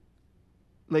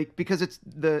it's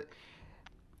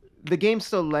the game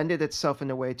still lended itself in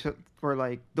a way for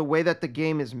like the way that the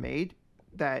game is made,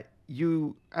 that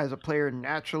you as a player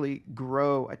naturally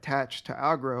grow attached to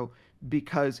aggro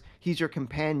because he's your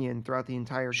companion throughout the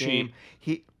entire game.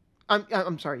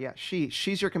 I'm sorry, yeah,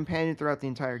 she's your companion throughout the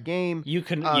entire game. You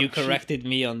corrected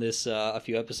me on this a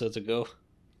few episodes ago.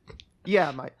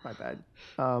 Yeah, my bad.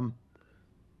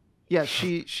 Yeah,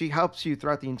 she helps you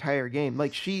throughout the entire game.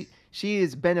 Like, she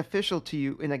is beneficial to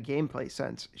you in a gameplay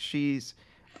sense.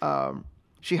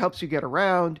 She helps you get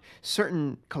around.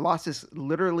 Certain Colossus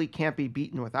literally can't be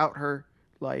beaten without her.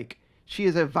 Like, she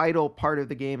is a vital part of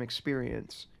the game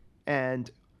experience, and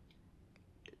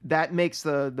that makes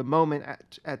the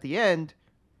moment at the end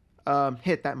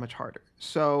hit that much harder.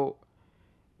 So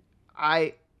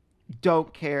I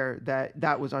don't care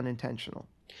that was unintentional.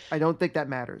 I don't think that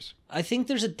matters. I think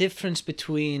there's a difference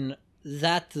between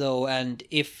that, though, and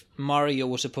if Mario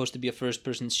was supposed to be a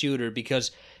first-person shooter,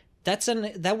 because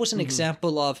that was an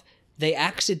example of they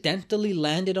accidentally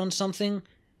landed on something,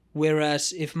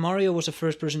 whereas if Mario's a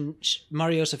first-person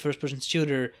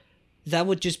shooter, that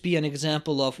would just be an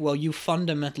example of, well, you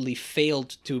fundamentally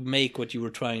failed to make what you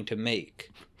were trying to make.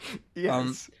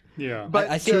 Yes. Yeah. But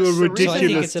I think, to a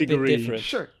ridiculous degree.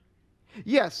 Sure.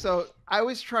 Yeah, so I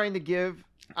was trying to give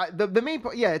the main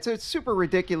point. Yeah, it's a super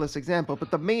ridiculous example,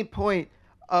 but the main point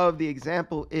of the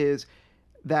example is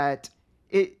that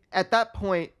at that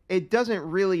point, it doesn't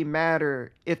really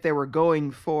matter if they were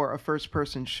going for a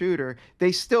first-person shooter.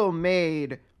 They still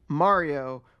made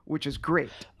Mario, which is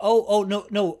great. Oh,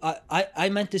 no. I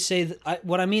meant to say that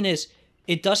what I mean is,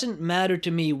 it doesn't matter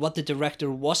to me what the director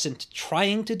wasn't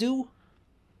trying to do.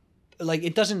 Like,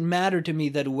 it doesn't matter to me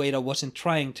that Ueda wasn't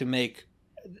trying to make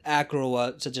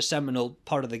aggro such a seminal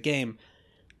part of the game,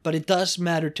 but it does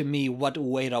matter to me what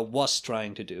Ueda was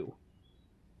trying to do.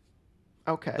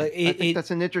 Okay, like I think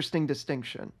that's an interesting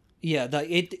distinction. Yeah,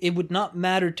 it would not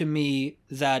matter to me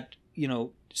that, you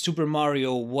know, Super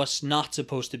Mario was not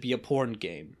supposed to be a porn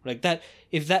game. Like, that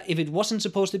if it wasn't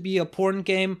supposed to be a porn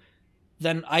game,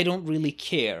 then I don't really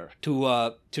care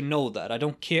to know that. I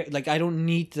don't care. Like, I don't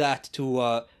need that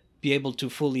to be able to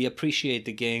fully appreciate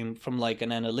the game from like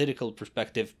an analytical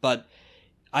perspective. But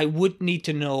I would need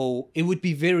to know. It would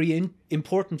be very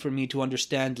important for me to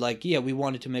understand. Like, yeah, we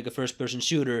wanted to make a first-person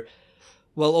shooter.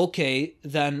 Well, okay,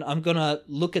 then I'm gonna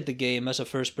look at the game as a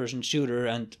first-person shooter,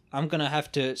 and I'm gonna have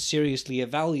to seriously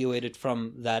evaluate it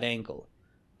from that angle.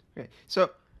 Okay, so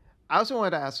I also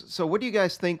wanted to ask, so what do you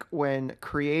guys think when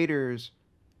creators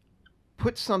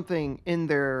put something in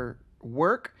their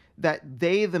work that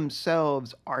they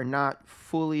themselves are not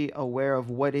fully aware of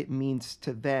what it means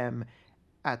to them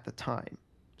at the time?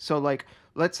 So, like,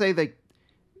 let's say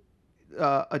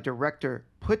a director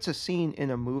puts a scene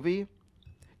in a movie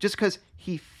just because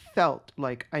he felt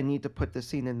like, I need to put this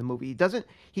scene in the movie.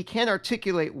 He can't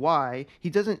articulate why.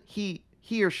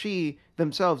 He or she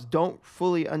themselves don't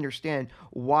fully understand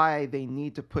why they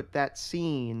need to put that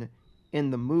scene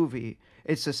in the movie.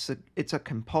 It's a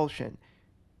compulsion.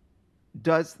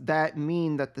 Does that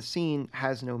mean that the scene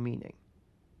has no meaning?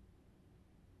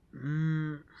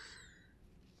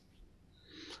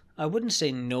 I wouldn't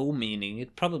say no meaning.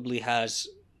 It probably has.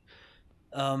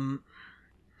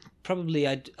 Probably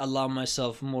I'd allow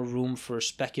myself more room for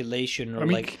speculation, or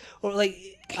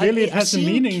clearly it has a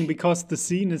meaning because the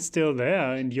scene is still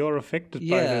there and you're affected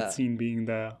by that scene being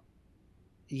there.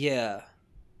 Yeah.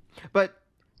 But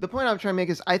the point I'm trying to make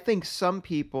is, I think some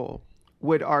people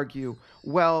would argue,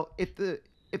 well, if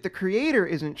the creator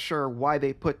isn't sure why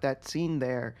they put that scene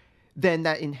there, then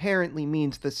that inherently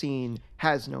means the scene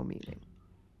has no meaning.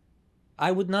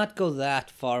 I would not go that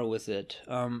far with it.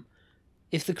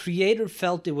 If the creator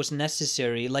felt it was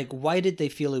necessary, like, why did they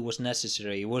feel it was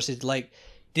necessary? Was it like,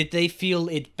 did they feel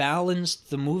it balanced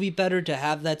the movie better to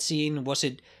have that scene? Was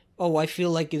it, oh, I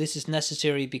feel like this is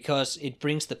necessary because it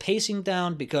brings the pacing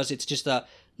down, because it's just a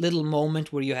little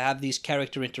moment where you have these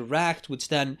characters interact, which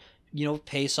then,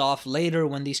 pays off later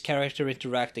when these characters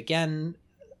interact again?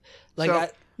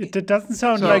 Like, it doesn't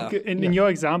sound like in your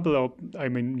example, or I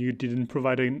mean, you didn't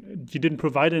provide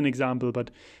an example,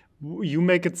 but you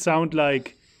make it sound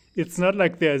like it's not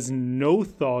like there's no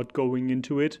thought going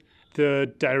into it.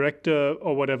 The director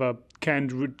or whatever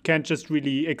can't just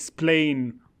really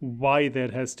explain why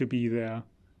that has to be there.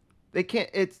 They can't.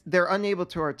 They're unable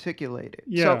to articulate it.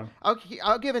 Yeah. So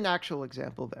I'll give an actual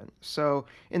example then. So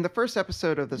in the first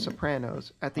episode of The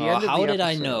Sopranos, at the end of the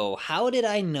episode, How did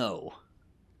I know?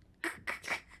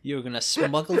 You were gonna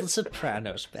smuggle The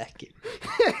Sopranos back in.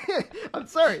 I'm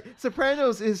sorry.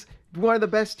 Sopranos is one of the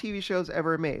best TV shows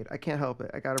ever made. I can't help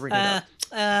it. I gotta bring it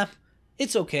up.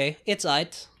 It's okay. It's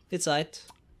aight.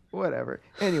 Whatever.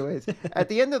 Anyways, at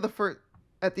the end of the first,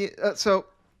 so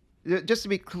just to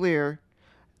be clear,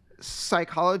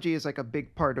 psychology is like a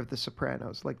big part of The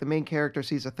Sopranos. Like the main character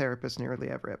sees a therapist nearly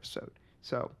every episode.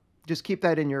 So just keep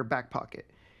that in your back pocket.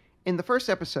 In the first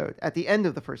episode, at the end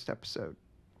of the first episode,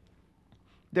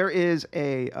 there is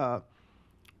a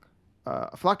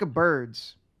flock of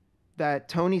birds that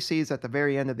Tony sees at the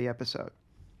very end of the episode.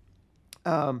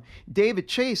 David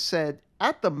Chase said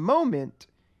at the moment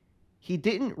he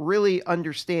didn't really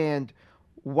understand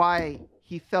why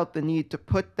he felt the need to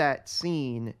put that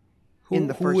scene in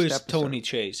the first episode. Who is Tony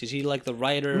Chase? Is he like the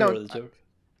writer? No,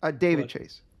 David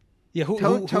Chase. Yeah,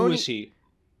 who is he?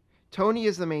 Tony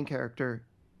is the main character.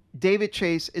 David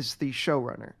Chase is the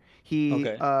showrunner.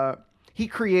 He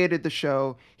created the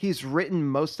show. He's written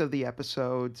most of the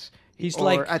episodes. He's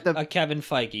like a Kevin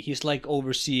Feige. He's like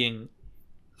overseeing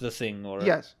the thing, or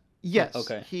yes.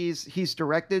 Okay. He's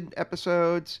directed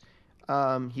episodes.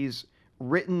 He's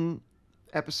written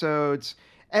episodes.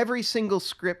 Every single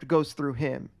script goes through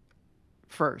him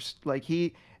first. Like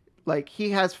he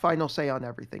has final say on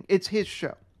everything. It's his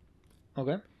show.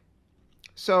 Okay.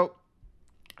 So,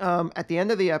 at the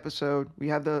end of the episode, we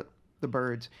have the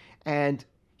birds, and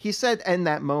he said in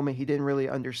that moment he didn't really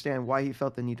understand why he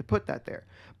felt the need to put that there.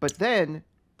 But then,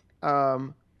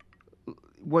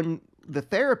 when the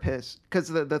therapist, because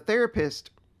the therapist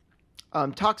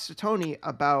talks to Tony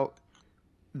about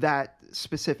that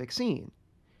specific scene,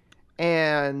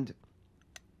 and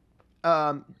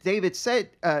David said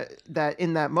that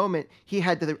in that moment he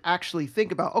had to actually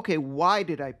think about, okay, why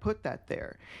did I put that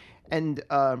there? And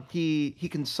he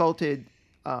consulted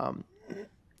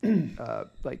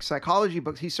like psychology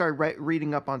books. He started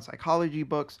reading up on psychology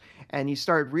books, and he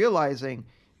started realizing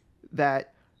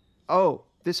that, oh,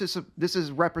 this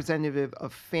is representative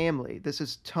of family. This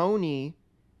is Tony,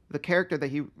 the character that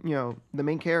the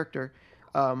main character.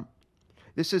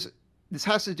 This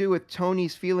has to do with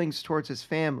Tony's feelings towards his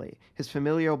family, his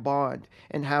familial bond,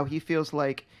 and how he feels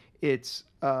like it's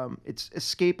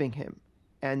escaping him,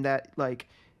 and that like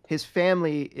his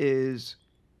family is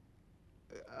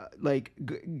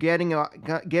getting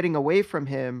away from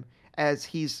him as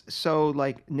he's so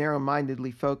like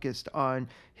narrow-mindedly focused on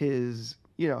his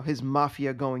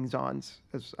mafia goings-ons,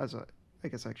 as I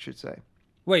guess I should say.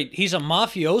 Wait, he's a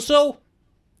mafioso?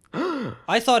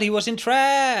 I thought he was in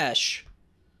trash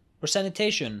or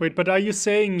sanitation. Wait, but are you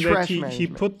saying that he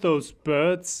put those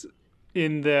birds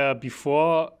in there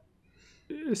before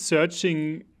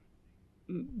searching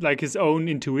like his own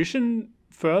intuition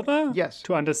further? Yes.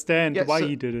 To understand why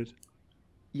he did it?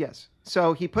 Yes.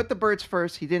 So he put the birds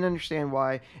first. He didn't understand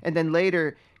why. And then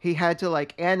later he had to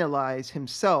like analyze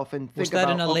himself and think about,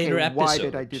 in a later episode? Why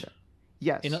did I do that?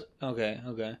 Yes. Okay.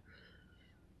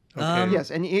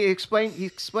 Yes, and he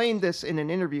explained this in an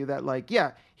interview that like,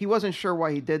 yeah, he wasn't sure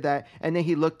why he did that, and then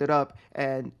he looked it up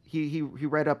and he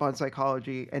read up on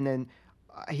psychology, and then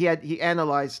he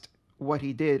analyzed what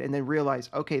he did and then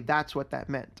realized, okay, that's what that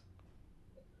meant.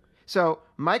 So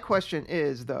my question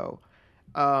is though,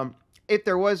 if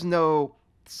there was no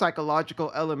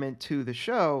psychological element to the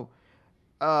show,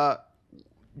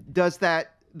 does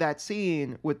that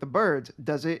scene with the birds,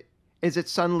 is it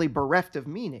suddenly bereft of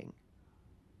meaning?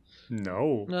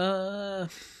 No.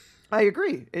 I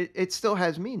agree. It still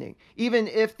has meaning. Even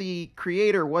if the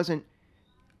creator wasn't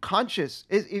conscious,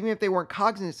 even if they weren't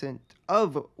cognizant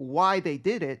of why they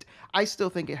did it, I still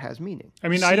think it has meaning. I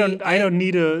mean, I don't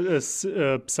need a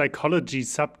psychology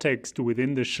subtext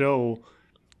within the show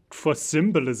for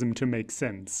symbolism to make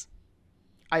sense.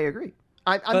 I agree.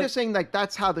 I'm just saying, like,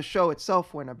 that's how the show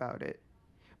itself went about it.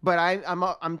 But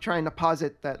I'm trying to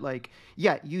posit that, like,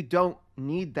 yeah, you don't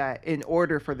need that in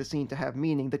order for the scene to have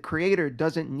meaning. The creator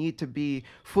doesn't need to be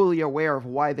fully aware of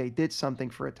why they did something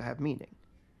for it to have meaning.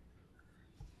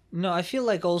 No, I feel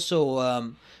like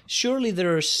also, surely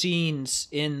there are scenes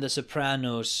in The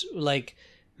Sopranos, like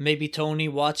maybe Tony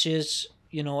watches,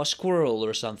 a squirrel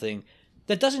or something,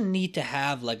 that doesn't need to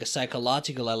have like a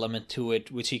psychological element to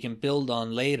it, which he can build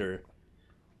on later.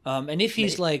 And if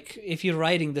he's like, if you're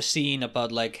writing the scene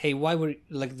about like, hey,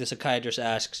 like the psychiatrist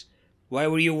asks, why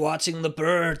were you watching the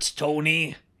birds,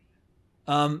 Tony?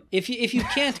 If you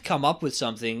can't come up with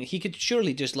something, he could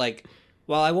surely just like,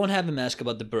 well, I won't have him ask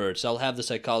about the birds. I'll have the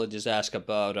psychologist ask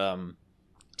about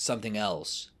something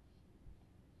else.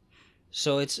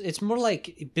 So it's more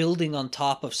like building on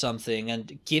top of something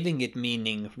and giving it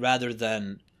meaning rather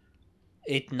than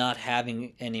it not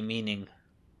having any meaning.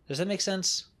 Does that make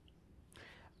sense?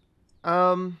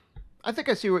 I think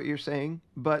I see what you're saying,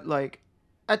 but like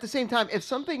at the same time, if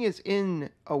something is in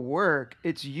a work,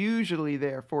 it's usually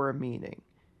there for a meaning.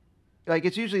 Like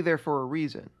it's usually there for a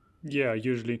reason. Yeah,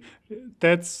 usually.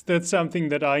 That's something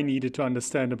that I needed to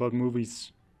understand about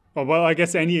movies. Or well, I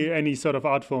guess any sort of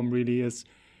art form really is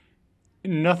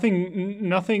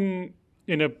nothing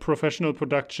in a professional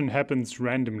production happens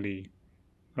randomly,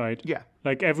 right? Yeah.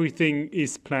 Like everything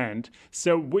is planned.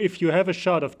 So if you have a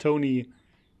shot of Tony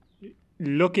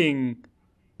looking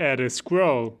at a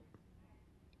squirrel,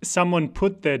 someone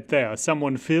put that there.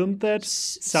 Someone filmed that.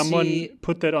 Someone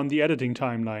put that on the editing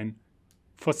timeline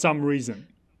for some reason.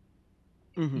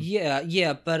 Mm-hmm.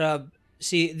 Yeah, but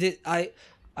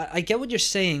I get what you're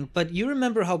saying, but you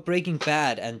remember how Breaking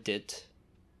Bad ended?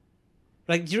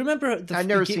 Like, do you remember? I've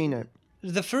never seen it.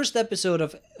 The first episode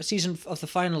of the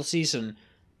final season,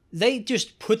 they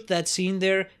just put that scene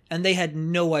there, and they had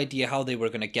no idea how they were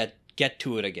gonna get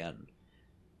to it again.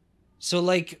 So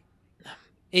like,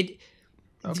 it.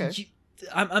 Okay.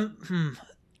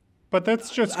 But that's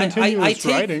just continuous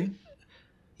writing.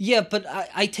 Yeah, but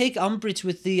I take umbrage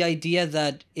with the idea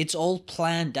that it's all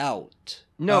planned out.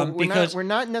 No, because we're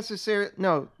not necessarily.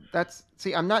 No,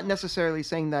 I'm not necessarily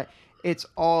saying that it's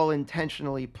all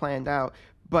intentionally planned out.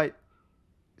 But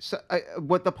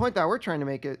what the point that we're trying to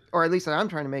make is, or at least that I'm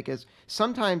trying to make is,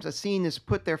 sometimes a scene is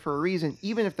put there for a reason,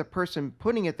 even if the person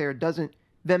putting it there doesn't.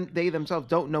 They themselves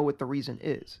don't know what the reason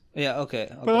is. Yeah.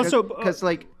 Okay. But also, because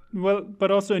but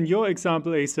also in your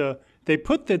example, Asa, they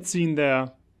put that scene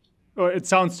there. Or it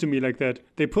sounds to me like that.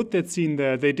 They put that scene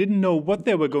there. They didn't know what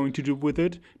they were going to do with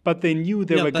it, but they knew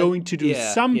they were going to do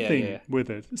something with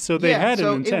it. So they had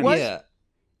an intent.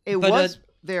 It was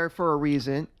there for a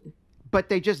reason, but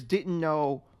they just didn't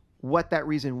know what that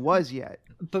reason was yet.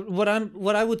 But what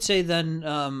I would say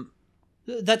then,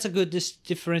 that's a good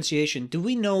differentiation. Do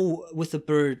we know with the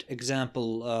bird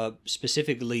example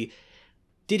specifically?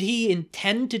 Did he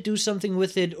intend to do something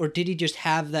with it, or did he just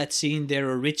have that scene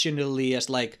there originally as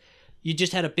like, you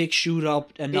just had a big shoot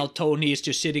up and now Tony is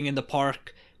just sitting in the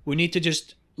park. We need to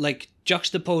just like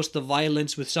juxtapose the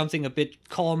violence with something a bit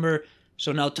calmer.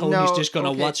 So now Tony's just going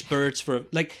to watch birds for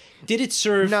like, did it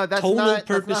serve tonal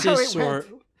purposes or...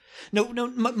 No,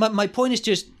 my point is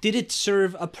just, did it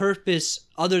serve a purpose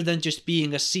other than just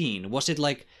being a scene? Was it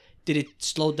like, did it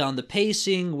slow down the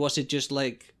pacing? Was it just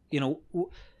like,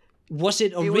 was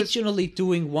it originally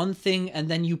doing one thing and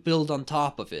then you build on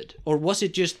top of it? Or was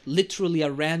it just literally a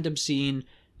random scene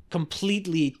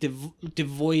completely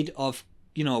devoid of,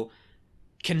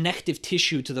 connective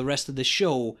tissue to the rest of the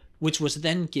show, which was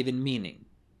then given meaning?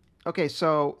 Okay,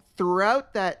 so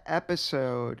throughout that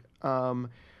episode,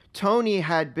 Tony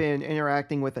had been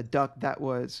interacting with a duck that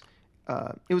was,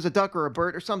 it was a duck or a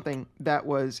bird or something that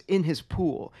was in his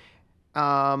pool.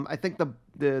 I think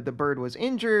the bird was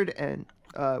injured and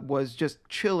was just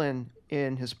chilling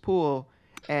in his pool,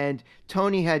 and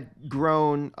Tony had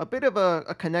grown a bit of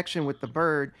a connection with the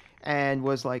bird and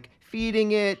was like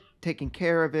feeding it, taking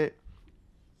care of it.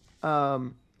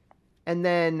 And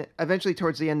then eventually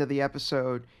towards the end of the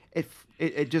episode,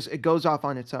 it goes off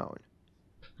on its own.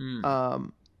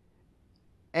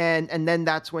 And then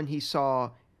that's when he saw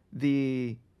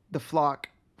the flock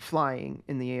flying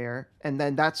in the air, and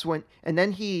then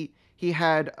he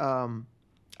had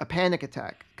a panic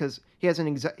attack because he has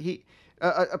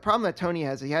a problem that Tony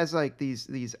has. He has like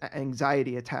these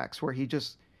anxiety attacks where he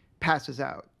just passes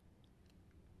out.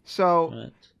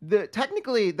 So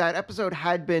technically that episode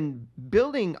had been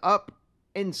building up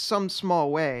in some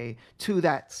small way to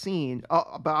that scene.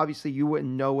 But obviously, you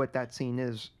wouldn't know what that scene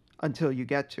is until you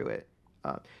get to it.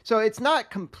 So it's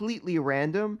not completely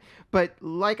random, but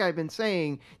like I've been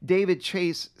saying, David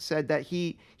Chase said that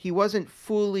he wasn't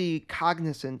fully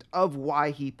cognizant of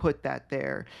why he put that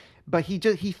there, but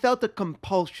he felt a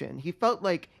compulsion. He felt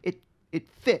like it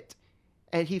fit,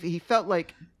 and he felt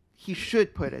like he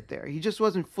should put it there. He just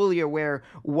wasn't fully aware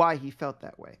why he felt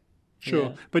that way. Sure,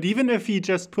 Yeah. but even if he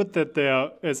just put that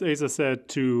there, as Asa said,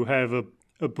 to have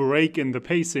a break in the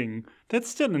pacing, that's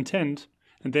still intent.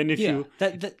 And then if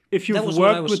you've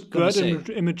worked with bird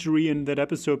imagery in that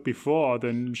episode before,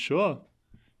 then sure,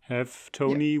 have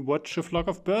Tony watch a flock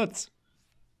of birds.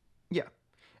 Yeah.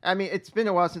 I mean, it's been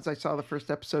a while since I saw the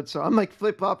first episode, so I'm like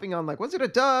flip-flopping on like, was it a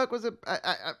duck? Was it...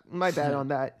 my bad on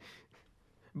that.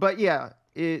 But yeah,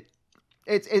 it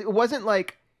wasn't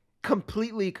like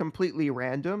completely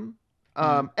random.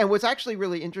 And what's actually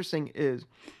really interesting is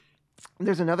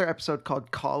there's another episode called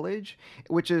College,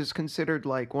 which is considered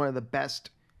like one of the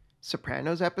best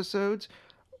Sopranos episodes,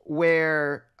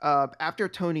 where after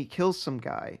Tony kills some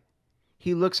guy,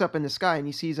 he looks up in the sky and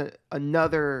he sees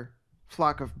another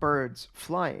flock of birds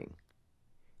flying.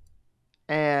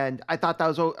 And I thought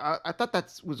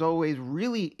that was always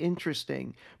really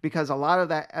interesting, because a lot of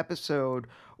that episode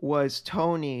was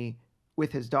Tony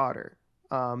with his daughter.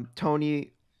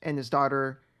 Tony and his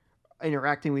daughter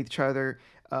interacting with each other.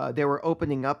 They were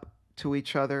opening up to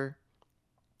each other.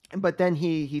 But then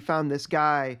he found this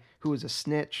guy who was a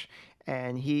snitch,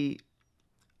 and he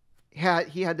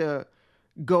had to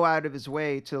go out of his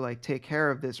way to like take care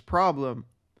of this problem.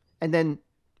 And then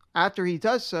after he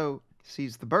does so,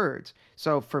 sees the birds.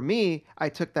 So for me, I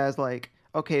took that as like,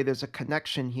 okay, there's a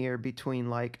connection here between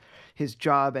like his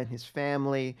job and his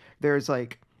family. There's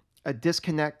like a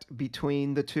disconnect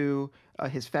between the two,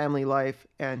 his family life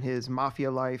and his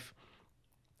mafia life.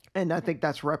 And I think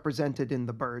that's represented in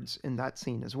the birds in that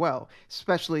scene as well,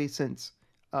 especially since,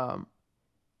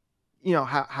 you know,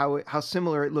 how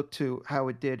similar it looked to how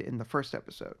it did in the first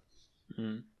episode.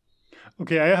 Mm.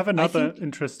 Okay, I have another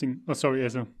interesting... Oh, sorry,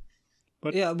 Asa.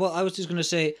 What? Yeah, well, I was just going to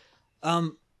say,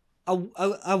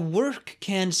 a work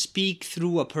can speak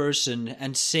through a person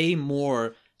and say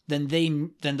more than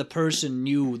the person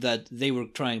knew that they were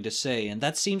trying to say. And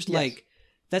that seems like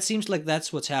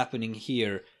that's what's happening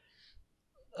here.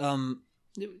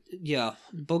 Yeah,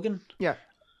 Bogan? Yeah.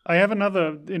 I have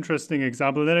another interesting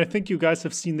example, and I think you guys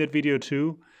have seen that video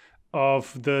too,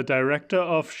 of the director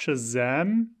of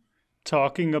Shazam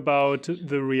talking about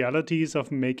the realities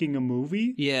of making a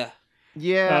movie. Yeah.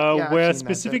 Where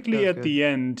specifically at the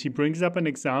end, he brings up an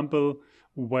example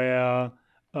where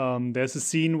there's a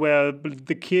scene where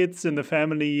the kids and the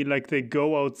family, like, they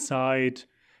go outside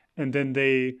and then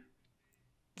they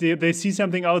see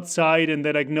something outside and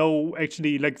they're like, no,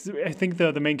 actually, like, I think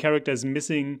the main character is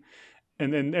missing,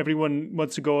 and then everyone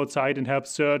wants to go outside and help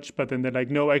search, but then they're like,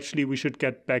 no, actually, we should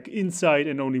get back inside,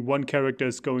 and only one character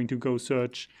is going to go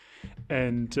search.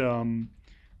 And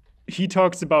he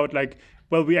talks about, like,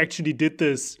 well, we actually did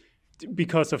this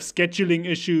because of scheduling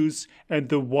issues, and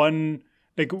the one,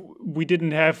 like, we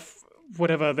didn't have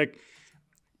whatever, like,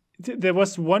 there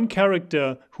was one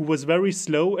character who was very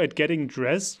slow at getting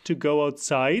dressed to go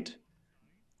outside.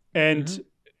 And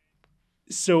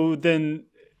so then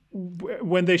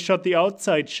when they shot the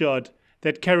outside shot,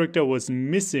 that character was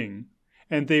missing.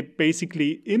 And they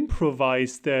basically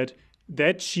improvised that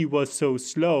she was so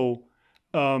slow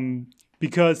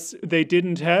because they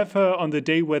didn't have her on the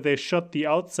day where they shot the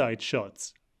outside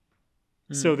shots.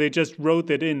 So they just wrote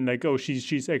that in, like, oh,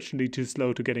 she's actually too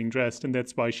slow to getting dressed, and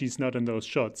that's why she's not in those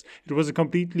shots. It was a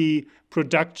completely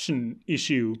production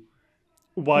issue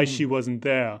why she wasn't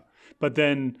there. But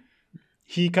then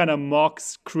he kind of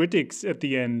mocks critics at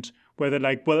the end, where they're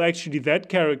like, well, actually, that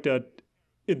character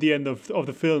at the end of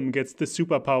the film gets the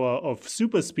superpower of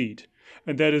super speed.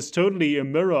 And that is totally a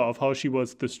mirror of how she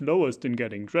was the slowest in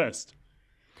getting dressed.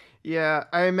 Yeah,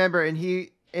 I remember, and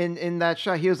he in that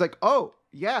shot, he was like, oh,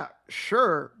 yeah,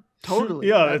 sure, totally.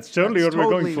 Yeah, that's totally what we're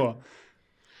going for.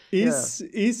 And this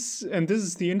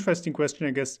is the interesting question,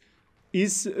 I guess,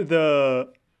 is the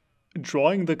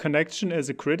drawing the connection as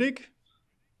a critic,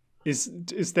 is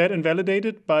that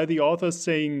invalidated by the authors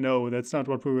saying, no, that's not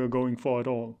what we were going for at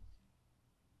all?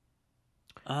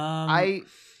 I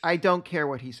don't care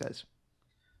what he says.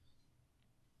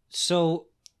 So,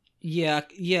 yeah,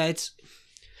 it's...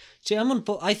 See,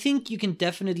 I think you can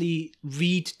definitely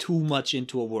read too much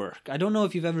into a work. I don't know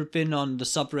if you've ever been on the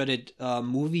subreddit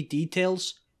movie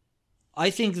details. I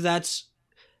think that's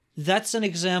an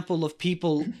example of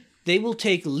people, they will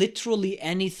take literally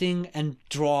anything and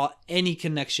draw any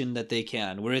connection that they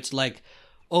can. Where it's like,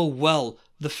 oh well,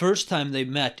 the first time they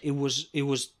met, it was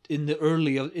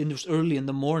early in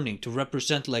the morning to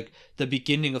represent like the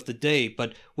beginning of the day,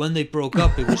 but when they broke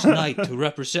up, it was night to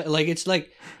represent like it's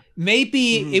like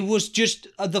maybe it was just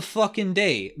the fucking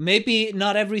day. Maybe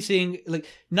not everything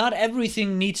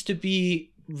needs to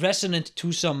be resonant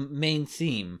to some main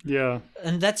theme. Yeah.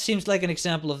 And that seems like an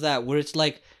example of that, where it's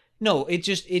like, no,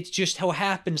 it's just how it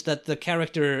happens that the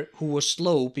character who was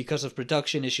slow because of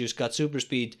production issues got super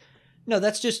speed. No,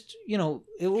 that's just,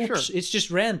 it's just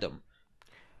random.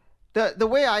 The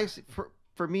way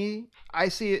for me, I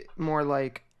see it more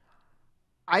like,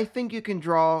 I think you can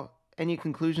draw any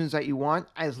conclusions that you want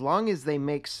as long as they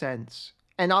make sense.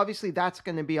 And obviously that's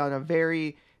going to be on a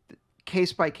very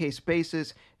case-by-case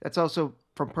basis. That's also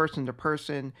from person to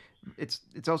person. It's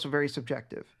also very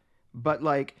subjective. But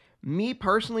like me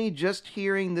personally, just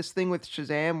hearing this thing with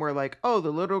Shazam where like, oh,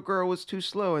 the little girl was too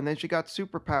slow and then she got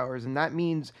superpowers and that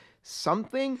means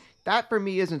something, that for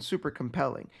me isn't super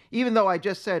compelling. Even though I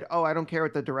just said, oh, I don't care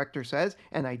what the director says,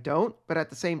 and I don't, but at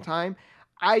the same time,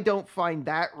 I don't find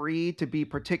that read to be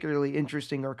particularly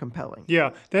interesting or compelling.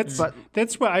 Yeah, that's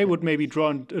where I would maybe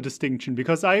draw a distinction,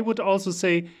 because I would also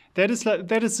say that is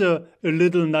a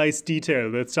little nice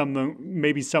detail that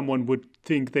someone would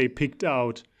think they picked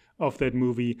out of that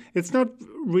movie. It's not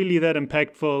really that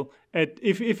impactful.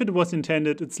 If it was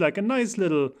intended, it's like a nice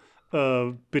little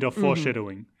bit of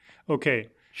foreshadowing. Okay.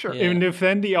 Sure. Yeah. And if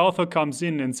then the author comes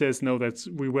in and says, no,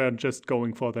 we weren't just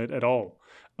going for that at all,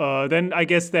 then I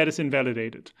guess that is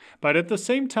invalidated. But at the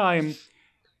same time,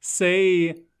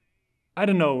 say, I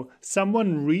don't know,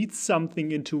 someone reads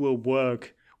something into a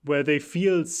work where they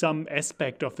feel some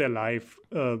aspect of their life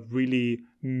really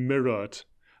mirrored.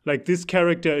 Like this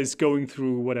character is going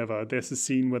through whatever. There's a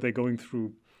scene where they're going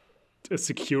through a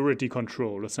security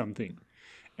control or something.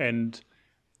 And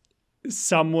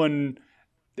someone,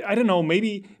 I don't know,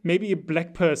 maybe a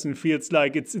black person feels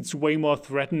like it's way more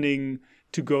threatening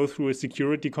to go through a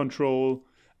security control,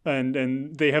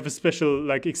 and they have a special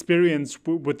like experience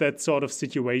with that sort of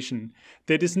situation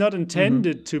that is not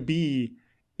intended to be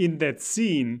in that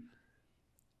scene,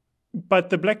 but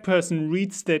the black person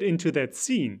reads that into that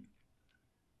scene.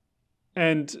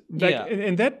 And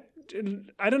and that,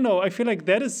 I don't know, I feel like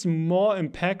that is more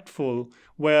impactful,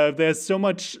 where there's so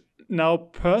much now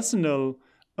personal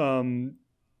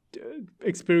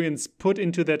experience put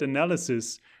into that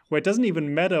analysis, where it doesn't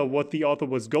even matter what the author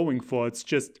was going for. It's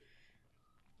just,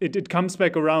 it comes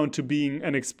back around to being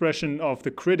an expression of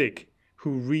the critic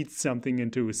who reads something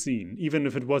into a scene, even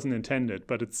if it wasn't intended,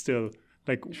 but it's still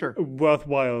like a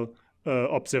worthwhile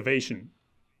observation.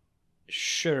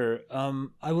 Sure.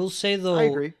 I will say though. I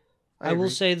agree. I will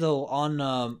say though,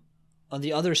 on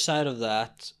the other side of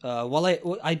that, while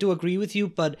I do agree with you,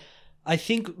 but I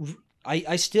think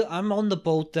I'm on the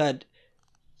boat that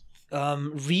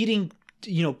reading,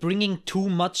 bringing too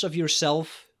much of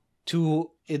yourself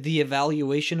to the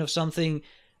evaluation of something,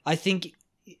 I think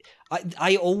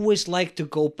I always like to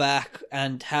go back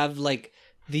and have like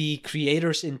the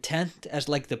creator's intent as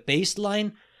like the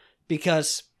baseline,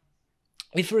 because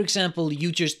if, for example,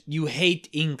 you hate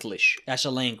English as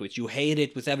a language, you hate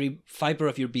it with every fiber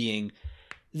of your being,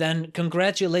 then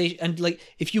congratulations. And like,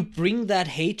 if you bring that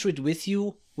hatred with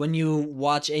you when you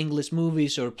watch English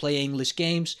movies or play English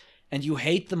games, and you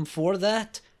hate them for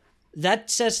that, that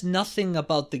says nothing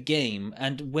about the game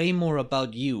and way more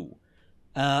about you.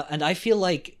 And I feel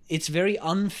like it's very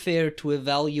unfair to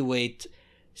evaluate,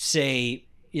 say,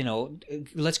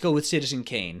 let's go with Citizen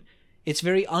Kane. It's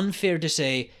very unfair to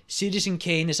say Citizen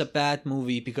Kane is a bad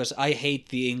movie because I hate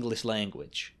the English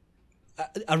language.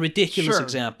 A ridiculous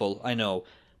example, I know.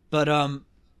 But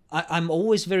I'm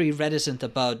always very reticent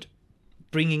about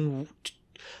bringing...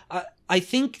 I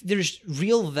think there's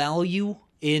real value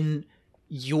in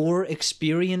your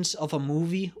experience of a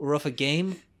movie or of a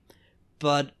game,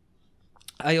 but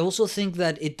I also think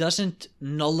that it doesn't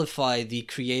nullify the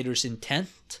creator's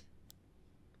intent.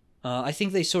 I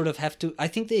think they sort of have to... I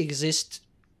think they exist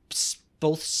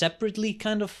both separately,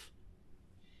 kind of.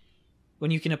 When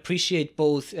you can appreciate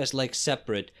both as, like,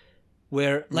 separate.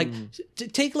 Where, like,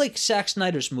 take, like, Zack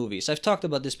Snyder's movies. I've talked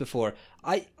about this before.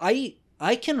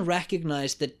 I can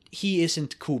recognize that he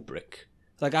isn't Kubrick.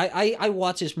 Like, I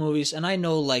watch his movies, and I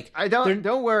know, like...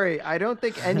 Don't worry. I don't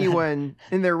think anyone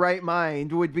in their right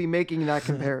mind would be making that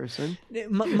comparison.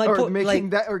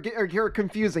 Or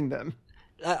confusing them.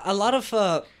 A lot of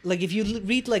like, if you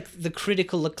read like the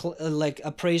critical like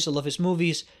appraisal of his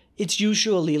movies, it's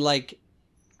usually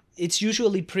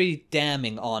pretty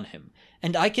damning on him,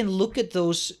 and I can look at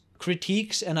those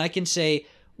critiques and I can say,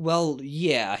 well,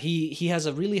 yeah, he has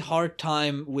a really hard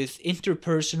time with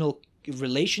interpersonal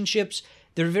relationships,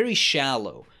 they're very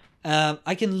shallow.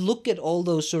 I can look at all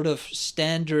those sort of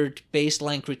standard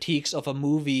baseline critiques of a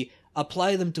movie,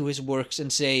 apply them to his works,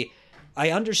 and say,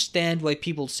 I understand why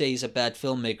people say he's a bad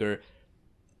filmmaker,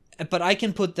 but I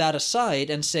can put that aside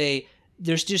and say,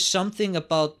 there's just something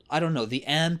about, I don't know, the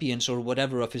ambience or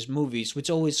whatever of his movies, which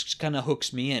always kind of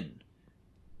hooks me in.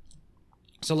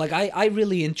 So, like, I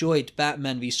really enjoyed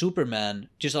Batman v Superman,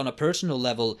 just on a personal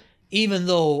level, even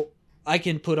though I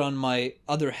can put on my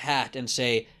other hat and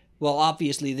say, well,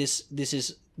 obviously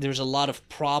there's a lot of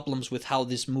problems with how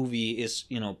this movie is,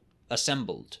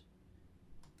 assembled.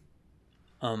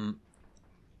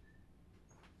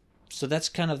 So that's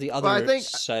kind of the other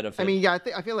side of it. I mean, yeah,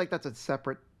 I feel like that's a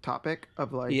separate topic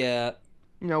of like, yeah,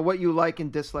 what you like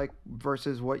and dislike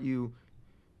versus what you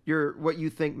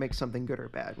think makes something good or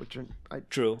bad, which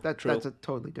true. That's a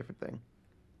totally different thing.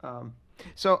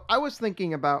 So I was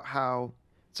thinking about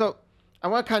so I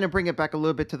want to kind of bring it back a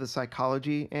little bit to the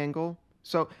psychology angle.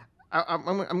 So I'm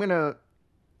going to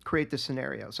create this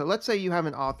scenario. So let's say you have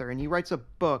an author and he writes a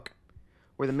book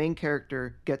where the main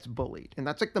character gets bullied, and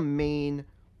that's like the main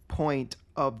point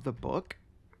of the book.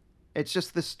 It's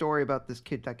just this story about this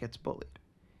kid that gets bullied.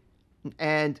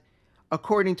 And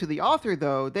according to the author,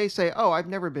 though, they say, oh, I've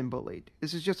never been bullied.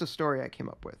 This is just a story I came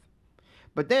up with.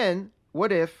 But then,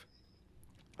 what if,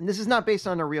 and this is not based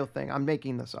on a real thing, I'm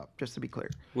making this up, just to be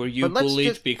clear. Were you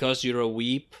bullied because you're a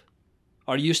weep?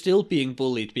 Are you still being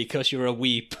bullied because you're a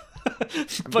weep?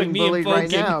 I'm being bullied right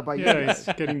now by you. Yeah, he's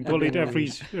getting bullied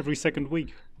every second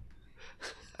week.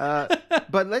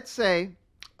 But let's say,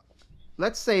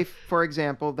 for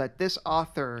example, that this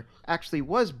author actually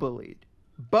was bullied,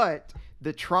 but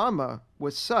the trauma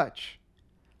was such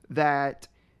that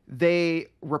they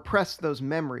repressed those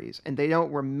memories and they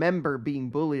don't remember being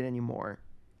bullied anymore.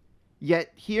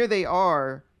 Yet here they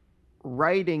are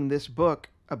writing this book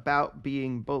about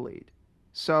being bullied.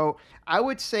 So I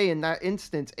would say in that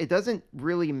instance, it doesn't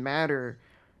really matter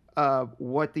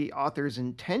what the author's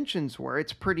intentions were.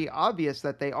 It's pretty obvious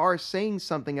that they are saying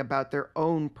something about their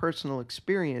own personal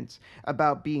experience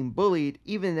about being bullied,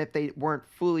 even if they weren't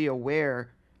fully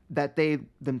aware that they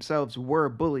themselves were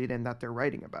bullied and that they're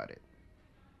writing about it.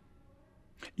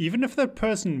 Even if that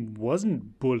person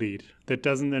wasn't bullied, that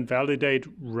doesn't invalidate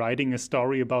writing a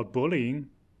story about bullying.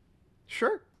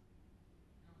 Sure.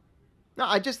 No,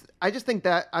 I just think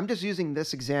that I'm just using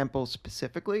this example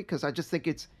specifically because I just think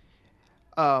it's,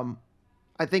 I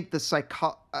think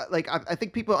I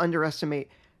think people underestimate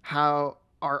how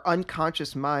our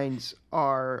unconscious minds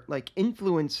are like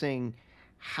influencing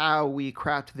how we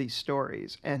craft these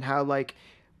stories and how like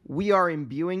we are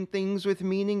imbuing things with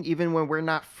meaning even when we're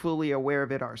not fully aware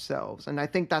of it ourselves. And I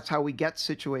think that's how we get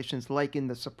situations like in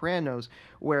The Sopranos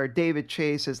where David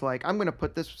Chase is like, I'm going to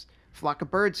put this flock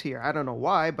of birds here. I don't know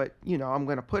why, but I'm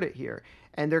going to put it here.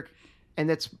 And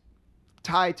it's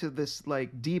tied to this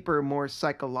like deeper, more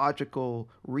psychological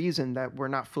reason that we're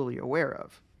not fully aware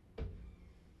of.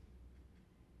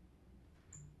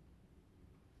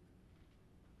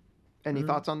 Any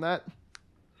thoughts on that?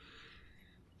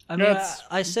 I mean,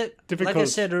 I said, difficult. Like I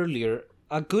said earlier,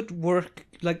 a good work,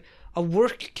 like a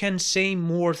work can say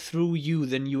more through you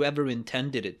than you ever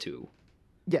intended it to.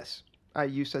 Yes,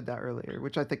 you said that earlier,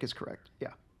 which I think is correct.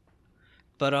 Yeah,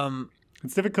 but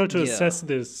it's difficult to assess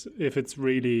this if it's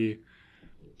really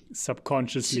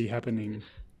subconsciously happening.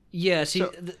 Yeah, see,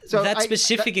 that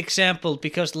specific example,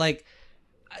 because like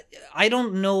I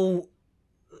don't know,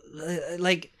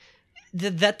 like.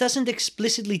 That doesn't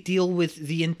explicitly deal with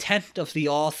the intent of the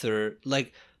author.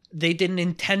 Like, they didn't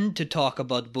intend to talk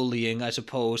about bullying, I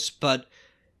suppose, but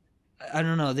I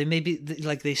don't know. They maybe,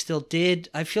 like, they still did.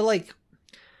 I feel like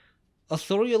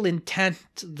authorial intent,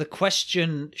 the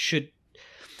question should...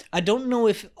 I don't know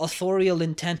if authorial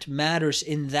intent matters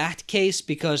in that case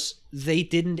because they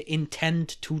didn't intend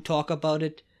to talk about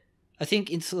it. I think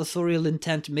authorial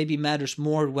intent maybe matters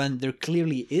more when there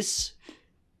clearly is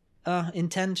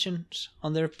intentions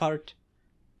on their part.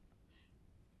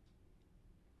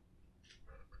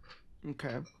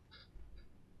 Okay.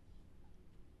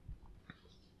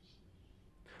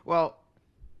 Well,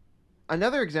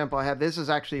 another example I have, this is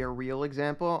actually a real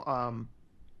example.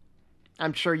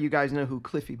 I'm sure you guys know who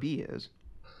Cliffy B is.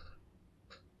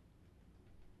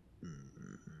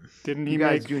 Didn't he you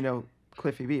guys do know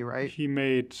Cliffy B, right? He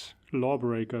made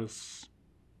Lawbreakers.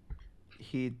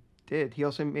 He did. He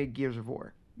also made Gears of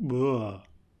War. Ugh.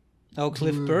 Oh,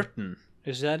 Cliff Burton.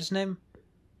 Is that his name?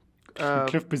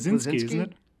 Cliff Blazinski, isn't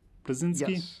it? Blazinski?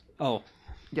 Yes. Oh.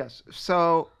 Yes.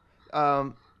 So,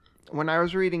 when I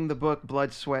was reading the book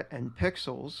Blood, Sweat, and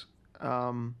Pixels,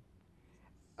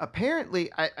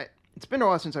 apparently, it's been a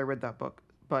while since I read that book,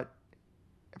 but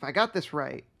if I got this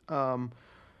right,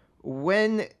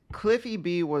 when Cliffy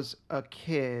B was a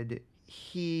kid,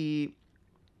 he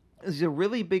is a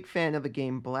really big fan of the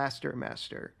game Blaster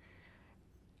Master.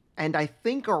 And I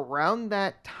think around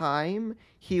that time,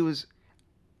 he was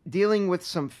dealing with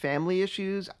some family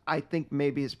issues. I think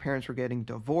maybe his parents were getting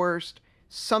divorced,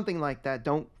 something like that.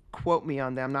 Don't quote me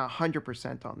on that. I'm not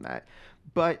 100% on that.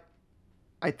 But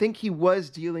I think he was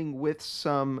dealing with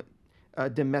some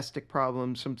domestic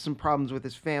problems, some problems with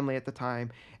his family at the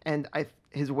time. And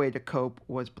his way to cope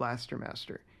was Blaster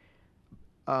Master.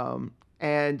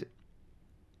 And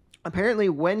apparently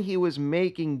when he was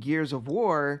making Gears of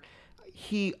War,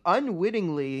 he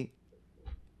unwittingly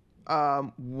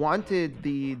wanted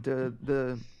the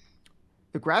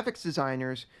graphics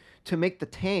designers to make the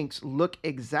tanks look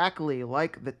exactly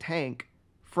like the tank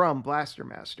from Blaster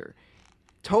Master.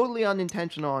 Totally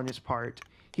unintentional on his part.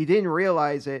 He didn't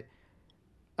realize it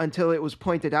until it was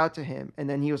pointed out to him, and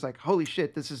then he was like, "Holy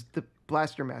shit, this is the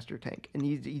Blaster Master tank," and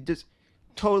he just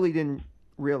totally didn't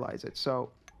realize it.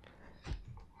 So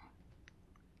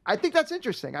I think that's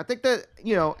interesting. I think that,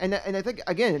 and I think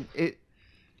again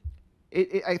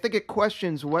I think it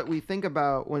questions what we think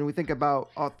about when we think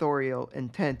about authorial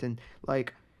intent, and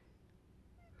like,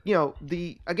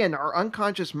 our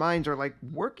unconscious minds are like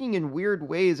working in weird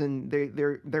ways, and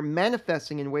they're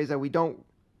manifesting in ways that we don't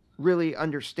really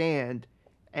understand.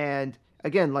 And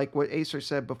again, like what Acer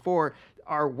said before,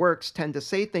 our works tend to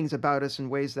say things about us in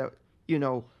ways that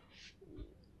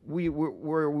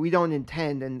we don't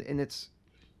intend, and it's.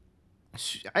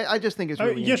 I just think it's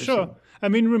really interesting. Sure. I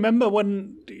mean, remember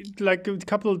when, like a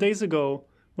couple of days ago,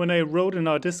 when I wrote in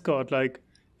our Discord, like,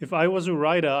 if I was a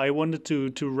writer, I wanted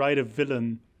to write a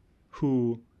villain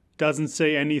who doesn't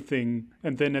say anything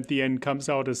and then at the end comes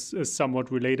out as somewhat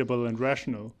relatable and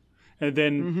rational. And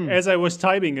then as I was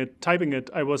typing it,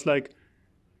 I was like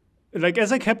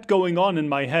as I kept going on in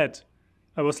my head,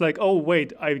 I was like, oh,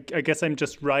 wait, I guess I'm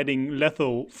just writing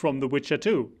Letho from The Witcher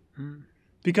 2.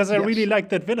 Because I really liked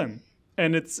that villain.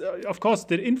 And it's, of course,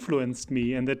 that influenced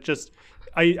me. And that just,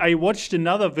 I watched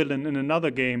another villain in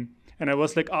another game. And I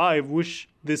was like, I wish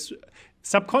this,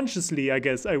 subconsciously, I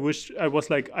guess, I wish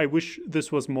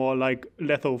this was more like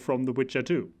Letho from The Witcher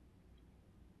 2.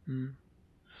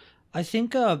 I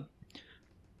think,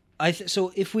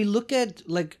 so if we look at,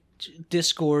 like,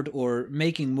 Discord or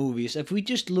making movies, if we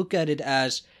just look at it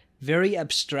as very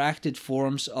abstracted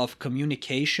forms of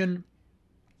communication,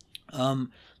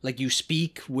 like you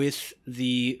speak with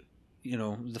the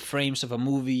frames of a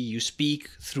movie, you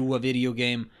speak through a video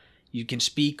game, you can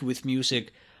speak with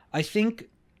music. I think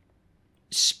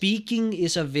speaking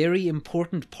is a very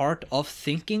important part of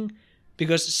thinking,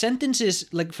 because sentences,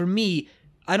 like for me,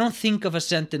 I don't think of a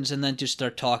sentence and then just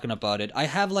start talking about it. I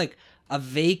have like a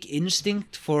vague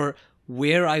instinct for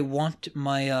where I want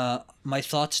my my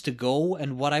thoughts to go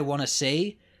and what I want to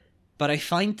say, but I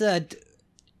find that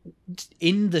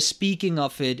in the speaking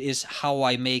of it is how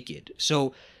I make it.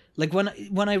 So like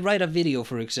when I write a video,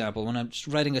 for example, when I'm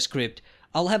writing a script,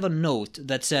 I'll have a note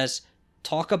that says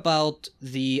talk about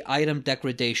the item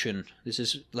degradation. This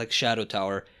is like Shadow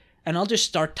Tower, and I'll just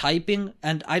start typing,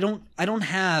 and I don't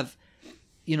have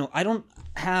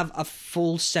a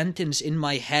full sentence in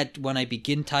my head when I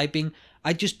begin typing.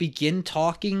 I just begin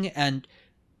talking, and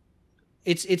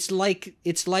it's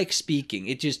like speaking.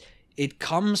 It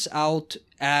comes out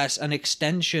as an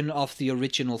extension of the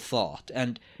original thought,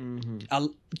 and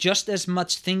just as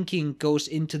much thinking goes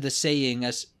into the saying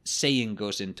as saying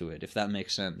goes into it, if that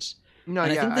makes sense. No,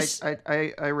 and yeah,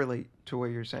 I relate to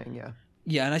what you're saying, yeah.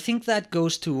 Yeah, and I think that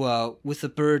goes to with the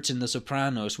birds in The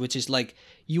Sopranos, which is like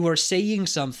you are saying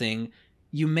something,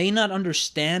 you may not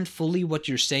understand fully what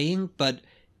you're saying, but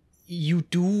you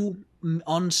do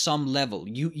on some level.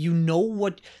 You know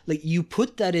what, like you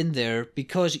put that in there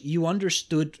because you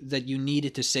understood that you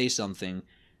needed to say something,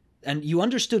 and you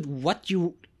understood what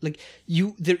you like.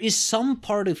 There is some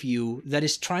part of you that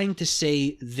is trying to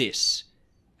say this,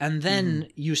 and then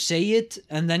you say it,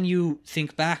 and then you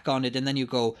think back on it, and then you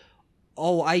go,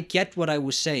 oh, I get what I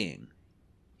was saying.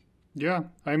 Yeah,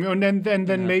 I mean, and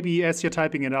then maybe as you're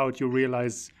typing it out, you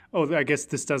realize, oh, I guess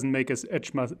this doesn't make as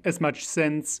much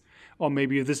sense, or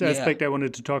maybe this aspect I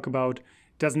wanted to talk about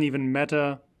doesn't even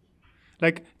matter.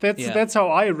 Like that's how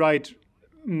I write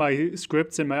my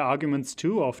scripts and my arguments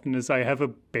too. Often is I have a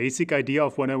basic idea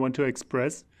of what I want to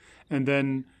express, and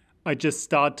then I just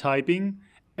start typing,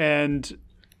 and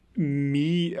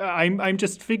I'm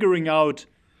just figuring out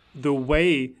the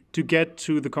way to get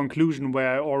to the conclusion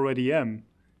where I already am.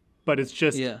 But it's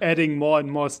just adding more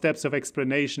and more steps of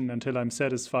explanation until I'm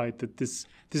satisfied that this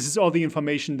is all the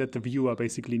information that the viewer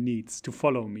basically needs to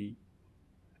follow me.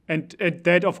 And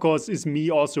that, of course, is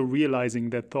me also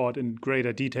realizing that thought in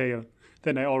greater detail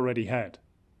than I already had.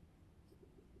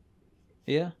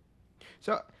 Yeah.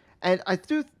 So, and I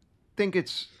do think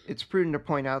it's prudent to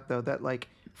point out though that like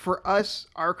for us,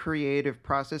 our creative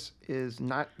process is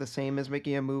not the same as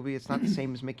making a movie. It's not the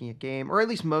same as making a game, or at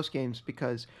least most games,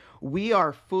 because we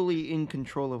are fully in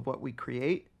control of what we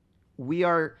create. We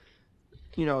are,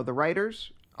 the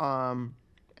writers, and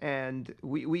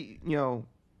we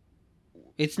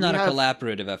it's not a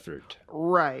collaborative effort,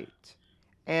 right?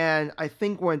 And I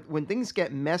think when things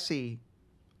get messy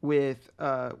with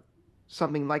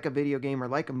something like a video game or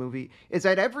like a movie, is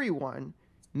that everyone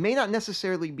may not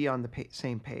necessarily be on the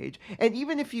same page. And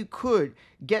even if you could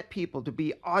get people to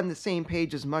be on the same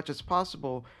page as much as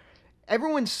possible,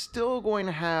 everyone's still going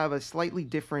to have a slightly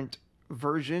different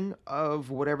version of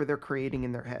whatever they're creating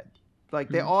in their head. Like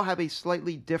they all have a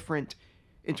slightly different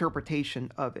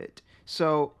interpretation of it.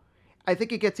 So I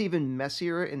think it gets even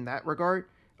messier in that regard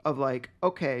of like,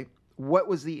 okay, what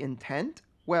was the intent?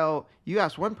 Well, you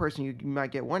ask one person, you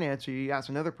might get one answer. You ask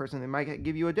another person, they might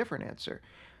give you a different answer.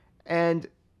 And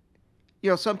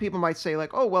some people might say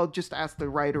like, oh, well, just ask the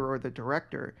writer or the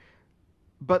director.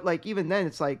 But like even then,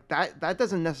 it's like that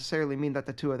doesn't necessarily mean that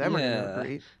the two of them are going to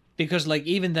agree. Because like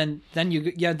even then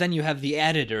you have the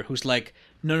editor who's like,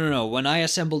 no. When I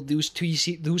assembled these two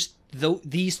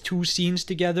scenes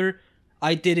together,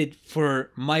 I did it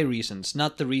for my reasons,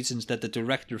 not the reasons that the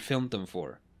director filmed them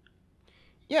for.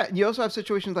 Yeah, you also have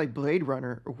situations like Blade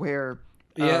Runner where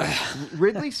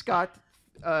Ridley Scott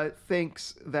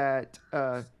thinks that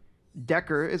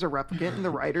Decker is a replicant and the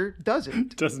writer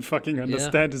doesn't. Doesn't fucking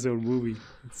understand his own movie.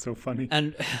 It's so funny.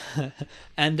 And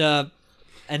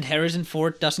Harrison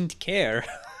Ford doesn't care.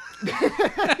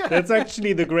 That's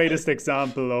actually the greatest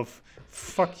example of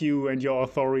fuck you and your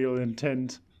authorial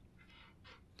intent.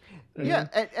 Yeah,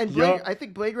 and I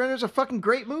think Blade Runner is a fucking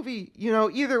great movie.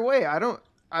 Either way, I don't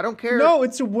care. No,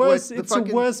 it's a worse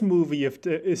movie if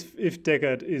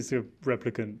Deckard is a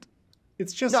replicant.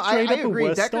 It's just straight up a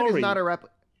worse Deckard story. Is not a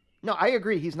No, I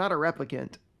agree. He's not a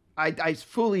replicant. I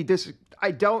fully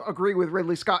I don't agree with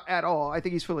Ridley Scott at all. I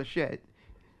think he's full of shit.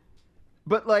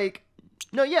 But like,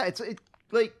 no, yeah, it's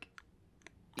like,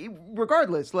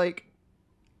 regardless, like,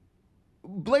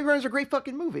 Blade Runner's a great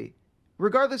fucking movie,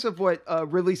 regardless of what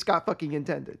Ridley Scott fucking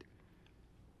intended.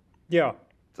 Yeah,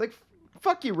 it's like,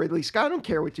 fuck you, Ridley Scott. I don't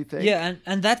care what you think. Yeah,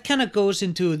 and that kind of goes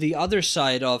into the other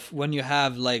side of when you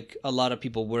have like a lot of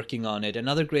people working on it.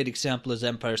 Another great example is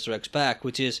Empire Strikes Back,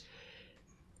 which is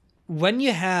when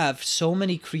you have so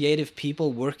many creative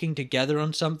people working together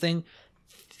on something,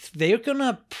 they're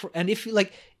gonna and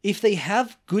if they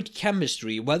have good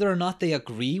chemistry, whether or not they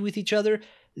agree with each other,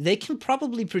 they can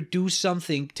probably produce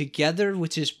something together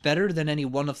which is better than any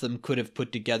one of them could have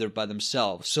put together by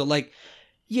themselves. So like,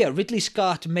 yeah, Ridley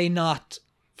Scott may not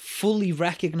fully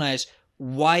recognize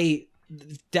why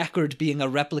Deckard being a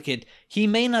replicant, he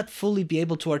may not fully be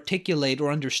able to articulate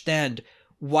or understand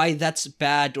why that's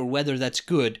bad or whether that's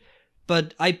good.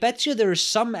 But I bet you there is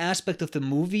some aspect of the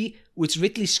movie which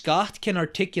Ridley Scott can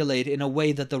articulate in a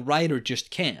way that the writer just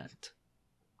can't.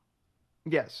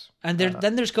 Yes. And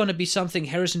then there's going to be something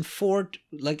Harrison Ford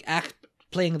like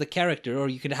playing the character, or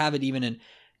you could have it even in,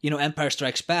 Empire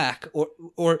Strikes Back,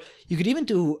 or you could even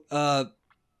do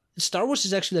Star Wars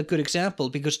is actually a good example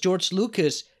because George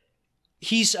Lucas,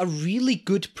 he's a really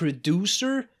good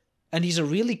producer and he's a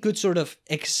really good sort of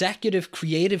executive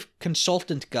creative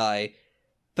consultant guy.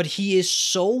 But he is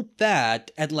so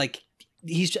bad at like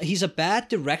he's a bad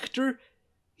director.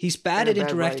 He's bad at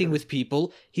interacting with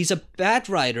people. He's a bad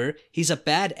writer. He's a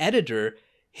bad editor.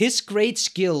 His great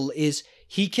skill is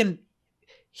he can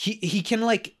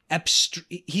like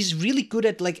he's really good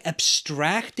at like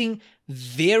abstracting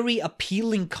very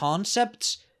appealing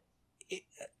concepts.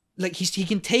 Like he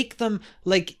can take them,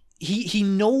 like he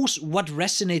knows what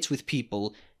resonates with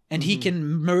people and he can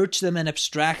merge them and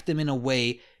abstract them in a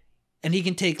way. And he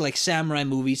can take like samurai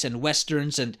movies and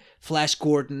westerns and Flash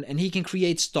Gordon and he can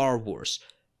create Star Wars.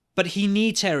 But he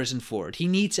needs Harrison Ford. He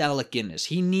needs Alec Guinness.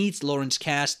 He needs Lawrence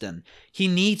Kasdan. He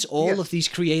needs all of these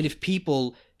creative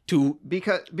people to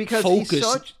because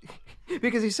focus.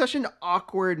 He's such an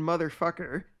awkward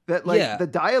motherfucker that like the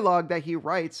dialogue that he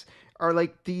writes are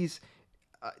like these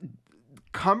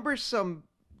cumbersome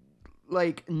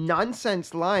like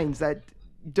nonsense lines that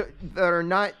are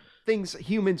not things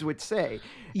humans would say.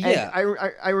 Yeah.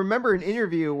 And I remember an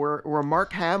interview where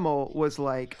Mark Hamill was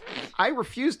like, I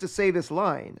refuse to say this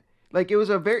line. Like it was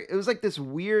like this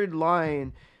weird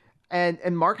line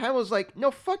And Mark Hamill's like,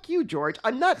 no, fuck you, George.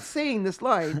 I'm not saying this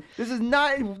line. This is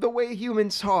not the way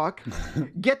humans talk.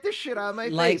 Get this shit out of my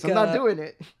face. I'm not doing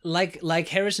it. Like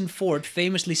Harrison Ford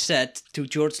famously said to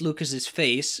George Lucas's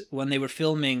face when they were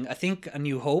filming, I think, A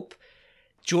New Hope,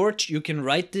 George, you can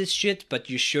write this shit, but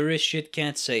you sure as shit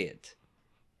can't say it.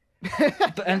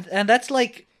 and that's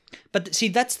like, but see,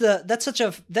 that's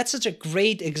such a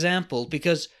great example,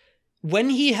 because when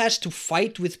he has to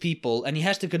fight with people and he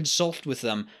has to consult with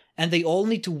them, and they all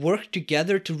need to work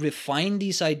together to refine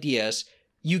these ideas,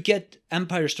 you get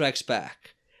Empire Strikes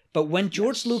Back. But when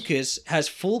George Lucas has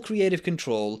full creative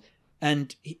control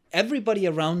and everybody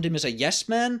around him is a yes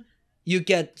man, you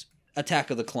get Attack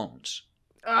of the Clones.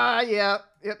 Yeah.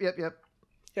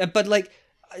 Yep. But like,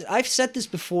 I've said this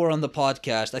before on the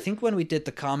podcast. I think when we did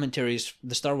the commentaries,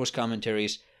 the Star Wars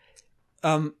commentaries,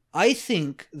 I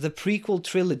think the prequel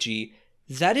trilogy,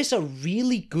 that is a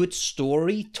really good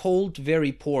story told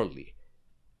very poorly.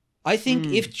 I think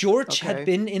if George had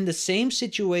been in the same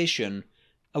situation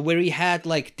where he had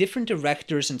like different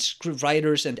directors and script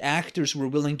writers and actors who were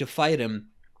willing to fight him,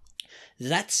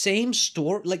 that same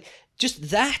story, like just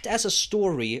that as a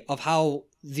story of how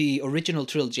the original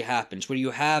trilogy happens, where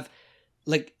you have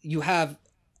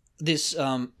this,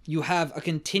 you have a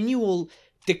continual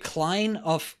decline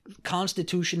of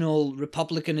constitutional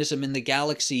republicanism in the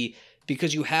galaxy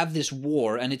because you have this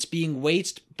war and it's being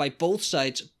waged by both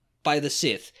sides by the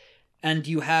Sith. And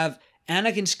you have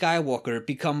Anakin Skywalker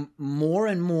become more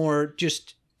and more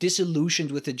just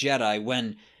disillusioned with the Jedi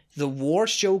when the war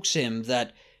shows him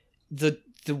that the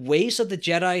ways of the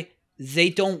Jedi, they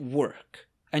don't work.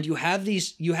 And you have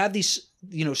these,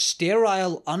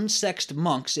 sterile, unsexed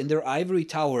monks in their ivory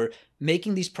tower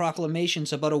making these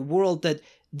proclamations about a world that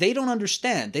they don't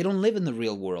understand. They don't live in the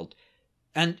real world.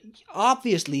 And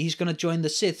obviously he's going to join the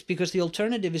Sith because the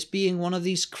alternative is being one of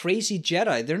these crazy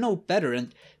Jedi. They're no better,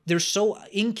 and they're so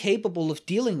incapable of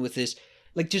dealing with this.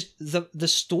 Like, just the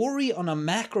story on a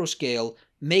macro scale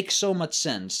makes so much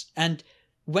sense. And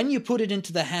when you put it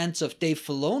into the hands of Dave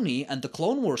Filoni and the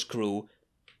Clone Wars crew,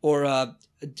 or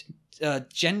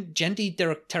Genndy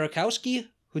Tartakovsky,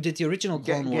 who did the original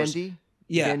Clone Wars.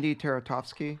 Genndy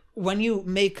Tartakovsky. When you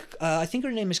make, I think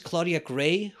her name is Claudia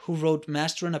Gray, who wrote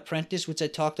Master and Apprentice, which I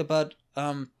talked about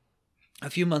a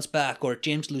few months back, or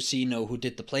James Luceno, who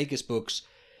did the Plagueis books.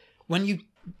 When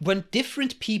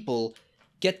different people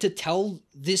get to tell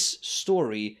this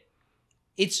story,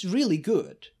 it's really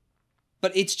good.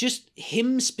 But it's just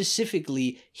him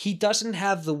specifically, he doesn't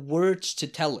have the words to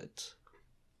tell it.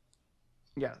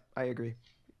 Yeah, I agree.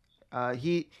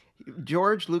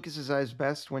 George Lucas is at his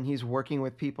best when he's working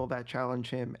with people that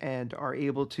challenge him and are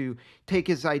able to take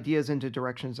his ideas into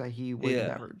directions that he would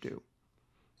never do.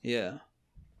 Yeah.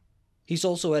 He's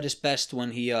also at his best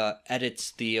when he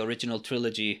edits the original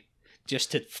trilogy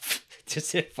just to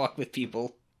fuck with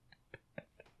people.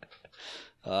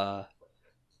 But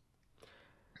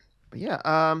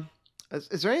yeah,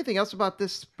 is there anything else about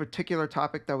this particular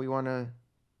topic that we want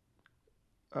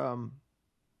to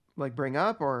bring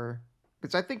up, or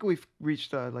because I think we've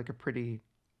reached a pretty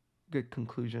good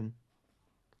conclusion.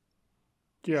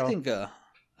 Yeah, I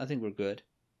think we're good.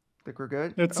 Think we're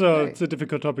good. It's a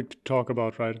difficult topic to talk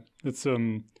about, right? It's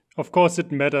of course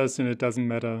it matters and it doesn't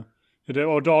matter. It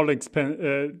all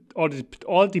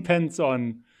depends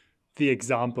on the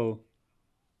example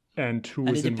and who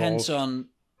is involved.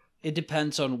 It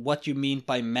depends on what you mean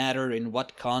by matter in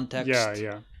what context.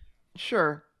 Yeah.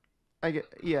 Sure. I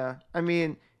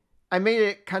mean, I made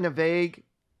it kind of vague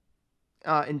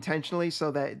intentionally so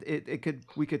that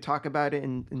we could talk about it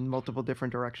in multiple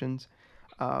different directions.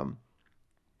 But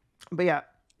yeah,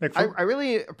 I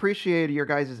really appreciate your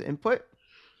guys' input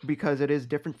because it is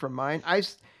different from mine.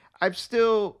 I'm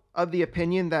still of the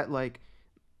opinion that I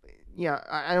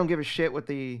don't give a shit what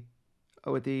the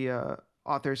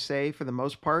authors say for the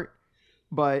most part,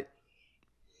 but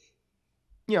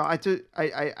I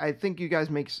think you guys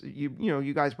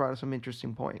you guys brought up some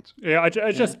interesting points. Yeah,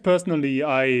 I just personally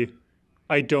I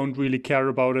don't really care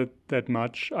about it that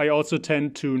much. I also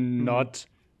tend to not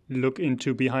look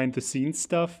into behind the scenes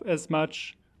stuff as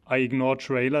much. I ignore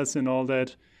trailers and all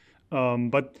that.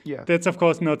 But that's of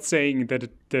course not saying that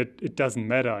it doesn't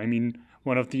matter. I mean,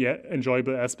 one of the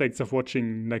enjoyable aspects of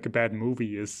watching like a bad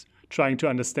movie is trying to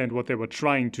understand what they were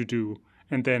trying to do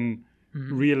and then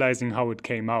realizing how it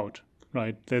came out.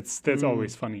 Right, that's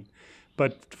always funny.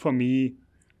 But for me,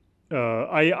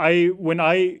 when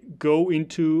I go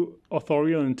into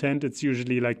authorial intent, it's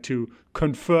usually like to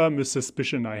confirm a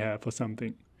suspicion I have or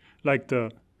something, like the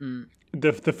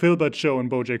Filbert show on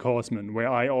BoJack Horseman, where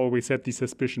I always had the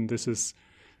suspicion this is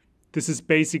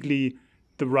basically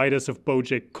the writers of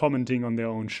BoJack commenting on their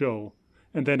own show.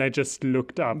 And then I just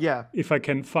looked up if I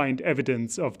can find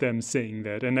evidence of them saying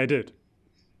that, and I did.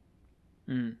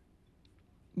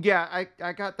 Yeah,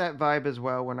 I got that vibe as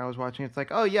well when I was watching. It's like,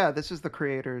 oh yeah, this is the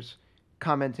creators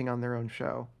commenting on their own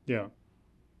show. Yeah.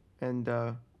 And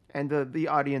the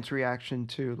audience reaction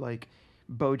to like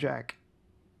BoJack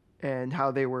and how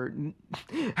they were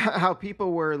how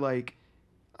people were like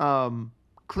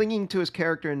clinging to his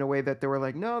character in a way that they were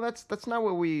like, no, that's not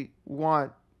what we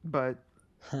want, but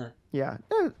yeah,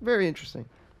 very interesting.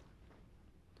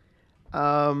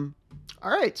 All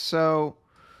right, so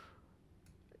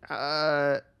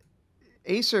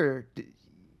Acer,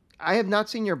 I have not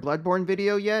seen your Bloodborne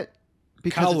video yet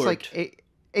because it's like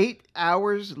 8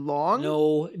 hours long.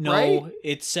 No, right?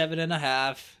 It's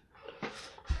 7.5.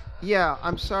 Yeah,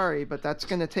 I'm sorry, but that's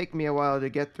gonna take me a while to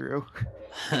get through.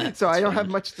 So I don't have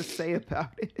much to say about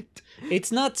it.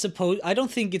 It's not supposed. I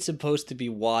don't think it's supposed to be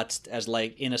watched as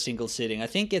like in a single sitting. I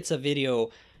think it's a video.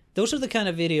 Those are the kind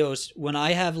of videos when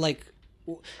I have like.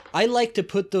 I like to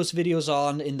put those videos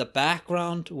on in the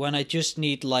background when I just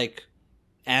need like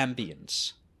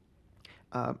ambience.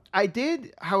 I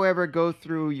did, however, go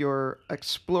through your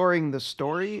exploring the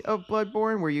story of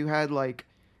Bloodborne, where you had like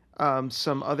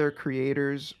some other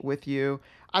creators with you.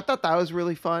 I thought that was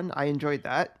really fun. I enjoyed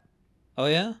that. Oh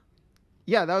yeah?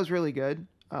 Yeah, that was really good.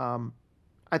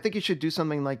 I think you should do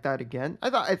something like that again.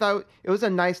 I thought it was a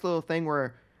nice little thing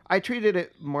where I treated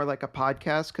it more like a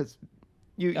podcast because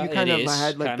you kind of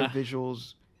had like the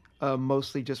visuals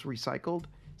mostly just recycled.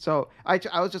 So I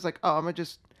was just like, oh, I'm gonna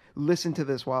just listen to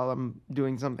this while I'm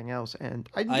doing something else, and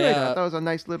I enjoyed it. That was a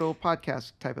nice little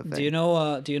podcast type of thing. Do you know?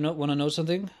 Want to know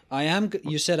something?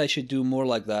 You said I should do more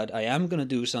like that. I am gonna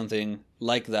do something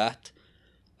like that.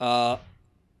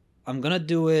 I'm gonna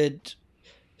do it.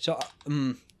 So,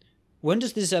 when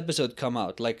does this episode come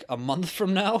out? Like a month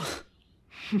from now?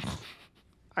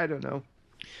 I don't know.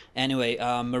 Anyway,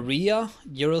 Maria,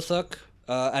 Eurothuk,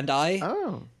 and I,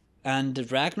 and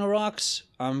Ragnaroks.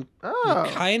 I'm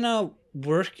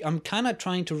kind of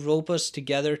trying to rope us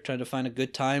together, trying to find a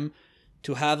good time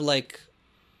to have like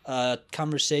a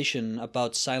conversation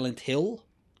about Silent Hill.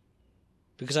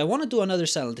 Because I want to do another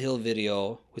Silent Hill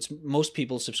video, which most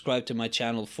people subscribe to my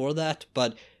channel for that,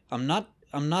 but I'm not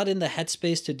in the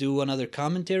headspace to do another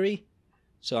commentary,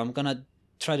 so I'm gonna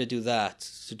try to do that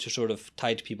to sort of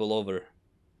tide people over.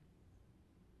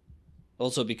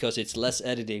 Also because it's less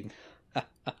editing.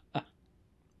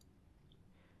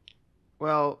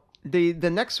 Well, the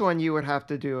next one you would have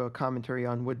to do a commentary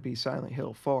on would be Silent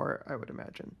Hill 4, I would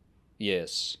imagine.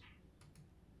 Yes.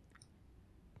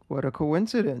 What a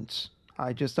coincidence.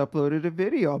 I just uploaded a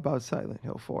video about Silent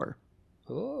Hill 4.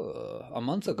 Oh, a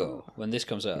month ago when this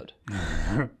comes out.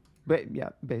 But yeah,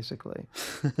 basically.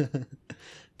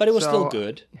 But it was still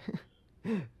good.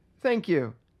 Thank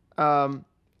you.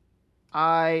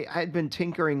 I had been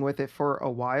tinkering with it for a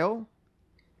while,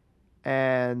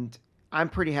 and I'm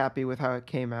pretty happy with how it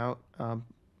came out.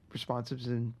 Responsive's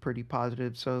been pretty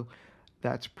positive, so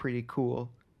that's pretty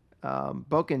cool.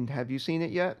 Boken, have you seen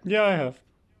it yet? Yeah, I have.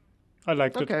 I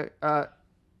liked it. Okay,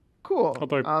 cool.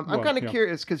 I'm kind of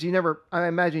curious because I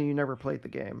imagine you never played the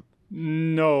game.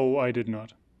 No, I did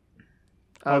not.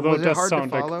 Although it does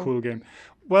sound like a cool game.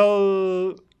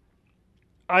 Well,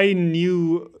 I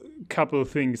knew a couple of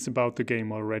things about the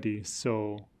game already,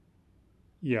 so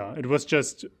yeah, it was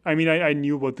just, I mean, I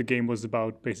knew what the game was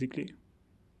about, basically.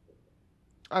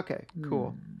 Okay,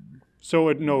 cool. So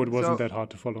it wasn't that hard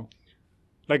to follow.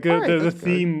 Like the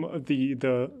theme,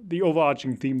 the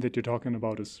overarching theme that you're talking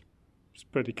about is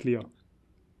pretty clear.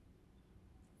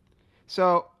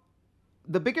 So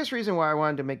the biggest reason why I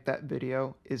wanted to make that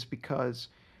video is because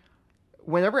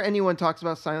whenever anyone talks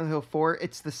about Silent Hill 4,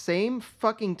 it's the same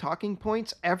fucking talking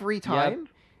points every time.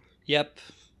 Yep.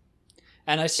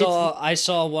 And I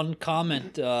saw one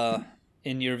comment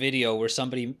in your video where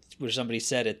somebody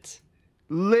said it.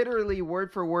 Literally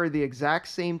word for word the exact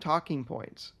same talking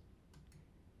points.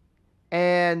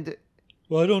 And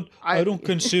well, I don't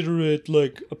consider it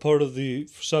like a part of the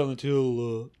Silent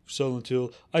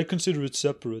Hill. I consider it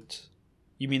separate.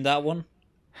 You mean that one?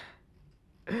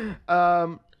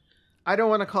 I don't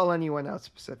want to call anyone out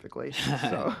specifically.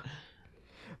 So,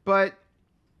 but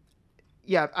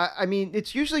yeah, I mean,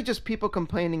 it's usually just people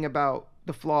complaining about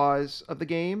the flaws of the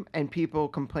game and people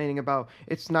complaining about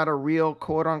it's not a real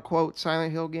quote unquote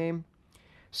Silent Hill game.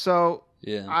 So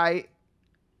yeah, I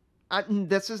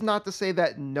this is not to say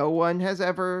that no one has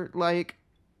ever like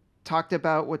talked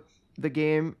about what the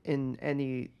game in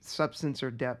any substance or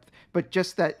depth, but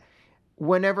just that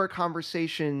whenever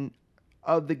conversation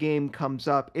of the game comes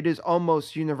up, it is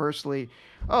almost universally,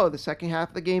 oh, the second half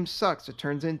of the game sucks. It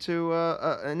turns into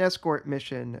an escort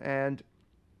mission, and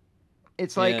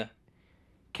it's like,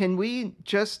 can we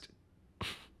just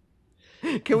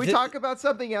talk about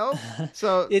something else?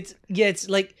 So it's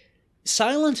like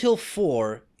Silent Hill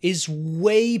 4 is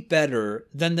way better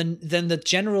than the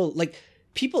general, like,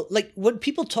 people, like, when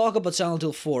people talk about Silent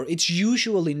Hill 4, it's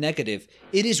usually negative.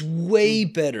 It is way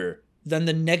better than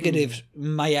the negative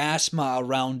miasma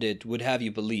around it would have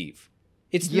you believe.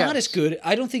 It's not as good.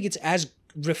 I don't think it's as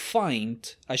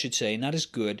refined, I should say, not as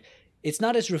good. It's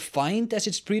not as refined as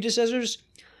its predecessors,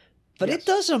 but it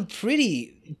does some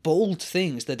pretty bold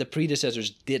things that the predecessors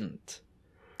didn't.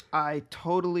 I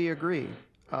totally agree.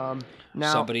 Now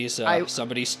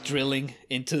somebody's drilling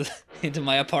into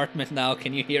my apartment now.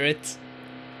 Can you hear it?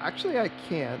 Actually, I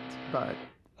can't, but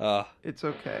it's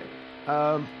okay.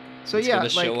 So it's gonna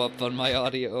show up on my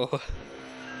audio.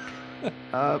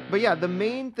 But yeah, the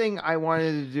main thing I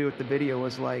wanted to do with the video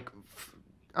was like,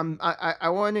 I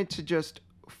wanted to just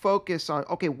focus on,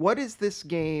 okay, what is this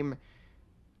game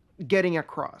getting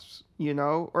across, you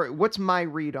know, or what's my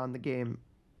read on the game,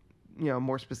 you know,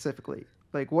 more specifically,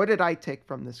 like, what did I take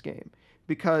from this game?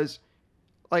 Because,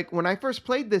 like, when I first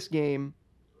played this game,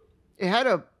 it had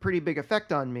a pretty big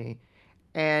effect on me,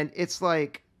 and it's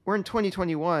like, we're in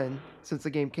 2021 since the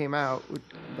game came out,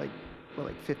 like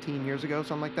 15 years ago,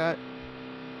 something like that.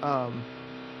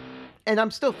 And I'm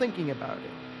still thinking about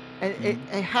it. And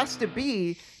it has to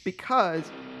be because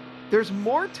there's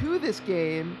more to this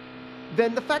game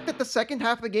than the fact that the second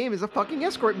half of the game is a fucking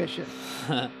escort mission.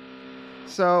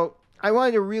 So I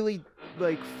wanted to really,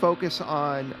 like, focus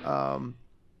on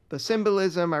the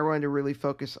symbolism. I wanted to really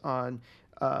focus on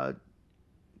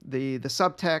the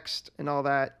subtext and all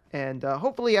that. And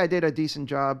hopefully I did a decent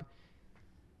job.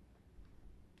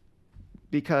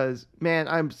 Because, man,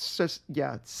 I'm just,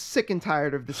 sick and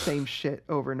tired of the same shit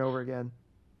over and over again.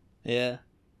 Yeah.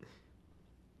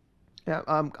 Yeah,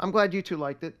 I'm glad you two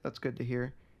liked it. That's good to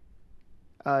hear.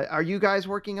 Are you guys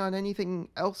working on anything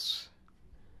else?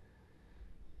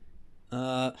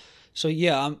 So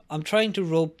yeah, I'm trying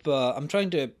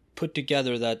to put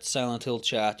together that Silent Hill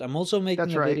chat. I'm also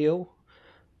making a video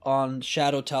on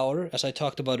Shadow Tower, as I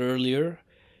talked about earlier.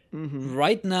 Mm-hmm.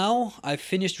 Right now, I've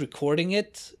finished recording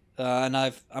it. And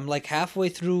I'm like halfway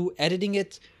through editing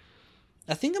it.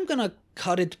 I think I'm gonna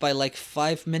cut it by like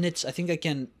 5 minutes. I think I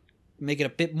can make it a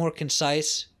bit more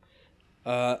concise.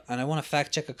 And I want to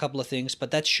fact check a couple of things,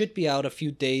 but that should be out a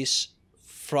few days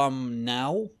from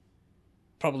now.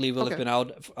 Probably will have been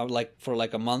out for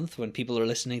like a month when people are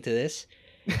listening to this.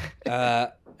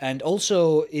 And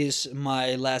also is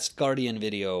my Last Guardian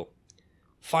video.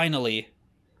 Finally.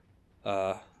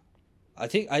 I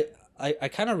think I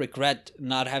kind of regret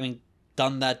not having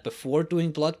done that before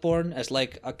doing Bloodborne as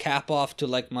like a cap off to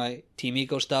like my Team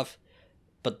Eco stuff.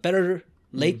 But better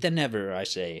late than never, I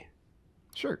say.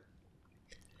 Sure.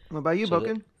 What about you,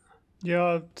 Boken?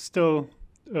 Yeah, still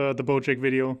the Bojack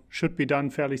video should be done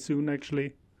fairly soon,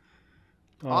 actually.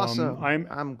 Awesome.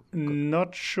 I'm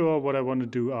not sure what I want to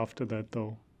do after that,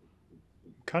 though.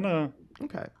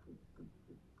 Okay.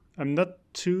 I'm not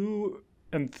too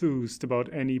enthused about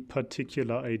any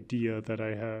particular idea that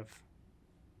I have.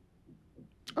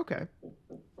 Okay.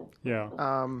 Yeah.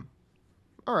 All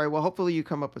right. Well, hopefully you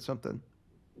come up with something.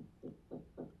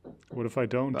 What if I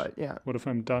don't? But, yeah. What if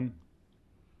I'm done?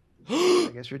 I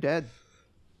guess you're dead.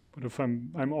 What if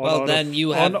I'm all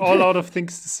all out of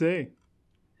things to say?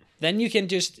 Then you can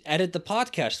just edit the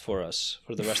podcast for us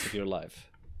for the rest of your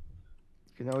life.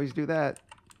 You can always do that.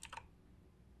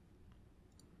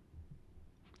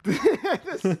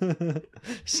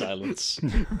 Silence.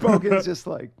 Bogan's just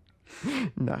like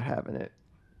not having it.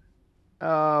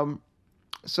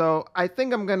 So I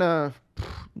think I'm gonna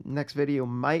next video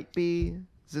might be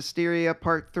Zestiria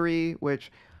Part 3,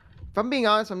 which, if I'm being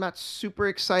honest, I'm not super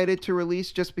excited to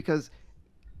release just because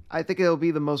I think it'll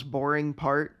be the most boring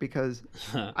part, because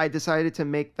I decided to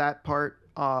make that part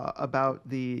about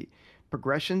the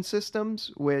progression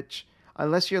systems, which,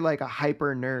 unless you're like a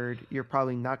hyper nerd, you're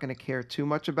probably not going to care too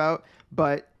much about.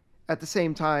 But at the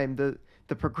same time, the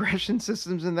progression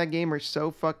systems in that game are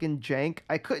so fucking jank.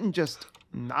 I couldn't just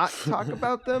not talk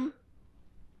about them.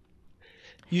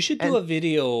 You should do a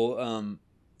video.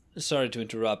 Sorry to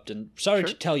interrupt, and sorry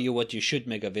to tell you what you should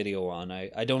make a video on.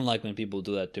 I don't like when people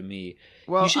do that to me.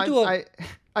 Well,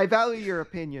 I value your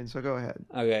opinion, so go ahead.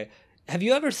 Okay. Have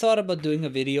you ever thought about doing a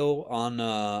video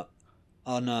on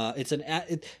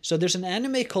so there's an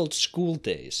anime called School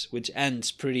Days, which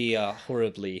ends pretty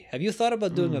horribly. Have you thought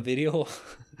about doing a video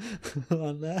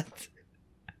on that?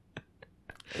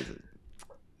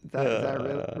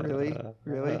 That really?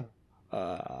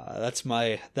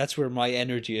 That's where my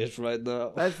energy is right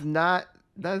now. That is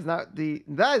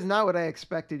not what I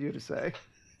expected you to say.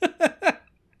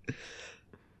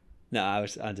 No, I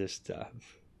was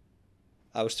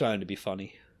trying to be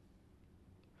funny.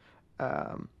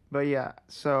 But yeah,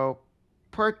 so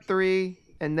part 3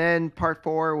 and then part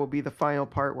 4 will be the final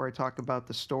part where I talk about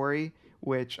the story,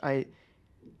 which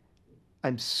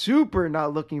I'm super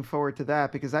not looking forward to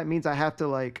that, because that means I have to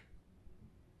like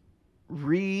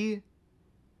refresh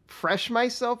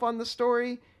myself on the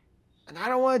story, and I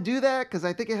don't want to do that because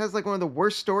I think it has like one of the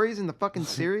worst stories in the fucking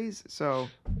series. So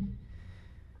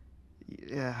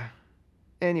yeah.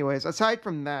 Anyways, aside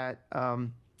from that,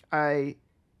 I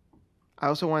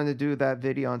also wanted to do that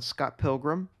video on Scott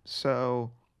Pilgrim, so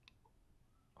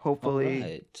hopefully,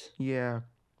 right. Yeah.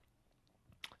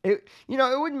 It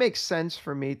would make sense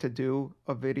for me to do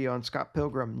a video on Scott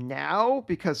Pilgrim now,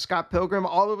 because Scott Pilgrim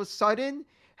all of a sudden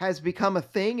has become a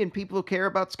thing and people care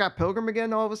about Scott Pilgrim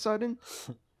again all of a sudden.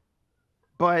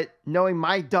 But knowing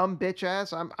my dumb bitch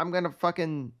ass, I'm gonna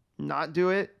fucking not do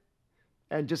it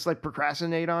and just like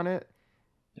procrastinate on it.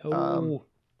 No.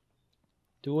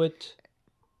 Do it.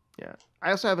 Yeah.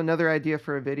 I also have another idea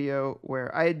for a video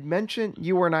where I had mentioned,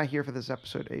 you were not here for this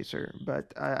episode, Acer,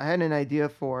 but I had an idea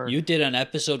for... You did an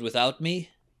episode without me?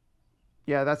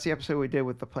 Yeah, that's the episode we did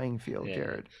with the playing field, yeah.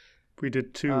 Jared. We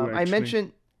did 2,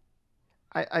 actually.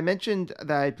 I mentioned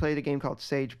that I played a game called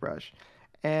Sagebrush,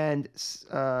 and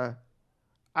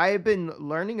I've been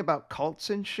learning about cults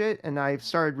and shit, and I've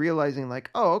started realizing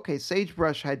like, oh, okay,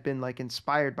 Sagebrush had been like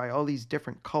inspired by all these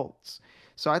different cults.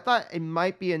 So I thought it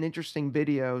might be an interesting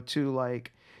video to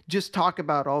like just talk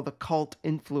about all the cult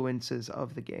influences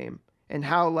of the game and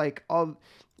how like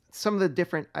some of the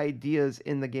different ideas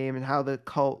in the game and how the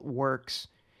cult works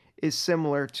is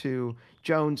similar to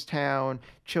Jonestown,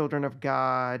 Children of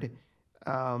God,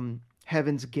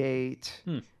 Heaven's Gate.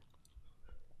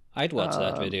 I'd watch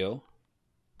that video.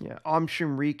 Yeah, Om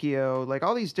Shinrikyo, like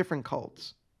all these different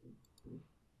cults.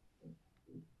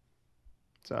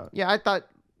 So yeah, I thought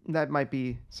that might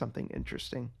be something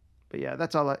interesting. But yeah,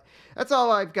 that's all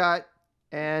I've got,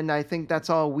 and I think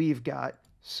that's all we've got.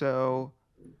 So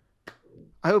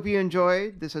I hope you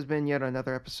enjoyed. This has been yet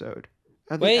another episode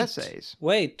of the essays.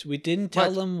 Wait, we didn't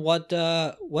tell them what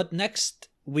next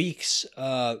week's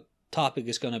topic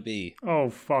is gonna be. Oh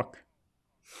fuck.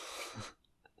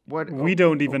 We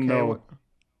don't even know.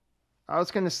 I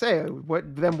was gonna say,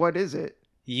 what is it?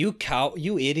 You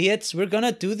idiots! We're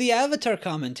gonna do the Avatar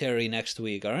commentary next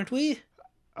week, aren't we?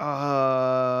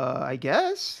 I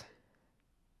guess.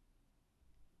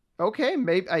 Okay,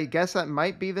 maybe. I guess that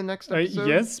might be the next episode.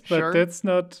 Yes, but sure. That's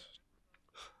not.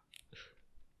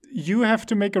 You have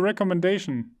to make a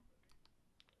recommendation.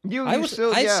 I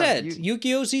said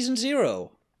Yu-Gi-Oh! Season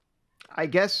 0. I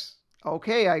guess.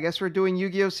 Okay, I guess we're doing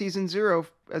Yu-Gi-Oh! Season 0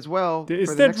 as well.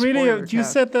 Is that really? You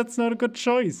said that's not a good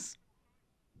choice.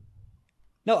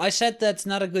 No, I said that's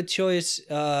not a good choice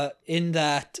in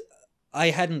that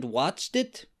I hadn't watched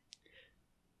it.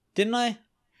 Didn't I?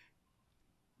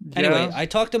 Yeah. Anyway, I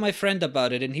talked to my friend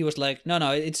about it and he was like,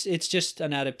 no, it's just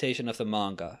an adaptation of the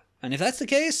manga. And if that's the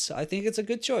case, I think it's a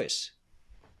good choice.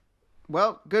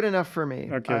 Well, good enough for me.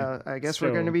 Okay. I guess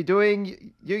we're going to be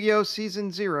doing Yu-Gi-Oh!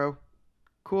 Season 0.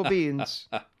 Cool beans.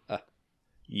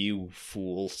 You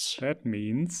fools. That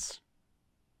means...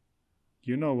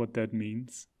 You know what that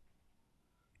means.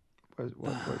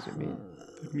 What does it mean?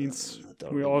 It means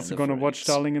we're also going to watch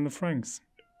Darling in the Franxx.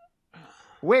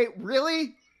 Wait,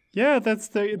 really? Yeah, that's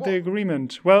the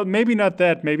agreement. Well, maybe not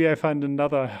that. Maybe I find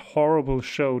another horrible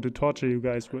show to torture you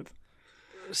guys with.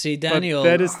 See, Daniel... But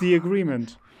that is the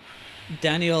agreement.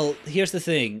 Daniel, here's the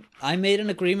thing. I made an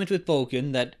agreement with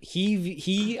Boken that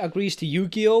he agrees to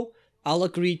Yu-Gi-Oh! I'll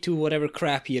agree to whatever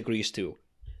crap he agrees to.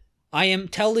 I am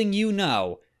telling you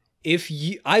now...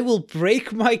 I will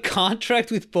break my contract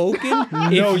with Boken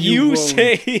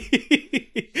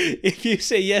if you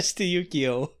say yes to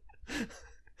Yu-Gi-Oh!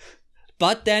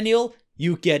 But Daniel,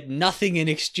 you get nothing in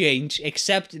exchange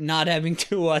except not having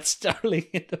to watch Darling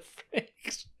in the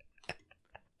Franxx.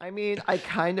 I mean, I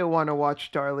kind of want to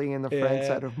watch Darling in the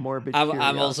Franxx out of morbid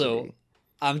curiosity.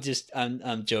 I'm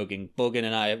joking. Bogan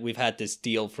and we've had this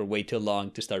deal for way too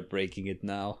long to start breaking it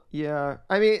now. Yeah.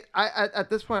 I mean, at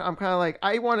this point, I'm kind of like,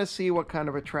 I want to see what kind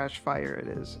of a trash fire it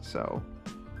is, so.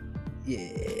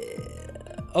 Yeah.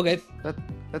 Okay.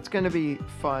 That's going to be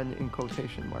fun in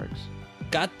quotation marks.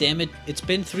 God damn it. It's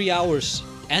been 3 hours.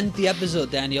 End the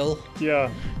episode, Daniel. Yeah.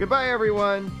 Goodbye,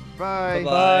 everyone. Bye.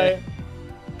 Bye-bye. Bye.